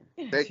dragon.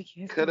 They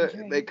could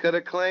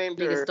have claimed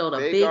her. Nigga stole a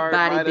big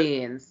body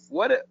Benz.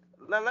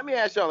 Now let me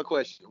ask y'all a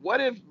question. What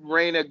if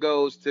Rhaena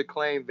goes to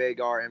claim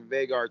Vhagar and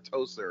Vhagar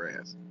toasts her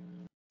ass?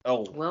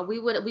 Oh. Well, we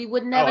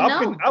would never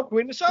know. I'll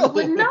quit the show. We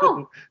wouldn't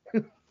know.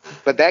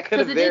 But that could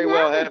have very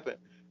well happened.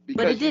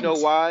 Because you know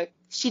why?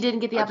 She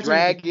didn't get the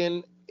opportunity. A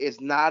dragon is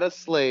not a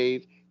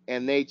slave,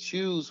 and they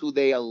choose who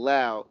they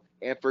allow.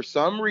 And for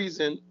some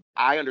reason,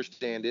 I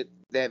understand it,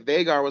 that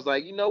Vhagar was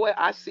like, you know what?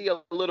 I see a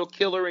little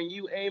killer in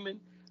you, Aemon.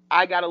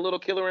 I got a little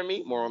killer in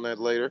me. More on that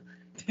later.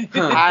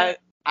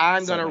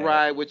 I'm going to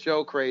ride with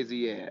your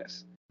crazy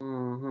ass.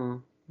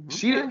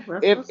 She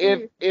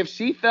if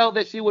she felt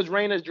that she was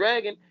Rhaena's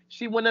dragon,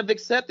 she wouldn't have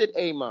accepted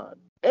Aemon.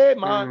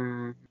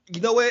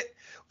 You know what?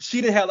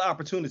 She didn't have the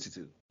opportunity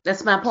to.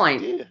 That's my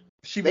point.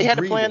 They had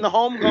to plan the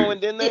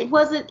homegoing, didn't they? It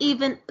wasn't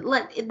even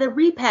like the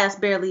repass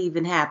barely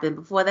even happened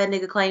before that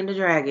nigga claimed the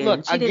dragon.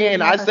 Look,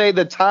 again, I say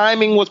the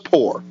timing was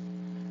poor.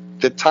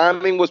 The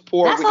timing was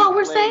poor. That's all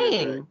we're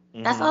saying.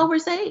 That's all we're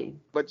saying.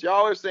 But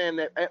y'all are saying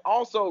that. And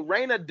also,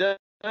 Rhaena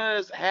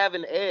does have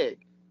an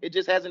egg. It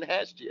just hasn't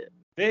hatched yet.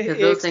 Because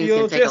those things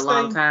can take a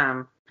long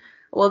time.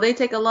 Well, they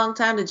take a long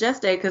time to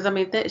gestate. Because I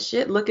mean, that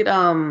shit. Look at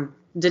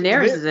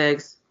Daenerys'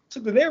 eggs.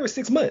 Took Daenerys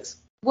 6 months.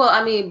 Well,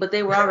 I mean, but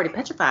they were already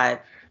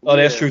petrified. Oh,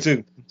 that's true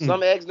too.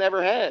 Some eggs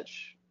never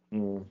hatch.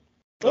 So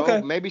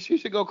okay. Maybe she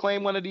should go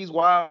claim one of these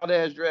wild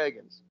ass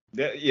dragons.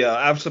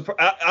 I'm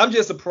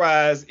just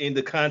surprised in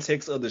the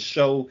context of the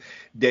show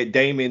that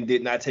Daemon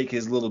did not take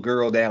his little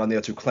girl down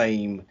there to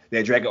claim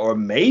that dragon, or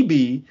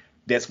maybe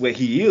that's what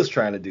he is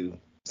trying to do.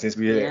 Since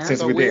we're there,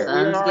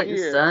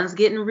 sun's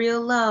getting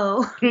real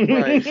low.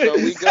 Right, so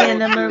we go.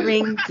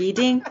 Skinnamarink-y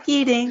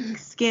dinky dink,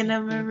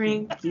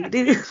 skinnamarink-y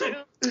doo.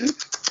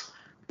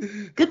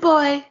 Good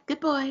boy, good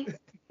boy,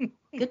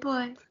 good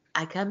boy.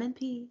 I come in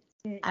peace.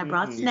 I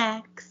brought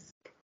snacks.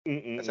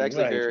 That's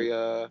actually very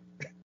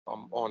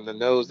on the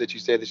nose that you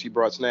said that she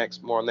brought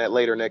snacks. More on that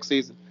later next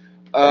season.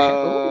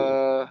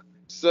 So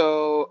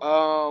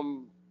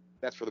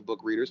that's for the book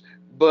readers.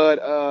 But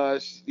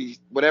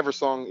whatever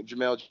song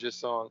Jamel just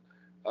sung,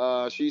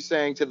 she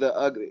sang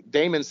to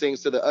Daemon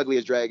sings to the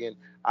ugliest dragon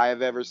I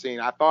have ever seen.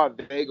 I thought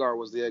Vhagar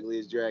was the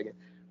ugliest dragon,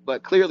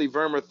 but clearly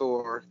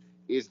Vermithor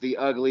is the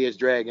ugliest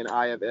dragon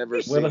I have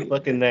ever seen. What a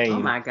fucking name! Oh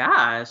my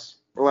gosh!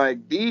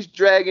 Like, these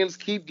dragons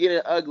keep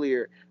getting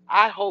uglier.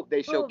 I hope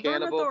they show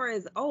Cannibal. Vermithor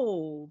is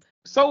old.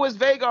 So is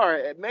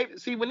Vhagar. Maybe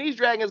see when these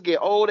dragons get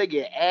old, they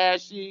get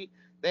ashy.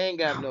 They ain't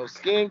got no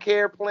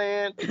skincare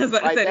plan.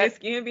 Like their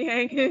skin be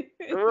hanging.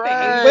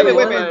 Right.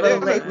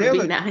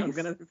 Wait. I'm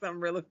gonna say something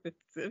real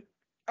offensive.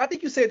 I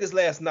think you said this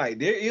last night.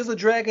 There is a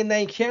dragon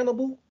named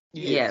Cannibal.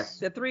 Yes.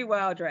 The 3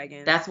 wild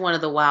dragons. That's one of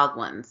the wild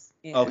ones.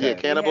 Yeah. Okay. Yeah,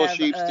 Cannibal,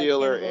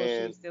 Sheepstealer,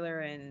 and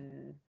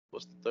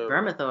what's the third?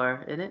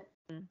 Vermithor, isn't it?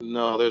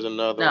 No, there's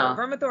another. No. one.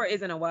 Vermithor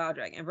isn't a wild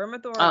dragon.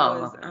 Vermithor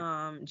was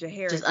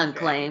Jaehaerys. Just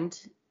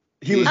unclaimed.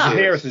 He was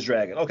Jaehaerys'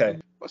 dragon. Okay.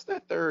 What's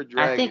that third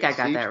dragon? I think I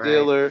got that right.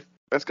 Sheepstealer.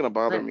 That's gonna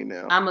bother me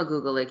now. I'm gonna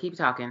Google it. Keep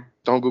talking.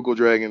 Don't Google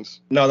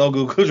dragons. No, don't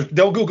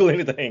Google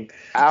anything.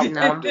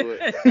 I'll do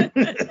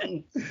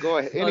it. Go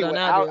ahead. Anyway,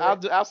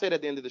 I'll say it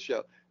at the end of the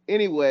show.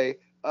 Anyway,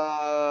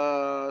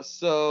 I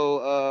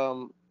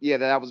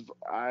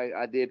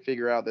did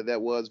figure out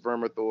that was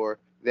Vermithor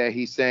that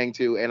he sang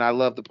to, and I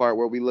love the part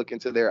where we look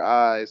into their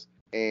eyes,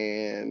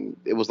 and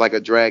it was like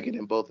a dragon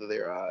in both of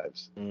their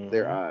eyes.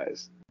 Their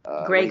eyes.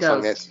 Grey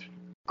Ghost.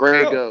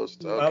 Grey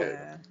Ghost. Okay.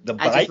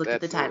 I just looked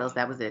at the titles.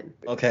 That was it.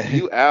 Okay.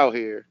 You out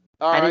here.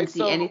 I didn't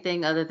see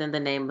anything other than the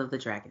name of the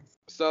dragons.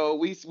 So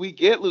we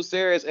get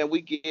Lucerys, and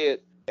we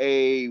get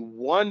a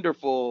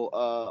wonderful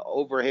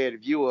overhead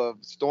view of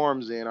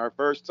Storm's End, our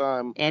first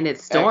time. And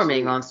it's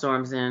storming on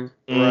Storm's End.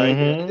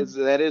 Right.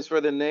 That is for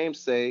the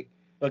namesake.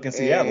 Fucking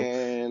Seattle.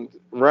 And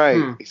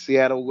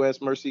Seattle,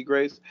 West Mercy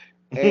Grace.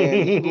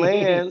 And he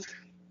lands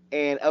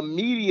and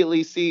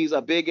immediately sees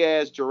a big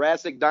ass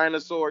Jurassic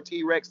dinosaur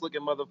T-Rex looking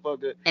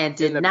motherfucker. And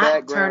did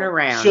not turn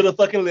around. Should have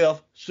fucking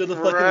left.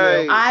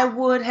 I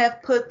would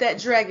have put that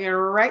dragon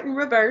right in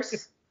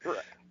reverse.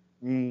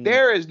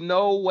 There is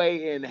no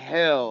way in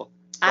hell.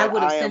 I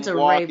would have sent a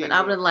raven. I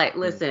would have like,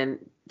 listen,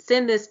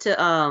 send this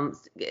to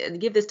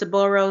give this to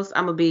Boros.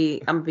 I'm gonna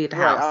be at the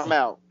house. I'm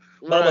out.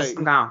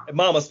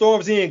 Mama,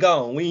 Storm's End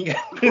gone. We ain't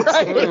got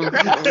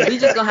We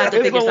just gonna have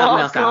to figure something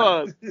else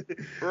out.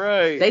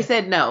 Right. They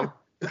said no.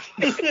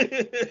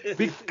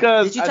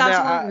 Because did you talk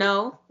to him?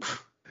 No.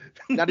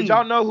 Now, did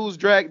y'all know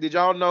did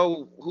y'all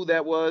know who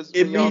that was?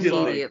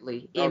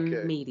 Immediately.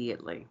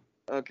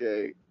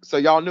 Okay. So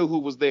y'all knew who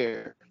was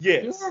there.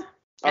 Yes. Yeah.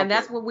 And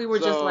that's what we were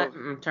just like,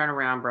 turn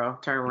around, bro.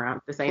 Turn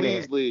around. This ain't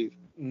Please it. leave.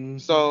 Mm-hmm.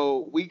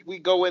 So we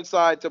go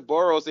inside to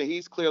Boros, and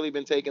he's clearly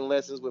been taking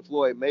lessons with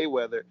Floyd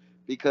Mayweather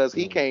because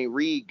he can't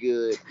read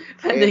good.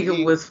 That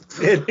nigga was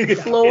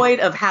Floyd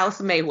of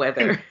House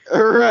Mayweather.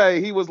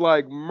 Right. He was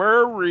like,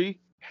 Murray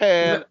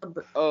had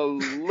a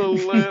little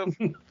left.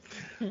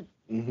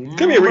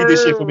 Come here, read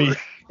this shit for me.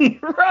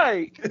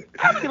 Right.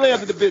 How many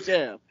lambs did the bitch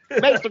have?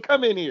 Maester,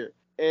 come in here.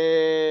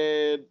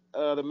 And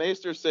the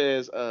Maester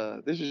says,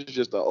 this is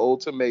just an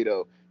old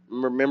tomato.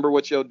 Remember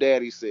what your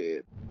daddy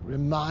said.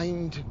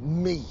 Remind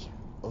me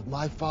of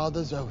my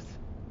father's oath.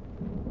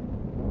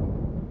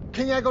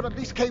 King Aegon at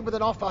least came with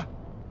an offer.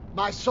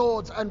 My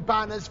swords and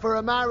banners for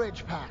a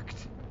marriage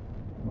pact.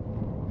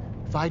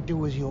 If I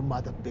do as your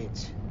mother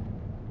bids,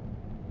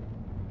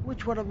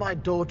 which one of my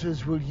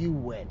daughters will you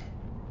wed?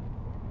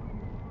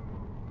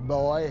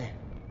 Boy?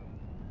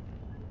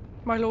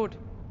 My lord,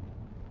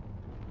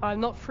 I am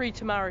not free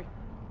to marry.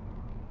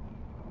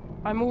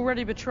 I'm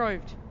already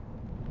betrothed.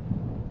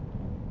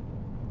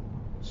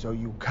 So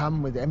you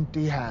come with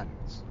empty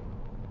hands.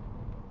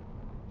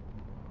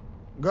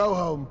 Go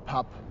home,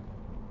 pup.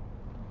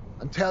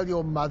 And tell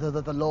your mother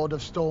that the Lord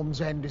of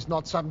Storm's End is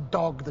not some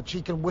dog that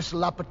she can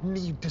whistle up at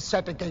need to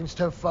set against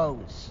her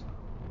foes.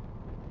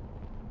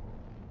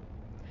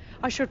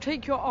 I shall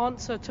take your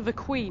answer to the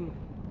Queen,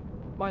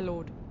 my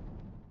lord.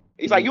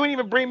 He's like, you ain't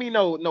even bring me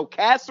no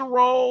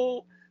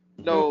casserole,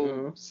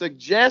 no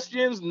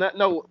suggestions,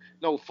 no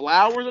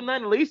flowers or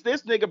nothing. At least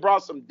this nigga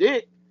brought some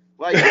dick.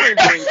 Like, you ain't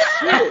bring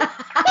shit.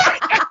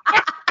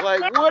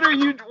 Like, what are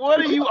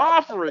you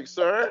offering,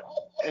 sir?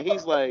 And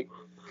he's like,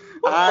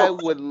 I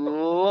would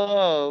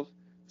love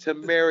to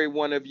marry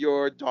one of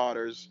your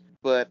daughters,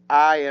 but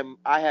I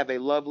have a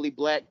lovely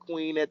black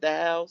queen at the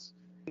house,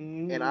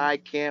 and I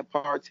can't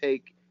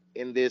partake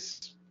in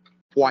this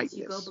whiteness.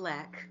 You go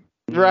black.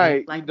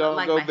 Right. Like, you don't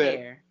like go my back.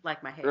 hair.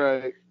 Like my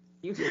hair. Right.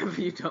 You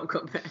don't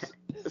go back.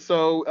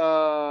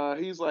 So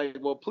he's like,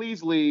 well,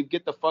 please leave.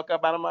 Get the fuck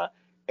up out of my...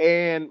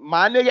 And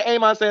my nigga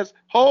Aemon says,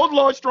 hold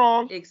Lord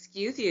Strong.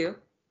 Excuse you.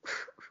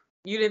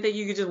 You didn't think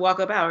you could just walk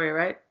up out here,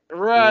 right?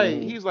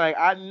 Right. He's like,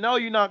 I know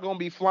you're not going to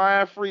be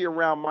flying free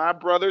around my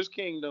brother's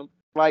kingdom,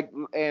 like,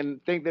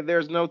 and think that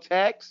there's no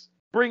tax.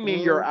 Bring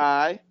me your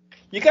eye.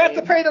 You got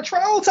to pay the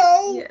troll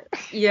toll.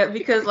 Yeah,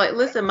 because, like,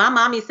 listen, my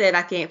mommy said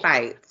I can't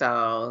fight,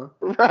 so.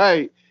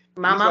 Right.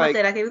 My mama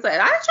said I can't fight.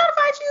 I ain't trying to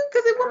fight you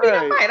because it won't be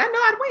no fight. I know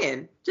I'd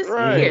win. Just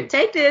here,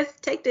 take this,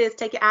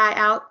 take your eye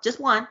out. Just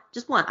one.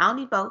 I don't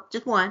need both.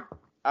 Just one.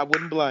 I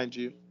wouldn't blind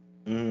you.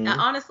 Now,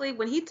 honestly,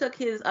 when he took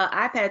his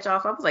eye patch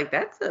off, I was like,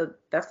 that's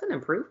an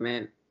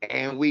improvement.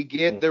 And we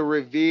get the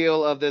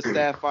reveal of the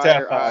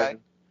sapphire eye.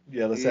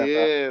 Yeah, the sapphire.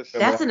 Yes.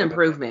 That's an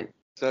improvement.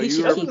 So he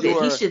should keep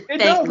it. He should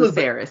thank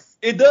Lucerys.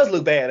 It does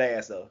look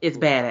badass though. It's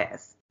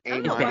badass.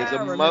 And I he's a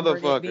remembered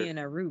it motherfucker. being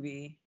a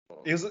ruby.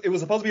 It was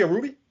supposed to be a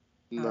ruby?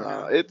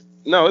 No,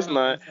 it's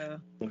not.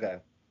 Okay.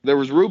 There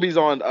was rubies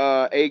on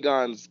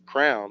Aegon's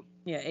crown.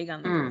 Yeah,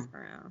 Aegon's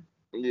crown.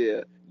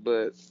 Yeah,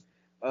 but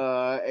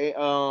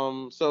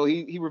so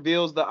he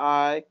reveals the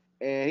eye,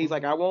 and he's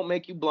like, I won't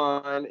make you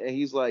blind. And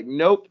he's like,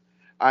 nope,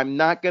 I'm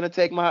not gonna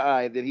take my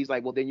eye. Then he's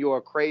like, well, then you're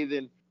a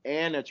craven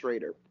and a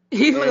traitor.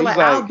 He's like,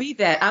 I'll be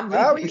that.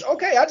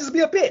 I'll just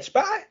be a bitch.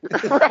 Bye.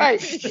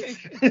 Right.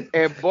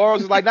 And Boros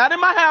is like, not in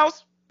my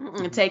house.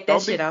 Take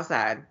that shit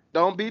outside.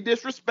 Don't be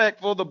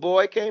disrespectful. The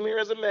boy came here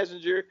as a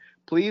messenger.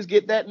 Please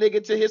get that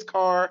nigga to his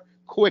car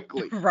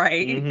quickly.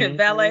 Right.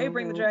 Valet,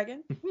 bring the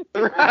dragon.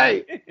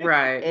 Right.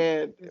 Right.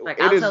 And like,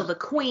 I'll tell the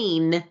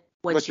queen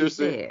what you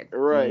said.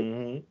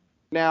 Right.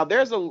 Now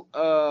there's well,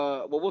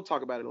 we'll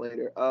talk about it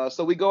later.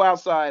 So we go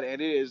outside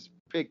and it is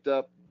picked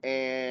up,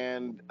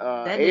 and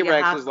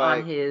Arax is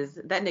like,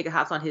 that nigga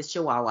hops on his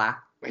chihuahua.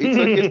 He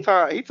took his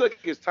time. He took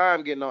his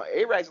time getting on.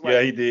 Arax is like,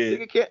 yeah, he did.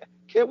 Nigga,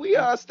 can we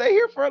stay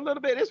here for a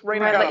little bit? It's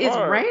raining. Right, it's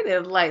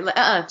raining. Like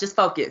just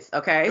focus,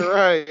 okay?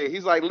 Right.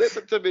 He's like,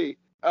 listen to me.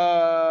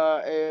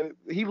 And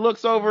he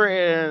looks over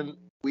and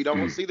we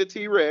don't see the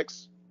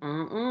T-Rex.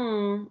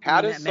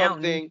 How does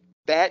something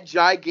that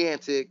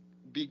gigantic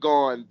be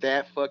gone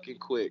that fucking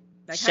quick?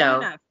 Like, how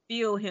do you not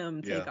feel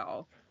him take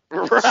off?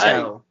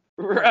 Right.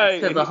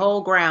 Right. Because the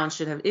whole ground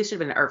should have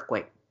been an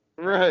earthquake.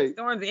 Right.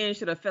 Storm's End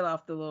should have fell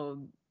off the little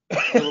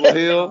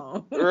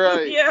hill.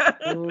 Right. Yeah.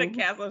 The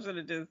castle should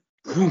have just.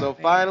 So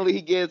finally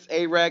he gets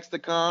Arax to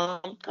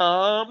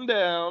calm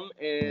down,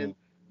 and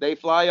they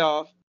fly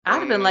off. I'd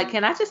have been like,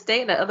 can I just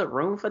stay in the other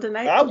room for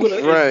tonight? I would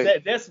have.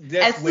 Right. That's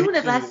as soon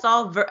as I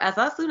saw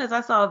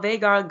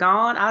Vhagar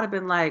gone, I'd have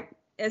been like,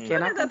 as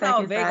soon as I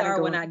saw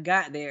Vhagar when I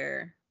got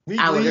there,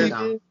 I would have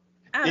gone.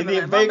 And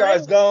then Vhagar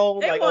is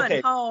gone. They like, went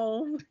okay.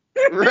 home.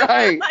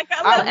 Right. Like,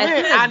 as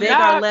soon as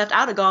Vhagar left,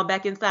 I'd have gone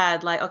back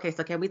inside. Like, okay,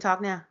 so can we talk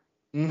now?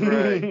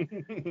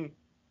 Right.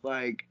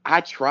 Like,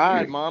 I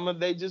tried, Mama.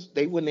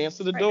 They wouldn't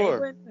answer the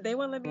door. They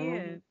wouldn't let me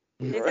in.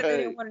 They said they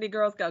didn't want any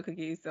Girl Scout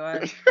cookies, so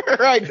I.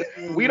 Right.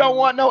 We don't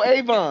want no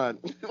Avon.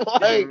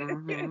 Like,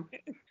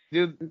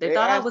 dude, they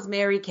thought I was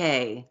Mary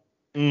Kay.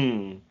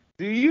 Do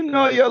you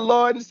know your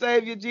Lord and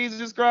Savior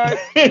Jesus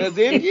Christ? Because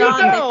if they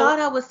thought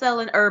I was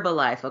selling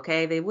Herbalife.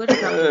 Okay, they would have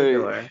come to the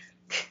door.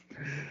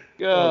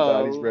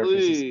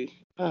 Golly.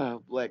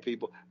 Black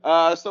people.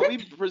 So we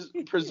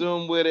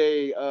presume with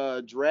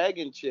a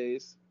dragon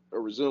chase,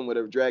 or resume with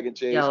a dragon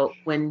chase. Yo,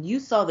 when you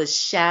saw the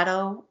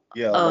shadow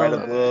right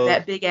above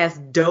that big ass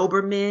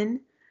Doberman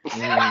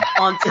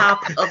on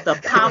top of the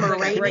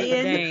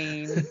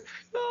Pomeranian,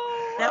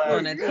 that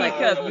one a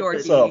teacup Yorkie.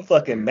 It's a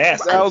fucking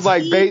massive. That was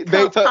like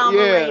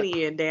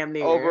Pomeranian, damn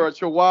near. Over a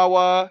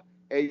Chihuahua.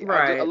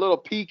 Right. A little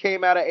pee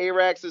came out of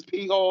Arax's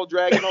pee hole,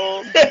 dragon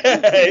hole.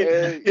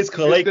 His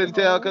collection. Couldn't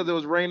tell because it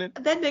was raining.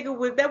 That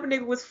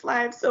nigga was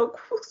flying so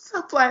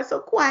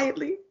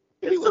quietly.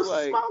 He was so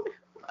like, small.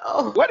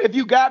 Oh. What have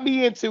you got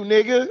me into,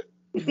 nigga?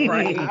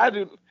 Right. I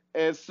do.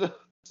 And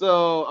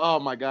so, oh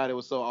my God, it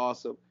was so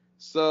awesome.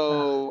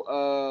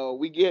 So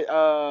we get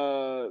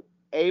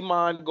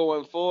Aemon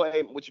going full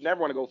Aemon, which you never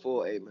want to go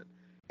full Aemon.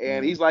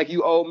 And he's like,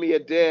 you owe me a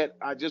debt.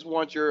 I just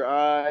want your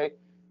eye.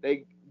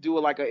 They do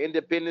like an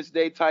Independence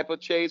Day type of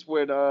chase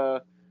where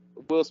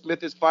Will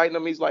Smith is fighting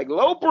him. He's like,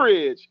 Low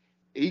Bridge.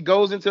 He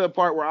goes into a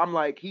part where I'm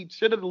like, he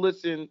should have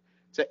listened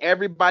to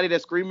everybody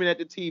that's screaming at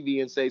the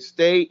TV and say,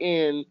 stay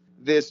in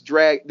this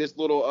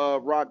little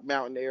rock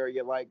mountain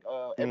area, like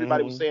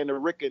everybody was saying to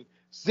Rick and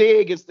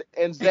Zig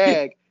and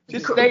Zag.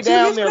 Just stay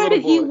down there,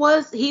 credit, little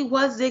boy. he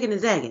was zigging and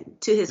zagging.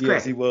 To his credit,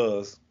 yes, he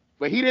was.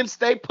 But he didn't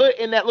stay put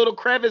in that little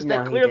crevice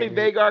that clearly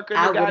Vhagar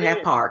couldn't have got in.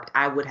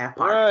 I would have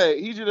parked. Right.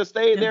 He should have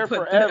stayed there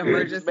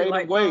forever. Just made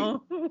him wait.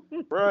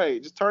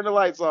 Right. Just turn the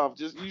lights off.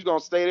 You're going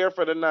to stay there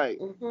for the night.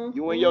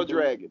 You and your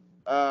dragon.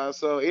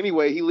 So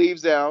anyway, he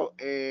leaves out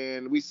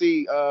and we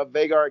see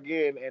Vhagar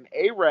again. And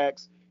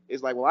Arax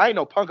is like, well, I ain't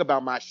no punk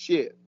about my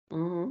shit.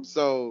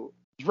 So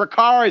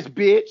Dracarys,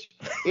 bitch.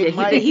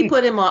 He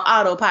put him on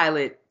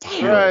autopilot.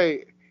 Damn.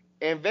 Right.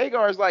 And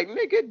Vhagar is like,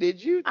 nigga,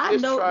 did you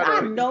just I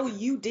know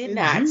you did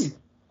not.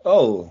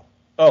 Oh.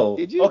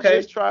 Did you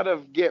just try to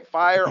get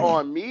fire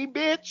on me,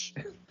 bitch?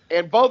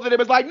 And both of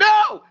them is like,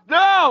 no.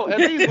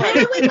 And he's like,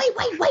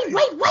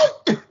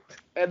 wait.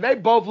 And they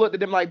both looked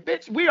at him like,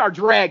 bitch, we are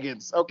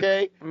dragons,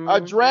 okay? A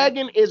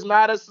dragon is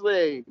not a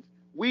slave.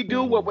 We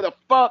do what the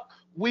fuck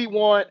we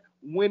want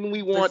when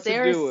we want to do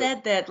it. Sarah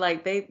said that,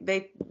 like, they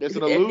it's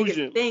an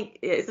illusion. Think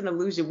it's an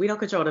illusion. We don't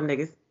control them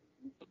niggas.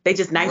 They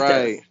just nice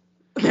to us.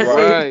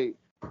 Right.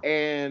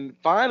 And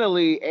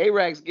finally,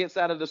 Arax gets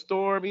out of the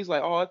storm. He's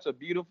like, oh, it's a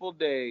beautiful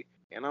day.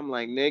 And I'm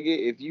like,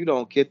 nigga, if you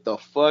don't get the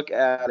fuck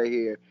out of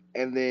here.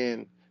 And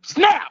then,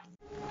 snap!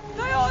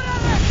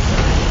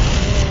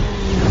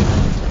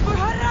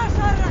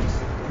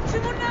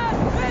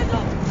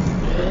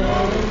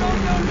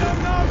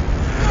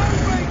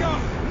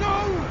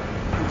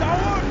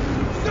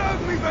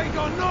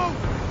 Vhagar, no!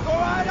 Go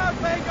right out,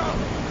 Vhagar!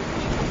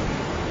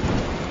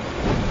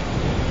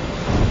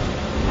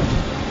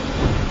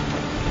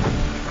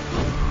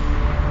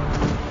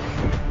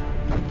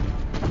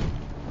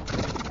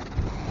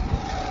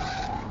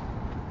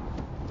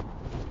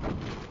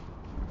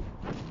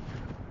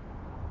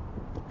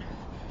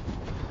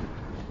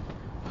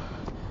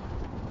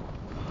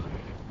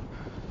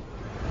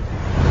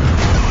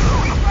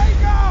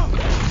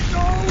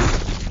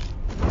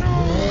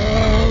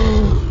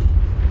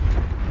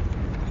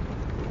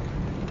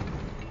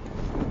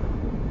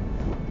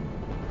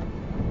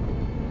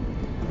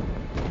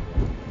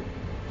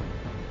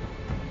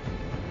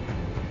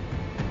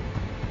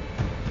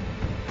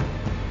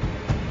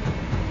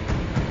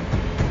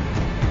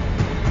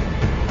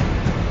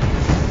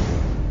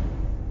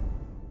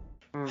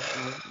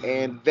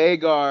 And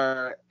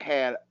Vhagar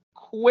had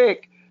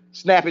quick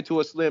snap into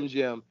a Slim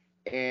Jim.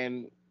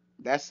 And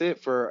that's it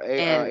for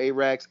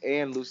Arax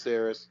and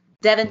Lucerys.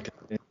 Devin,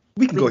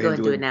 we can go ahead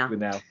and do it now.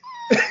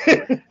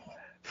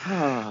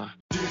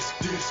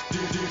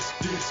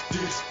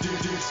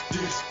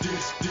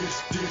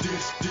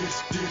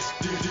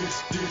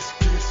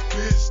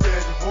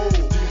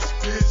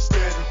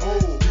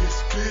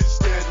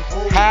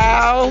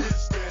 How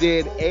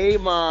did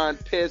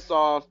Aemon piss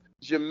off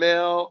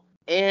Jamel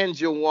and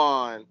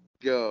Jawan?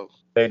 Go.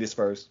 Ladies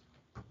first.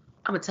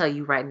 I'm gonna tell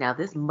you right now,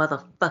 this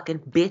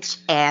motherfucking bitch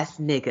ass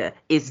nigga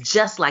is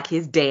just like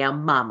his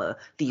damn mama.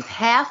 These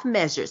half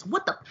measures.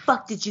 What the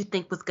fuck did you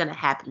think was gonna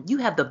happen? You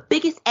have the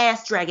biggest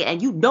ass dragon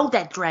and you know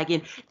that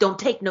dragon don't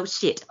take no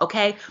shit,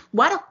 okay?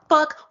 Why the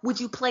fuck would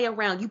you play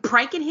around? You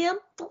pranking him?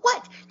 For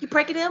what? You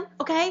pranking him?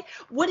 Okay?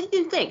 What do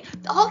you think?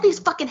 All these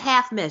fucking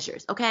half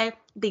measures, okay?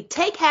 They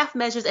take half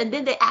measures and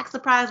then they act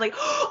surprised like,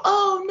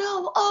 oh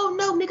no,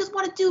 niggas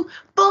want to do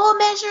full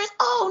measures?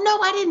 Oh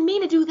no, I didn't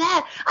mean to do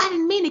that. I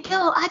didn't mean to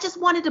kill him. I just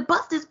wanted to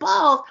bust his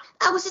balls.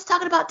 I was just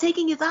talking about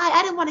taking his eye.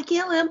 I didn't want to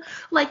kill him.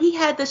 Like he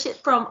had the shit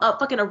from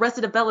fucking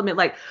Arrested Development,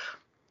 like,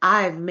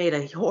 I've made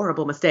a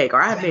horrible mistake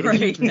or I've made a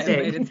huge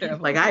mistake.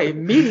 Like I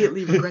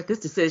immediately regret this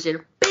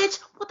decision. Bitch,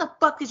 what the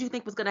fuck did you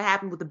think was going to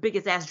happen with the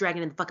biggest ass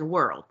dragon in the fucking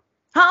world?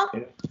 Huh?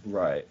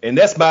 Right. And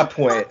that's my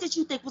point. What did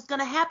you think was going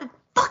to happen?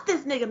 Fuck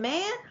this nigga,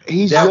 man.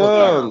 He's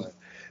young.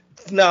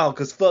 No,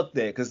 cause fuck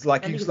that. Cause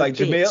like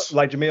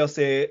Jamel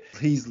said,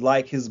 he's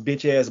like his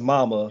bitch ass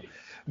mama.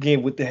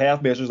 Again, with the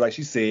half measures, like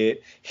she said,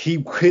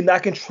 he could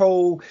not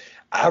control.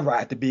 I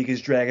ride the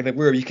biggest dragon in the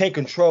world. You can't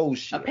control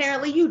shit.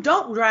 Apparently, you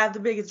don't drive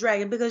the biggest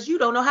dragon because you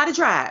don't know how to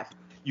drive.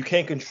 You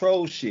can't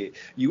control shit.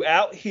 You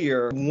out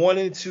here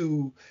wanting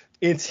to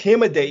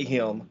intimidate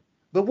him,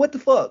 but what the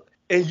fuck?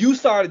 And you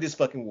started this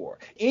fucking war.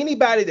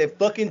 Anybody that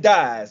fucking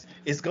dies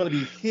is gonna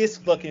be his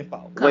fucking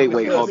fault. Wait,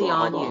 hold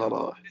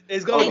on.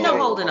 It's gonna ain't no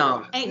holding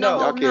on. Ain't no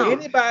holding on.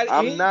 Anybody,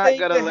 I'm not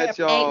gonna let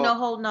y'all. Ain't no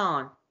holding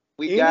on.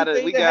 We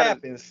gotta.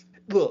 Happens.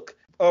 Look,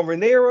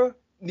 Rhaenyra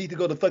need to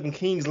go to fucking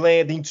King's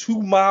Landing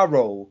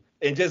tomorrow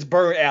and just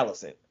burn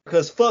Alicent.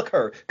 Cause fuck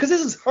her. Cause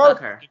this is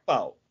her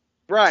fault.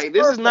 Right.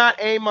 This is not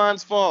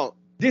Aemon's fault.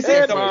 This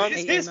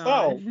is his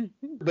fault.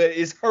 But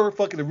it's her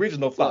fucking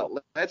original fault.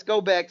 Look, let's go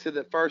back to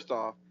the first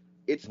off.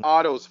 It's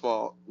Otto's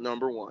fault,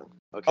 number one.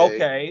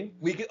 Okay.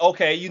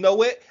 You know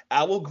what?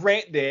 I will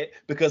grant that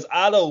because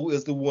Otto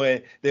is the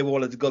one that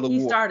wanted to go to war.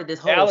 He started this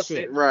whole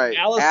shit. Right.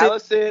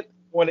 Alicent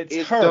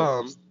is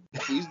dumb.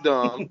 She's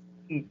dumb.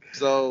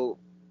 So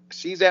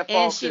she's at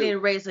fault. And she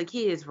didn't raise her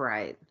kids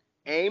right.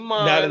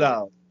 Aemon. Not at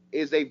all.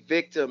 is a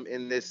victim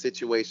in this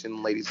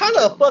situation, ladies. How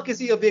the fuck is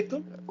he a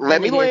victim?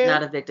 Let me That nigga land. is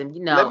not a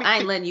victim. I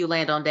ain't letting you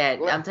land on that.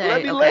 I'm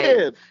telling you. Let me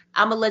land.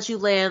 I'm gonna let you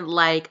land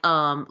like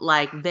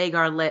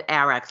Vagar let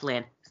Arax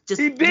land.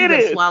 He did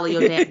it. Swallow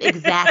your damn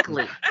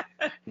exactly.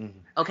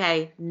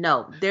 Okay,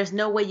 no, there's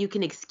no way you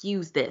can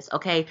excuse this.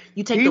 Okay,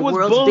 you take the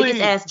world's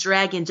biggest ass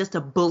dragon just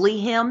to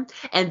bully him,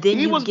 and then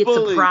you get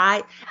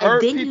surprised,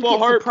 and then you get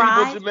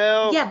surprised.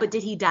 Yeah, but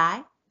did he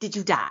die? Did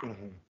you die?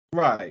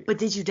 Right. But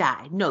did you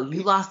die? No,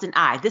 you lost an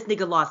eye. This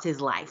nigga lost his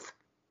life.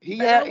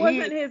 That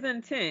wasn't his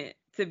intent,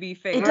 to be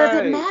fair. It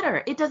doesn't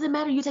matter. It doesn't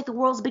matter. You take the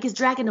world's biggest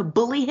dragon to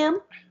bully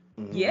him.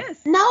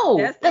 Yes. No,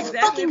 that's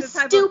exactly fucking the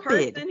type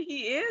stupid. Of person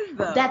he is,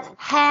 though. That's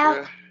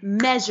half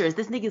measures.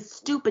 This nigga's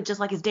stupid, just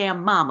like his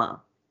damn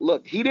mama.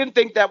 Look, he didn't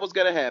think that was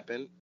gonna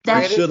happen.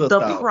 That's the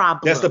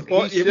problem. That's the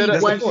point. He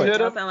wasn't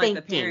sound like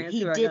the parents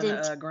He who are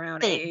didn't gonna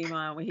ground think.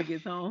 Amon when he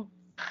gets home.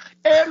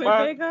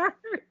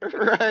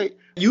 Right.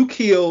 You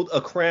killed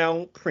a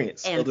crown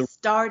prince and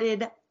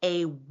started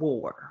a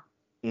war.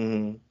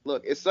 Mm-hmm.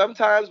 Look, it's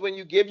sometimes when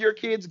you give your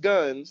kids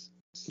guns,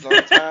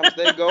 sometimes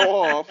they go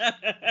off,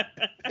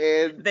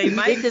 and they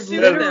might. This is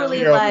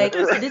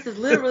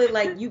literally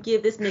like you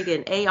give this nigga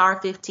an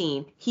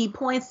AR-15. He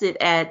points it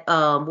at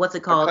what's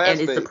it called, and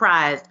is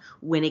surprised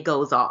when it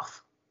goes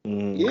off.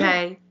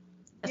 Okay,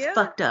 that's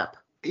fucked up.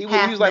 He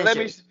was like, "Let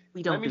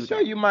me show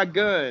you my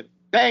gun."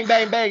 Bang,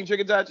 bang, bang,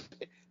 trigger touch.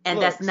 And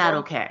look, that's not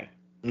okay.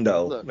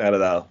 No, look, not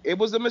at all. It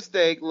was a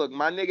mistake. Look,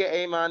 my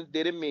nigga Amon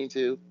didn't mean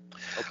to.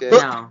 Okay.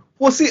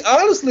 Well, see,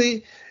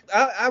 honestly,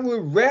 I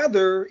would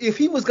rather, if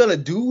he was gonna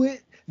do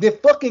it, then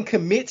fucking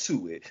commit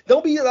to it.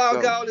 Don't be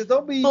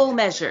don't be full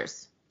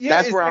measures.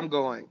 Yeah, that's where I'm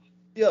going.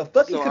 Yeah,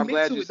 fucking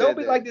commit to it. Don't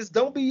be like this.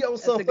 Don't be on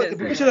some fucking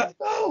bullshit.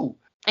 No.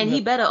 And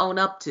he better own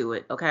up to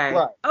it, okay?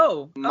 Right.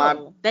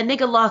 That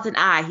nigga lost an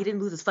eye. He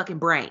didn't lose his fucking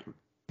brain.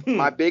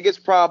 My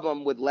biggest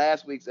problem with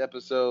last week's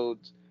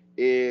episodes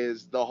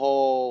is the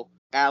whole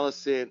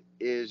Alicent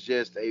is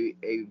just a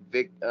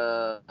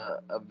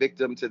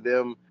victim to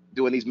them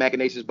doing these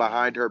machinations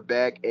behind her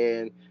back,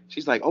 and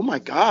she's like, oh my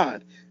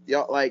god,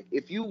 y'all, like,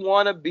 if you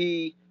want to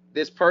be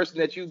this person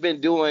that you've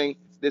been doing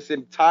this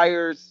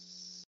entire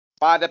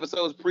 5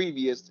 episodes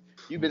previous,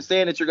 you've been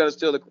saying that you're gonna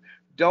steal the,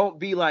 don't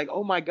be like,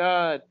 oh my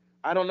god,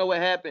 I don't know what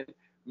happened.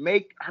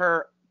 Make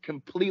her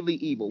completely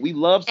evil. We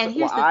love, and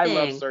here's the thing, I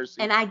love Cersei.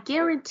 And I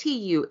guarantee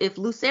you, if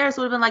Lucerys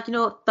would have been like, you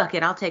know what, fuck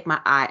it, I'll take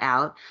my eye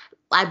out,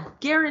 I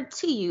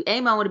guarantee you,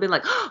 Aemon would have been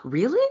like, oh,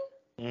 really?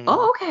 Mm-hmm.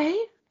 Oh,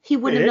 okay. He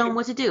wouldn't have known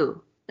what to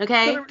do,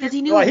 okay? Because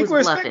he knew he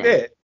was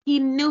bluffing. He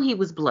knew he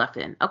was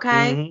bluffing,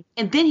 okay? Mm-hmm.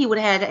 And then he would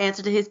have had to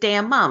answer to his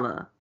damn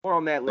mama. More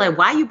on that later. Like,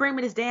 why you bring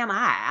me this damn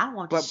eye? I don't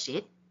want this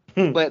shit.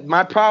 But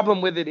my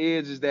problem with it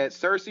is that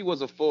Cersei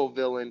was a full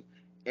villain,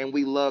 and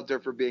we loved her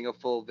for being a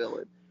full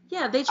villain.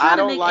 Yeah, they try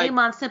to make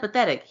Aemon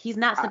sympathetic. He's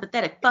not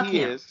sympathetic. Fuck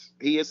him.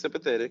 He is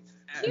sympathetic.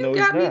 You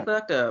got me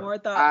fucked up. More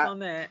thoughts on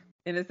that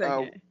in a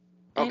second.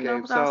 Ain't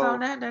no thoughts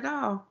on that at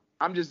all.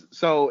 I'm just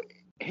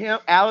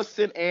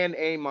Alicent and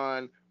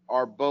Aemon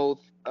are both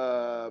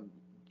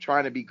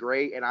trying to be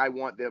great, and I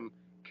want them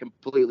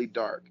completely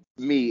dark.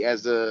 Me,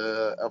 as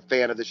a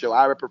fan of the show,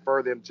 I would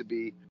prefer them to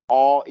be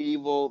all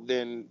evil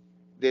than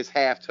this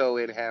half toe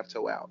in, half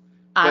toe out.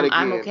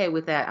 I'm okay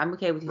with that. I'm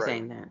okay with you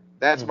saying that.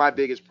 That's my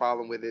biggest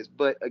problem with this.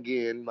 But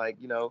again, like,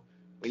 you know,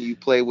 when you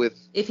play with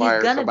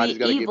fire, somebody's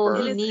gonna evil,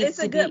 get burned. he needs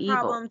to be evil. It's a good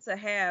problem to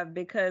have,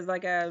 because,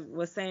 like I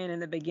was saying in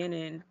the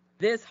beginning,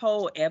 this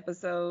whole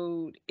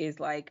episode is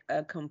like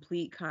a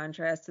complete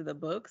contrast to the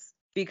books.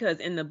 Because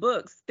in the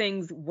books,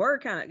 things were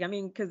kind of, I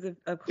mean, because of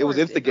course, it was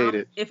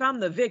instigated. If I'm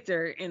the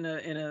victor in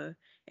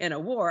a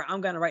war,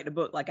 I'm gonna write the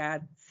book like I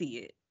see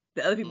it.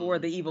 The other people were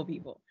the evil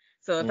people.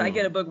 So if I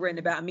get a book written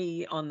about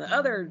me on the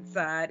other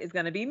side, it's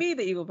gonna be me,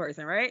 the evil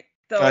person, right?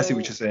 So I see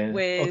what you're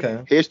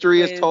saying.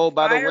 History is told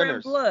by the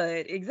winners. And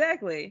blood,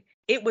 exactly.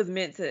 It was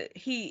meant to.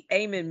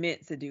 Aemon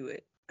meant to do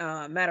it.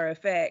 Matter of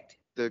fact,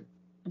 the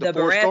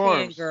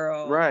Baratheon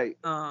girl, right?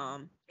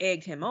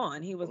 Egged him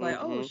on. He was like,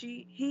 "Oh,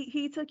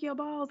 he took your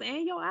balls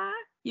and your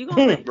eye. You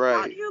gonna let him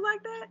talk to you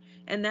like that?"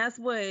 And that's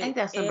what I think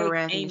that's some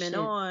Baratheon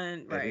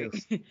on, right?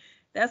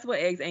 That's what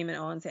eggs Aemon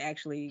on to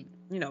actually,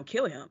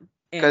 kill him.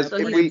 And so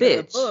in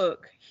the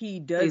book,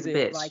 he does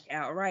it like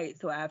outright.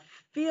 So I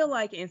feel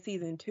like in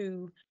season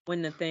 2,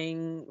 when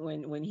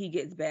when he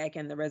gets back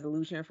and the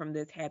resolution from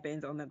this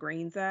happens on the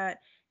green side,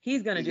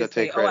 he's gonna just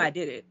say, "Oh, I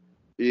did it."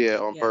 Yeah,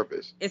 on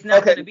purpose. It's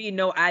not going to be,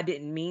 no, I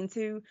didn't mean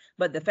to.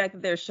 But the fact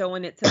that they're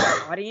showing it to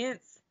the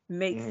audience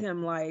makes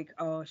him like,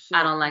 oh, shit.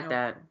 I don't like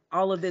that.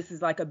 All of this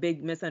is like a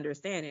big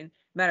misunderstanding.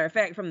 Matter of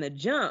fact, from the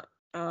jump,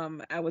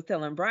 I was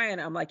telling Brian,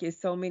 I'm like, it's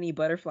so many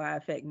butterfly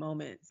effect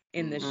moments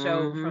in the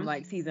show from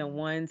like episode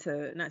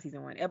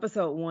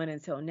 1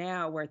 until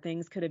now, where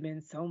things could have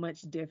been so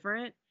much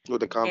different.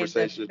 With the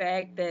conversation. And the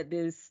fact that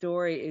this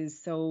story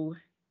is so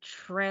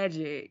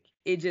tragic,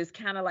 it just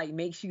kind of like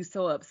makes you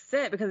so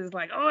upset, because it's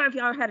like, oh, if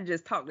y'all had to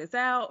just talk this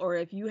out, or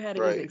if you had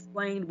to just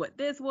explain what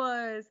this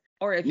was,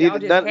 Or if y'all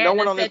just had no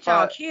one to on this set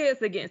y'all pod-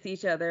 kids against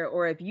each other,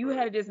 or if you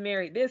had just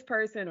married this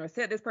person or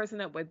set this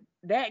person up with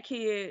that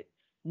kid,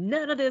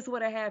 none of this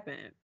would have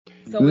happened.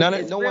 So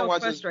it's real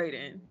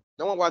frustrating.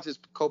 No one watches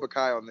Cobra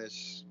Kai on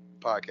this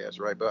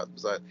podcast, right? But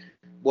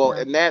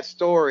in that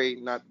story,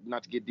 not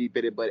to get deep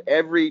in it, but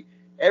every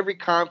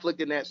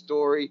conflict in that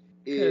story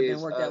could have been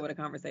worked out with a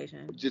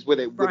conversation. Just with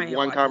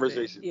one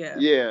conversation.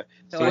 Yeah.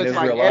 So it's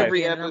like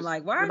every episode. I'm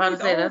like, why are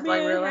these old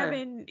men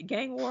having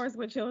gang wars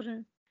with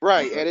children?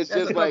 Right, and it's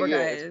just like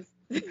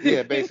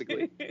yeah,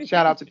 basically.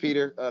 Shout out to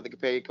Peter, the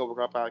companion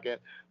Cobra Kai podcast.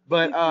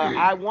 But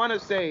I want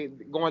to say,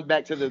 going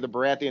back to the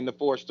Baratheon and the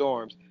Four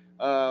Storms,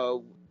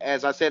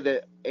 as I said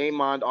that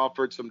Aemond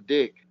offered some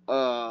dick,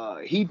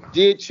 he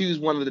did choose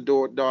one of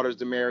the daughters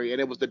to marry, and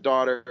it was the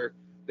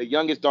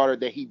youngest daughter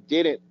that he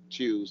didn't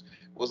choose.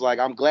 Was like,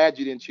 I'm glad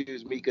you didn't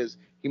choose me, because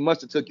he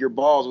must have took your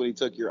balls when he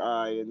took your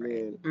eye. And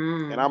then,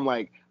 and I'm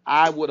like,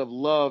 I would have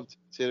loved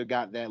to have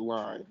got that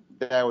line.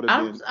 That would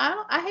have been.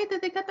 I hate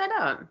that they cut that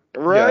out.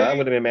 Right. Yeah, I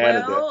would have been mad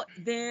at that. Well,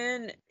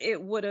 then it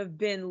would have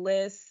been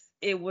less.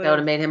 It would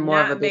have made him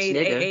more of a bitch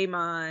nigga.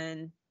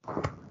 Aemon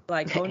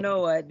like, oh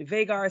no,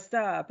 Vhagar,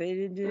 stop!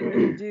 It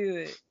didn't do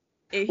it.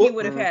 He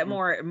would have had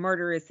more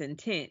murderous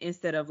intent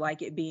instead of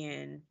like it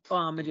being, oh,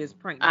 I'm gonna just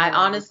prank. I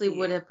honestly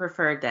would have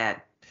preferred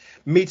that.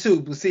 Me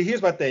too. But see,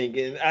 here's my thing,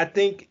 and I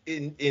think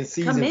in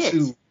season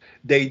 2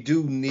 they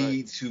do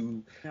need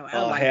to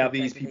have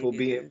these people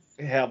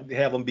have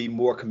them be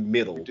more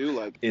committal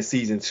in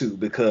season 2,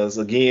 because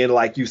again,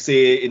 like you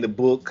said in the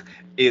book,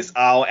 it's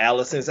all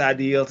Alicent's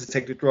idea to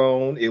take the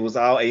throne. It was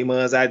all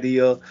Aemon's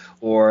idea,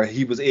 or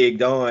he was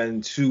egged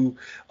on to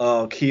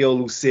kill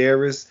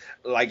Lucerys.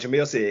 Like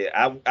Jamil said,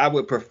 I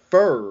would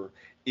prefer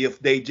if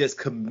they just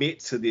commit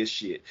to this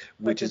shit,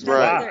 which is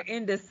why they're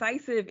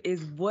indecisive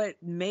is what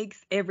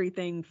makes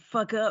everything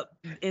fuck up.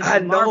 I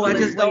know. I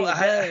just don't.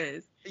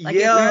 Like,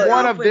 yeah, you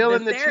want a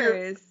villain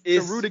to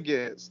root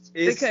against.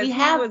 Because he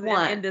was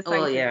an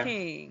indecisive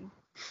king.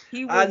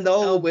 I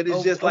know, but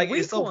it's just like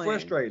it's so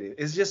frustrating.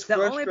 It's just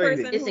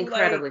frustrating. It's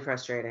incredibly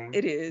frustrating.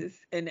 It is,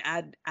 and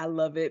I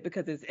love it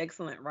because it's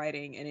excellent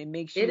writing, and it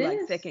makes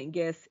you second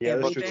guess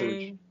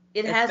everything.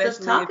 It has us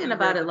talking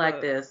about it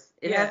like this.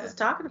 It has us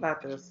talking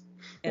about this.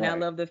 And I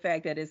love the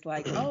fact that it's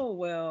like, oh,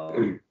 well,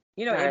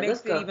 you know, it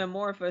makes it even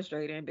more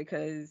frustrating,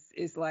 because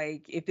it's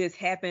like, if this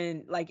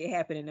happened like it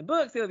happened in the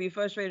books, it would be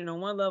frustrating on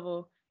one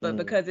level. But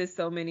because there's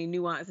so many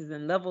nuances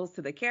and levels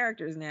to the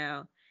characters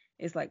now,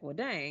 it's like, well,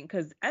 dang,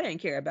 because I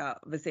didn't care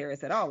about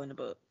Viserys at all in the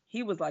book.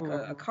 He was like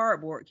a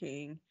cardboard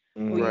king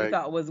who you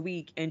thought was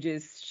weak and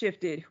just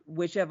shifted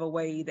whichever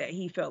way that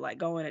he felt like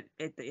going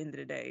at the end of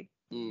the day.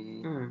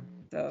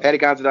 So. Paddy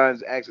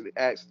Considine's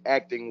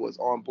acting was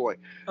on point.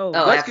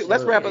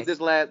 Let's wrap up this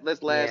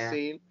last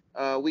scene.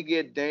 We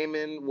get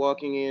Daemon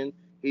walking in.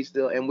 This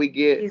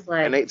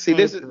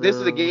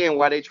is again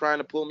why they trying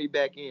to pull me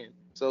back in.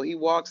 So he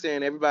walks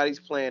in, everybody's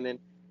planning,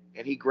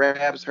 and he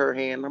grabs her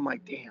hand. I'm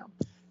like, damn,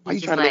 why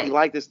you trying to make me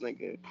like this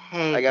nigga?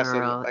 Hey, I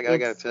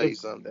gotta tell you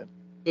something.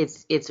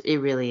 It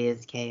really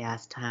is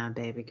chaos time,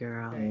 baby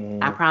girl.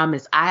 I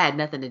promise I had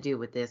nothing to do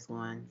with this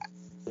one.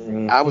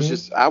 I was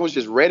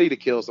just ready to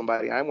kill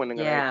somebody. I wasn't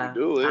gonna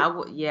actually do it. I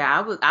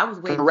was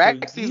waiting.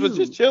 Caraxes was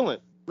just chilling.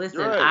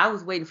 Listen, I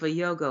was waiting for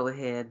your go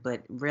ahead,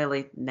 but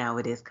really now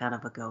it is kind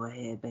of a go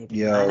ahead, baby.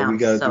 Yeah, I'm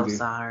so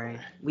sorry.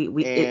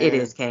 It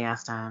is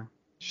chaos time.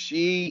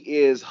 She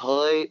is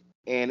HUD,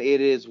 and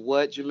it is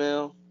what,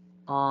 Jamel?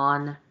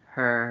 On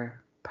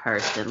her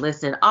person.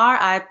 Listen,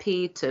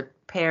 R.I.P. to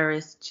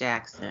Paris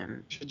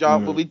Jackson.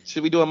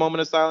 Should we do a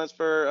moment of silence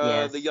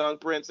for the young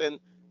prince and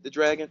the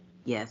dragon?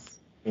 Yes.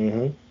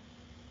 Mm-hmm.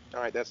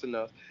 All right, that's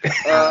enough.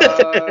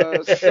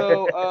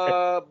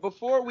 So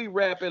before we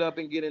wrap it up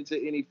and get into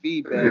any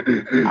feedback,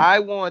 I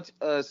want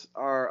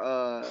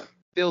our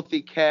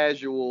filthy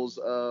casuals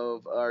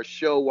of our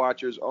show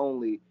watchers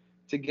only,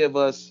 to give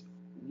us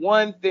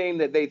one thing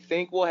that they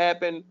think will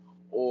happen,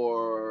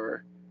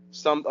 or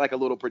some like a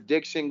little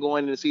prediction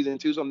going into season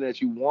 2, something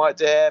that you want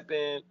to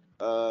happen,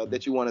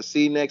 that you want to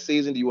see next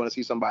season. Do you want to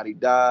see somebody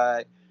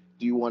die?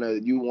 Do you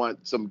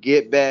want some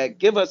get back?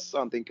 Give us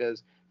something,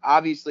 because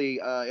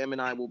obviously, Em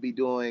and I will be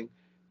doing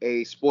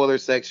a spoiler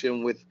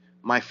section with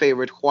my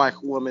favorite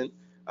white woman,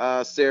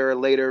 Sarah,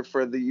 later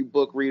for the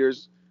book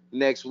readers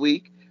next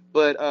week.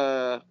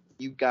 But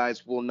you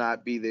guys will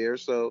not be there.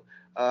 So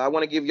I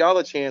want to give y'all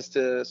a chance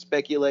to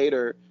speculate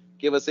or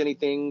give us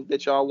anything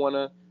that y'all want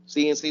to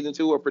see in season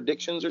 2, or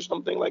predictions or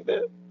something like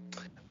that.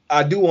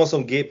 I do want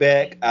some get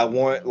back. I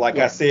want, like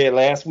I said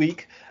last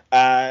week,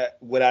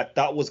 what I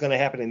thought was going to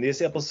happen in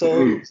this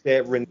episode is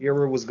that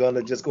Rhaenyra was going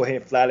to just go ahead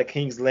and fly to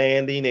King's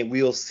Landing, and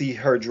we'll see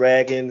her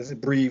dragons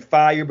breathe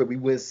fire, but we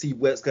wouldn't see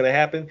what's going to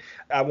happen.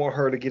 I want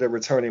her to get a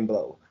returning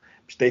blow.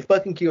 They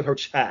fucking killed her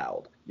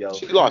child, yo.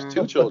 She lost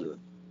 2 children.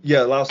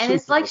 Yeah, lost 2. And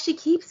it's like she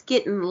keeps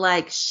getting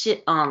like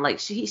shit on. Like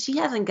she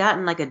hasn't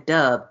gotten like a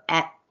dub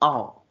at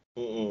all.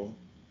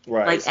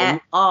 Right. Like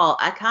at all.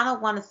 I kind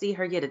of want to see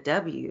her get a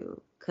W.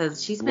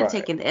 because she's been Right.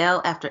 taking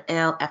L after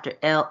L after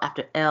L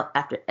after L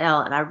after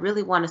L, and I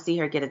really want to see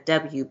her get a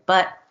W,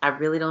 but I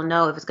really don't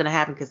know if it's going to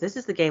happen because this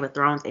is the Game of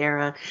Thrones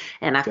era,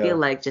 and I feel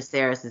like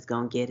Jacaerys is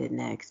going to get it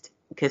next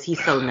because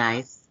he's so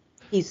nice.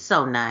 He's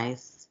so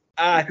nice.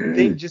 I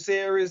think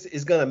Jacaerys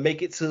is gonna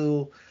make it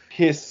to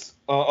his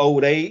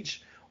old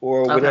age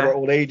or whatever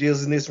old age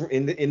is in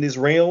this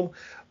realm.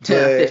 But,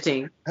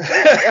 15.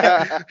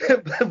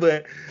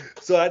 but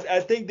so I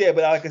think that,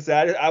 but like I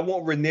said, I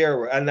want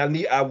Rhaenyra, and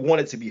I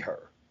want it to be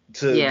her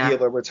to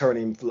give a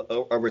returning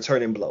blow.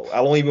 I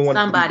don't even want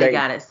somebody it to be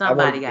got it.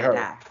 Somebody got to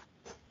die.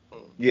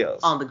 Yes.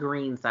 On the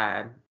green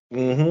side.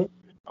 Mm-hmm.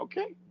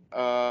 Okay.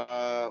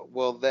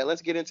 Well,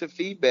 let's get into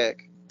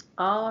feedback.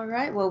 All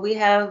right. Well, we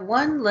have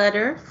one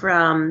letter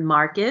from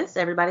Marcus.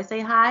 Everybody say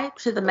hi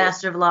to the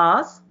Master of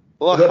Laws.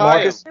 Well, hi,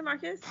 Marcus. Hey,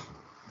 Marcus.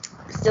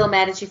 Still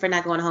mad at you for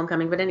not going to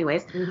homecoming, but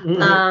anyways.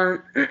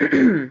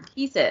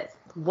 He says,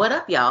 what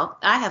up, y'all?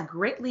 I have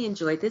greatly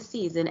enjoyed this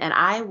season, and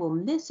I will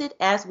miss it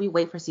as we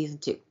wait for season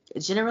 2.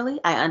 Generally,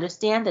 I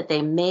understand that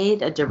they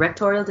made a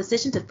directorial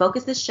decision to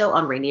focus this show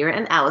on Rhaenyra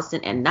and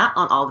Alicent and not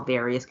on all the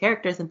various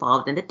characters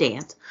involved in the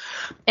dance.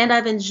 And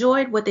I've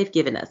enjoyed what they've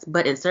given us,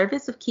 but in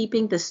service of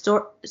keeping the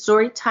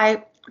story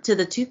type to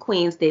the two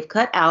queens, they've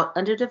cut out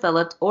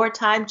underdeveloped or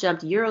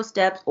time-jumped Euro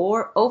steps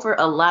or over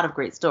a lot of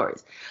great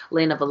stories.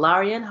 Laena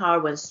Velaryon,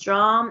 Harwin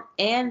Strong,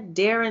 and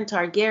Daeron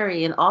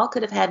Targaryen all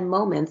could have had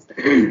moments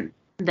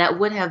that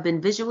would have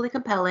been visually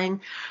compelling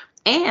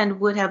and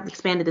would have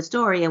expanded the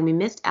story, and we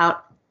missed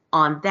out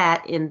on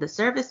that in the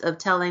service of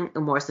telling a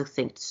more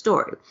succinct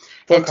story.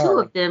 And two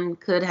of them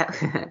could have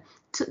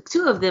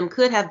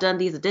done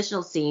these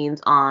additional scenes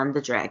on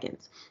the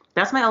dragons.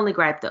 That's my only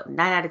gripe, though.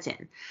 9 out of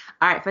 10.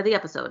 All right, for the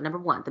episode. Number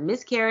 1, the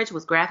miscarriage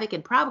was graphic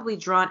and probably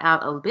drawn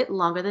out a bit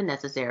longer than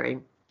necessary,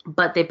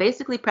 but they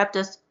basically prepped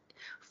us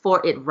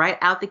for it right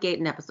out the gate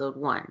in episode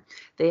 1.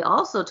 They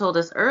also told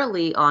us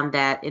early on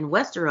that in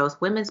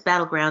Westeros, women's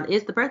battleground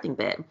is the birthing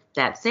bed.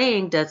 That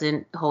saying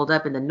doesn't hold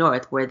up in the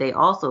North, where they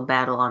also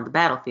battle on the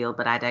battlefield,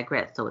 but I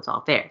digress, so it's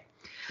all fair.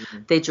 Mm-hmm.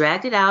 They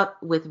dragged it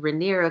out with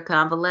Rhaenyra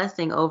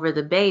convalescing over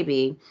the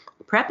baby,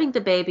 prepping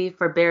the baby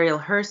for burial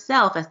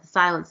herself as the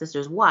Silent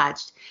Sisters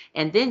watched,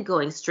 and then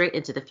going straight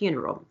into the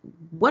funeral.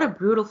 What a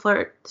brutal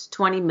first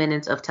 20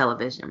 minutes of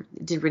television.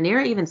 Did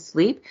Rhaenyra even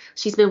sleep?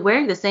 She's been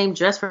wearing the same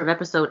dress from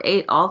episode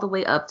 8 all the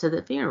way up to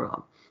the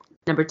funeral.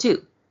 Number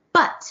 2,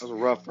 but... It was a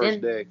rough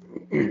first day.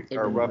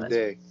 Or a rough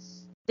day.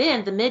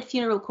 Then the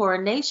mid-funeral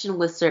coronation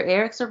with Sir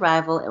Eric's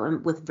arrival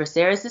and with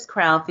Viserys'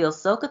 crown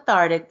feels so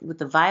cathartic with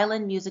the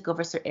violin music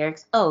over Sir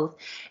Eric's oath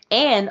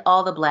and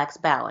all the blacks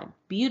bowing.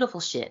 Beautiful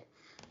shit.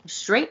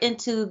 Straight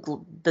into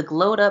the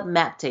glowed-up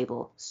map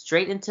table.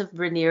 Straight into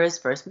Rhaenyra's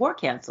first war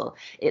council.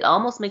 It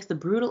almost makes the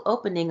brutal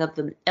opening of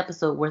the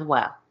episode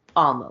worthwhile.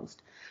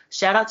 Almost.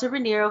 Shout out to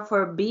Rhaenyra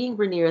for being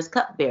Rhaenyra's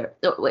cupbearer.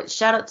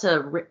 Shout out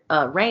to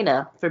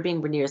Rhaena for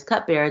being Rhaenyra's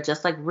cupbearer,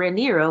 just like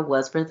Rhaenyra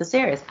was for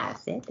Viserys. I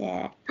said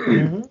that.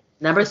 Mm-hmm.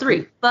 Number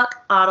 3,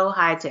 fuck Otto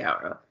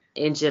Hightower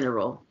in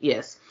general.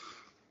 Yes.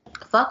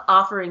 Fuck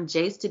offering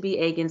Jace to be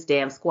Aegon's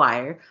damn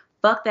squire.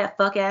 Fuck that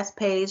fuck-ass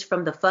page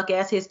from the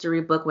fuck-ass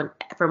history book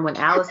from when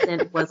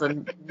Alicent was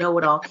a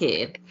know-it-all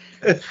kid.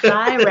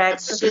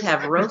 Cyrax should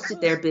have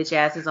roasted their bitch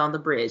asses on the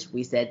bridge.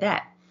 We said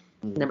that.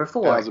 Number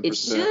 4, it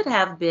should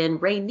have been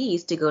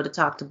Rhaenys to go to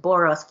talk to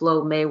Boros,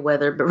 Flo,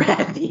 Mayweather,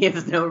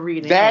 Baratheons. No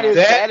reading. That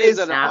is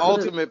an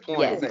ultimate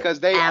point, because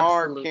they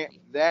absolutely.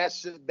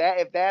 That's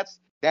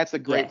a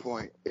great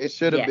point. It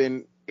should have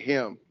been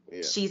him.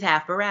 Yeah. She's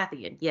half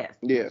Baratheon. Yes.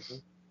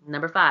 Yes.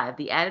 Number 5,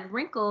 the added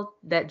wrinkle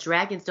that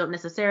dragons don't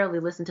necessarily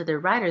listen to their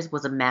writers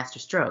was a master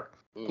stroke.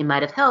 It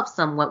might have helped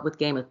somewhat with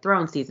Game of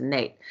Thrones season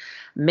 8.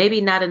 Maybe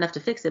not enough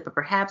to fix it, but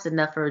perhaps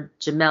enough for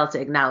Jamel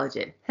to acknowledge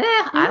it.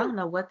 I don't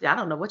know what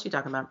you're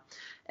talking about.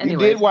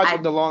 Anyways, you did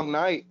watch The Long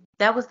Night.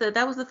 That was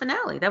the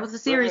finale. That was the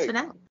series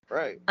finale.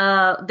 Right.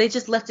 They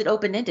just left it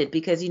open-ended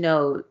because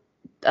George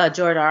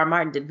R.R.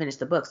 Martin didn't finish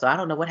the book, so I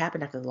don't know what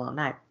happened after The Long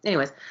Night.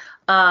 Anyways,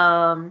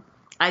 I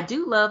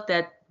do love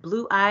that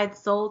Blue-Eyed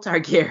Soul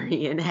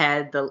Targaryen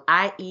had the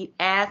I eat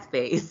ass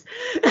face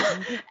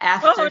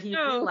after he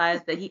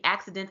realized that he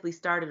accidentally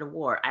started a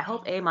war. I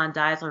hope Aemon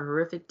dies a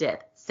horrific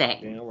death.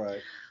 Same. Yeah,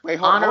 right. Wait,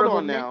 hold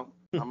on now.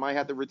 I might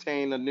have to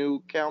retain a new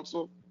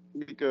council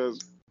because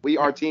we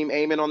are Team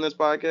Aemon on this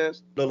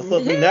podcast. No, the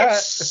fuck we not.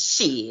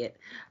 Shit.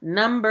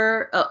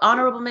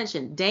 Honorable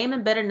mention.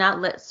 Daemon better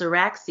not let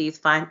Syraxes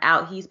find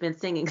out he's been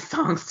singing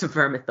songs to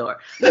Vermithor.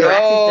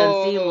 Syraxes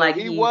doesn't seem like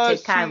he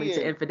take kindly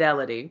to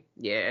infidelity.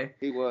 Yeah.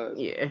 He was.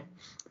 Yeah.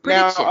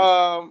 Predictions.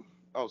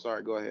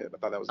 Sorry. Go ahead. I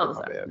thought that was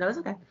my bad. No, it's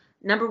okay.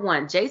 Number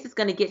 1, Jace is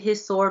going to get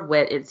his sword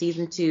wet in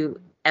season 2,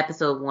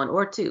 episode 1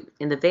 or 2,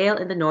 in the Vale,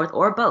 in the North,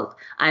 or both.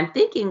 I'm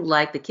thinking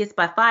like the Kiss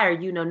by Fire,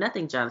 You Know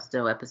Nothing Jon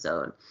Snow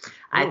episode.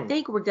 I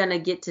think we're going to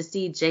get to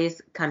see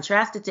Jace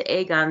contrasted to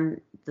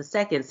Aegon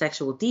II's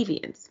sexual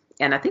deviance.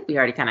 And I think we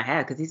already kind of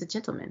have because he's a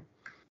gentleman.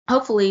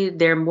 Hopefully,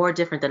 they're more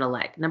different than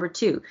alike. Number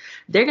 2,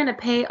 they're going to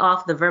pay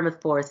off the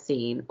Vermithor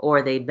scene,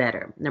 or they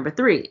better. Number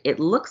 3, it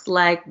looks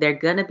like there's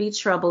going to be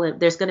trouble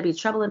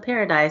in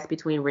paradise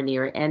between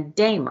Rhaenyra and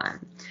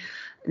Daemon.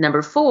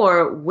 Number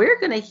 4, we're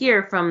going to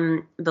hear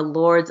from the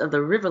Lords of the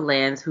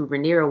Riverlands who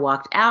Rhaenyra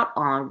walked out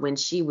on when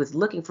she was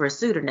looking for a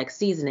suitor next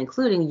season,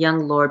 including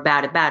young Lord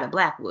Bada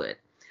Blackwood.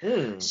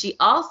 She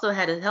also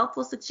had a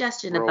helpful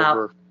suggestion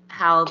about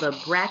how the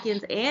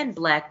Brackens and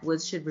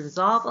Blackwoods should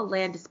resolve a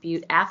land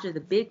dispute after the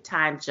big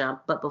time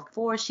jump, but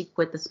before she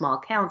quit the small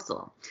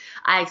council.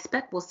 I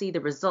expect we'll see the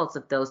results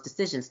of those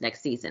decisions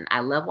next season.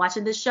 I love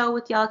watching this show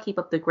with y'all. Keep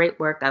up the great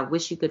work. I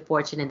wish you good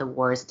fortune in the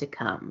wars to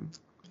come.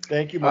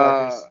 Thank you,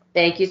 Marcus.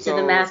 Thank you to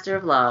the Master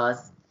of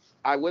Laws.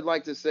 I would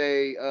like to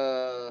say,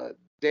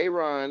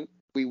 Daeron,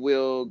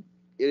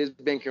 it has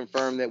been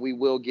confirmed that we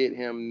will get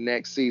him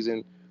next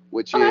season,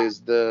 which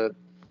is the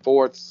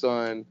 4th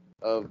son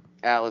of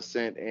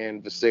Alicent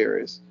and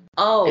Viserys.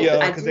 Oh, yeah,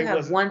 I do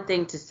have one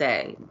thing to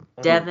say.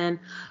 Devin,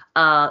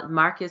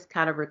 Marcus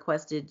kind of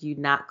requested you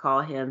not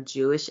call him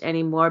Jewish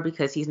anymore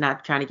because he's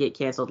not trying to get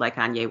canceled like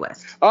Kanye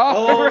West.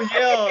 Oh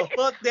yeah,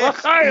 fuck that.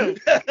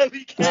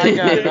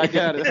 I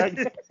got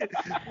it.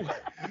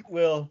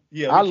 Well,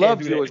 yeah. I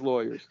love Jewish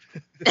lawyers,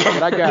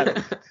 but I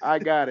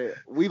got it.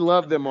 We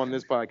love them on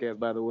this podcast,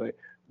 by the way.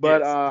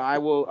 But I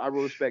will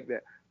respect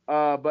that.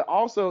 But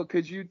also,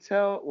 could you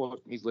tell? Well,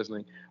 he's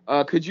listening.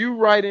 Could you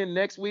write in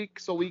next week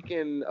so we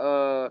can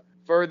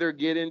further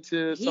get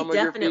into some of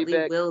your feedback? He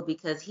definitely will,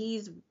 because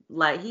he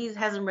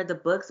hasn't read the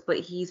books, but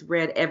he's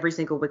read every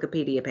single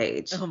Wikipedia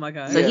page. Oh my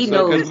god! So he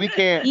knows.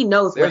 He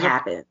knows what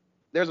happened.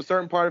 There's a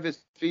certain part of his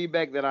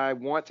feedback that I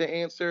want to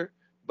answer,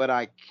 but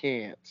I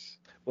can't.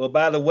 Well,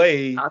 by the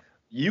way,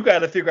 you got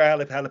to figure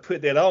out how to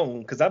put that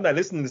on, because I'm not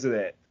listening to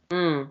that.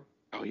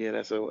 Oh yeah,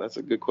 that's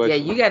a good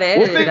question. Yeah, you gotta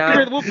edit it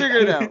out. We'll figure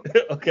it out.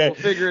 Okay. We'll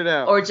figure it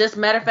out. Or just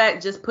matter of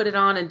fact, just put it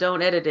on and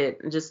don't edit it,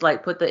 and just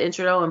like put the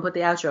intro and put the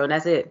outro, and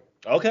that's it.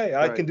 Okay,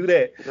 I can do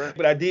that. Right.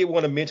 But I did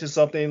want to mention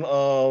something.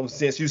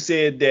 Since you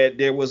said that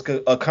there was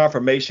a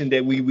confirmation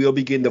that we will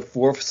be getting the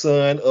 4th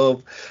son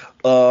of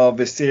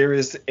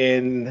Viserys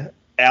and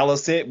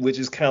Alicent, which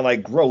is kind of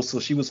like gross.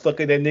 So she was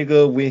fucking that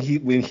nigga when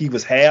he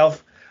was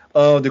half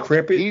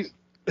decrepit.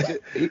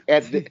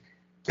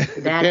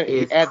 That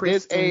is at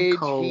Kristen this age,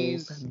 Cole's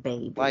he's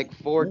baby. like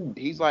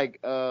he's like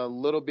a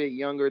little bit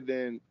younger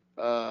than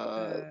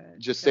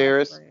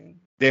Jacaerys.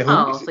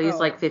 So he's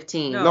like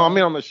 15. No, I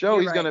mean on the show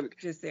he's gonna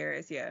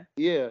Jacaerys, yeah.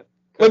 Yeah.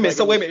 Wait a minute.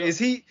 Is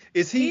he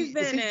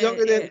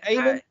younger than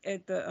Aemon?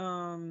 At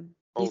the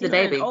he's the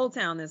baby. In Old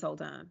Town this whole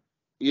time.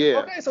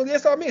 Yeah. Okay, so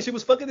that's what I mean. She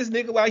was fucking this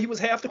nigga while he was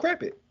half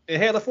decrepit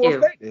and had a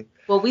 4th baby.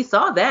 Well, we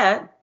saw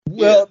that.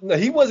 Well, no,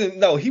 he wasn't.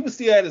 No, he was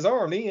still at his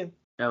arm then.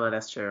 Oh,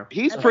 that's true.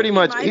 He's pretty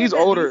much. He's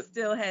older. He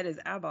still had his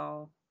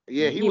eyeball.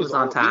 Yeah, he was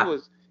on top.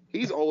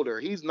 He's older.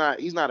 He's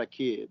not a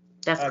kid.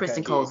 That's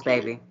Kristen Cole's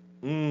baby.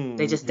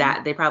 They just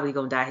died. They probably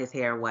gonna dye his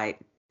hair white.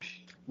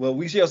 Well,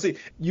 we shall see.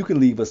 You can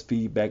leave us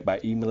feedback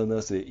by emailing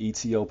us at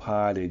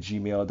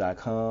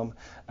etopod@gmail.com.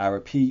 I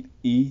repeat,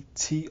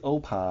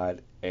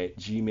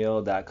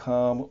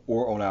 etopod@gmail.com,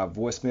 or on our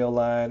voicemail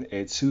line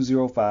at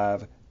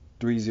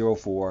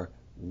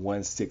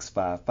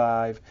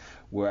 205-304-1655,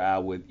 where I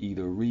would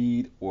either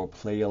read or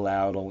play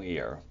aloud on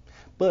air.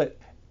 But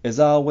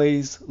as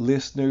always,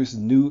 listeners,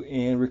 new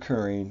and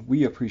recurring,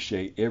 we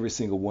appreciate every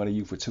single one of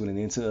you for tuning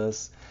in to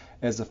us.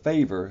 As a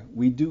favor,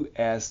 we do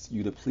ask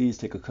you to please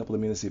take a couple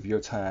of minutes of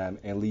your time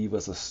and leave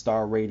us a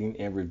star rating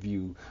and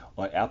review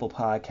on Apple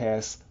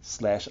Podcasts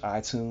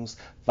 /iTunes.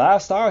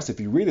 5 stars if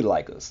you really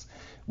like us.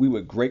 We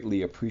would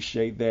greatly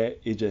appreciate that.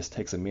 It just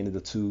takes a minute or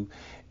two,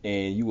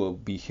 and you will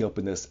be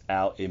helping us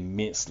out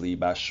immensely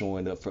by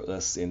showing up for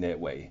us in that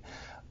way.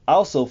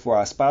 Also, for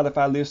our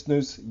Spotify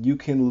listeners, you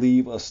can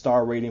leave a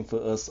star rating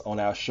for us on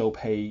our show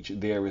page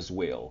there as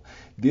well.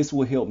 This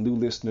will help new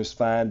listeners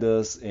find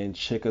us and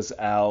check us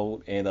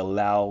out and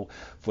allow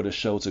for the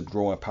show to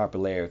grow in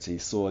popularity.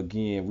 So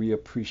again, we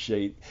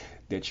appreciate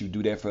that you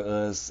do that for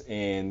us,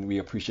 and we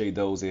appreciate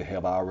those that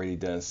have already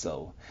done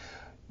so.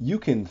 You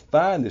can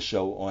find the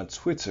show on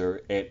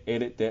Twitter at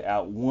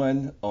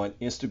EditThatOut1, on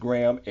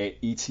Instagram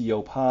at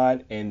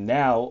ETOPod, and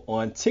now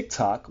on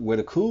TikTok, where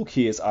the cool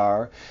kids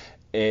are,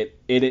 at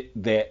Edit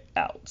That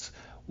Out.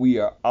 We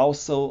are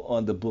also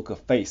on the Book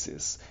of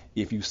Faces.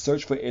 If you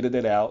search for Edit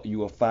That Out, you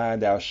will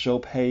find our show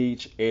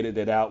page, Edit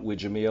That Out with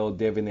Jamel,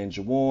 Devin, and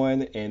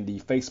Jawan, and the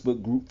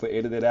Facebook group for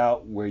Edit That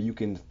Out, where you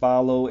can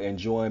follow and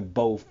join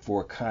both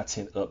for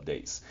content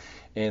updates.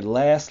 And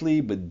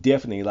lastly, but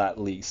definitely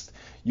not least,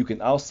 you can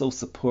also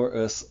support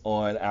us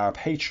on our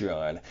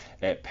Patreon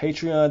at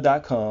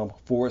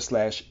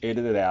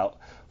patreon.com/edititout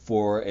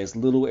for as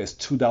little as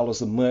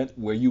 $2 a month,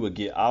 where you will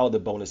get all the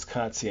bonus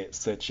content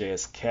such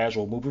as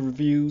casual movie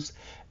reviews,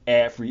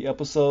 ad-free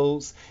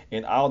episodes,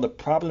 and all the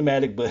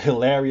problematic but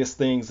hilarious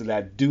things that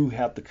I do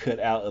have to cut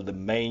out of the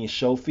main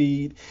show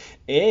feed.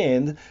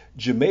 And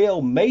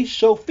Jamel may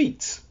show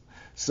feet.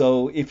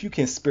 So if you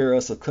can spare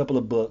us a couple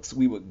of bucks,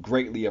 we would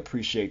greatly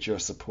appreciate your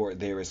support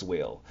there as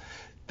well.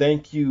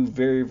 thank you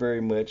very,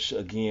 very much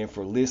again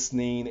for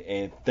listening,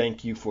 and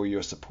thank you for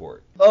your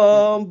support.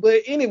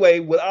 But anyway,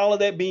 with all of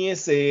that being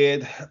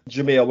said,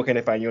 Jamel, where can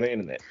they find you on the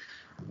internet?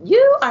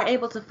 You are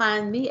able to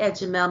find me at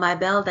Jamel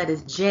Mybelle. That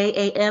is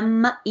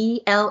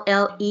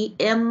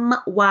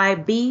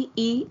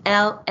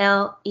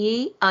JAMELLEMYBELLE.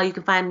 You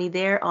can find me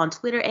there on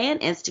Twitter and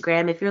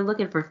Instagram if you're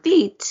looking for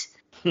feet.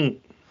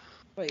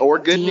 Or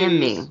good DM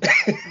knees.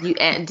 me. You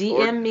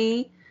DM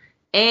me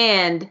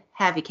and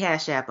have your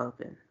Cash App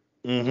open.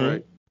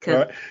 Right.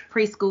 Because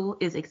preschool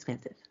is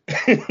expensive.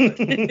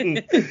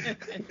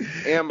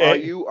 Are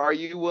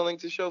you willing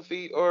to show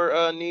feet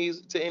or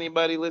knees to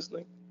anybody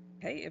listening?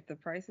 Hey, if the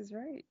price is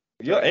right.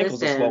 Your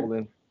ankles are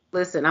swollen.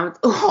 Listen, her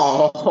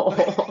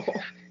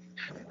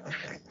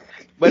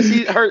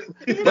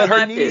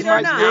knees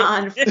might be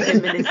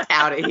non-feminist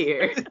out of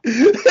here.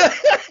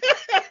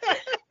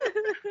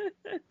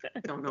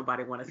 Don't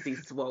nobody want to see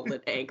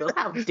swollen ankles.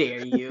 How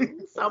dare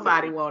you?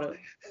 Somebody want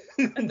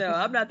to. No,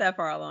 I'm not that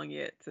far along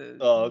yet.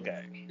 Oh,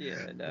 okay.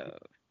 Yeah, no.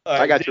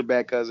 I got your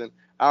back, cousin.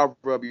 I'll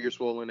rub your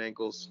swollen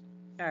ankles.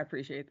 I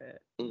appreciate that.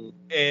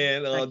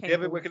 And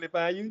Devin, where can they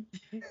find you?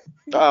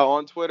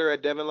 On Twitter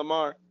at Devin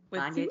Lamar.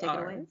 With 2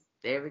 R's.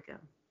 There we go.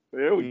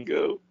 There we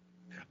go.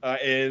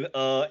 And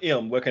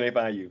M, where can they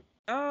find you?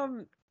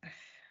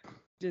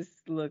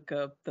 Just look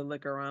up the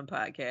Liquor On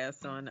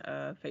podcast on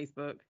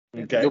Facebook.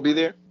 Okay. You'll be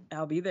there?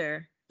 I'll be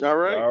there. All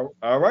right.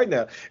 All right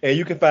now. And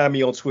you can find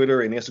me on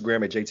Twitter and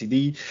Instagram at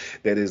JTD.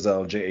 That is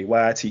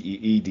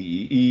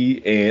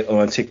JAYTEEDEE. And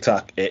on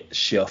TikTok at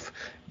Chef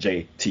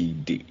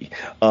JTD.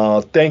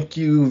 Thank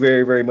you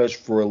very, very much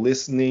for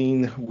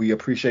listening. We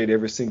appreciate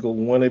every single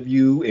one of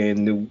you.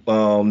 And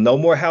no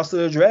more House of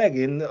the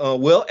Dragon.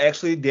 Well,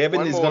 actually,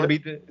 Devin is going to be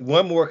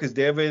one more because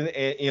Devin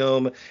and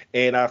M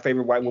and our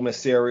favorite white woman,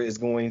 Sarah, is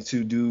going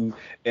to do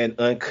an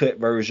uncut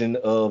version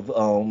of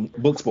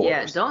book spoilers.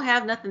 Yeah, don't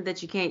have nothing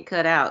that you can't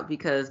cut out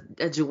because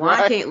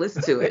Juwan can't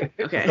listen to it.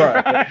 Okay.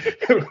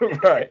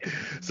 Right.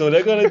 So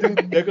they're gonna do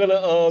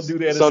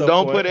that. So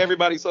don't put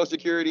everybody's social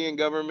security and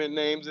government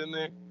names in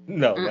there.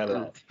 No, not at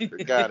all.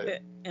 Got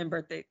it. And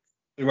birthdays.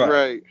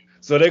 Right.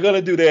 So they're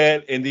gonna do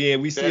that, and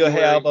then we still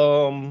have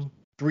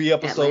 3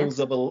 episodes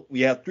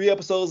we have 3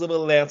 episodes of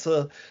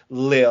Atlanta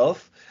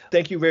left.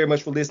 Thank you very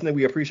much for listening.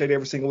 We appreciate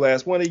every single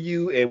last one of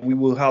you, and we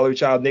will holler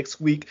at y'all next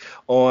week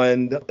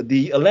on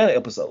the Atlanta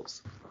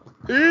episodes.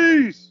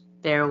 Peace.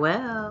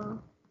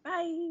 Farewell.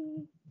 Bye.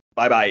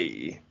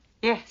 Bye.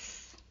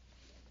 Yes.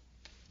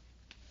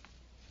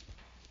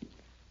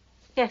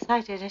 Yes, I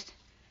did it.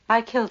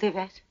 I killed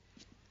Yvette.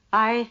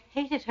 I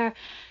hated her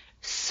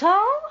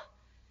so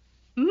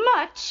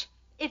much.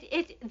 Flames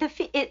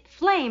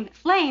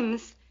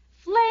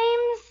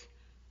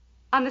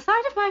on the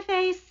side of my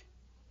face,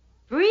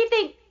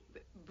 heaving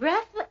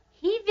breath.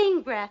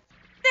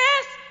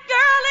 This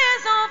girl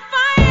is on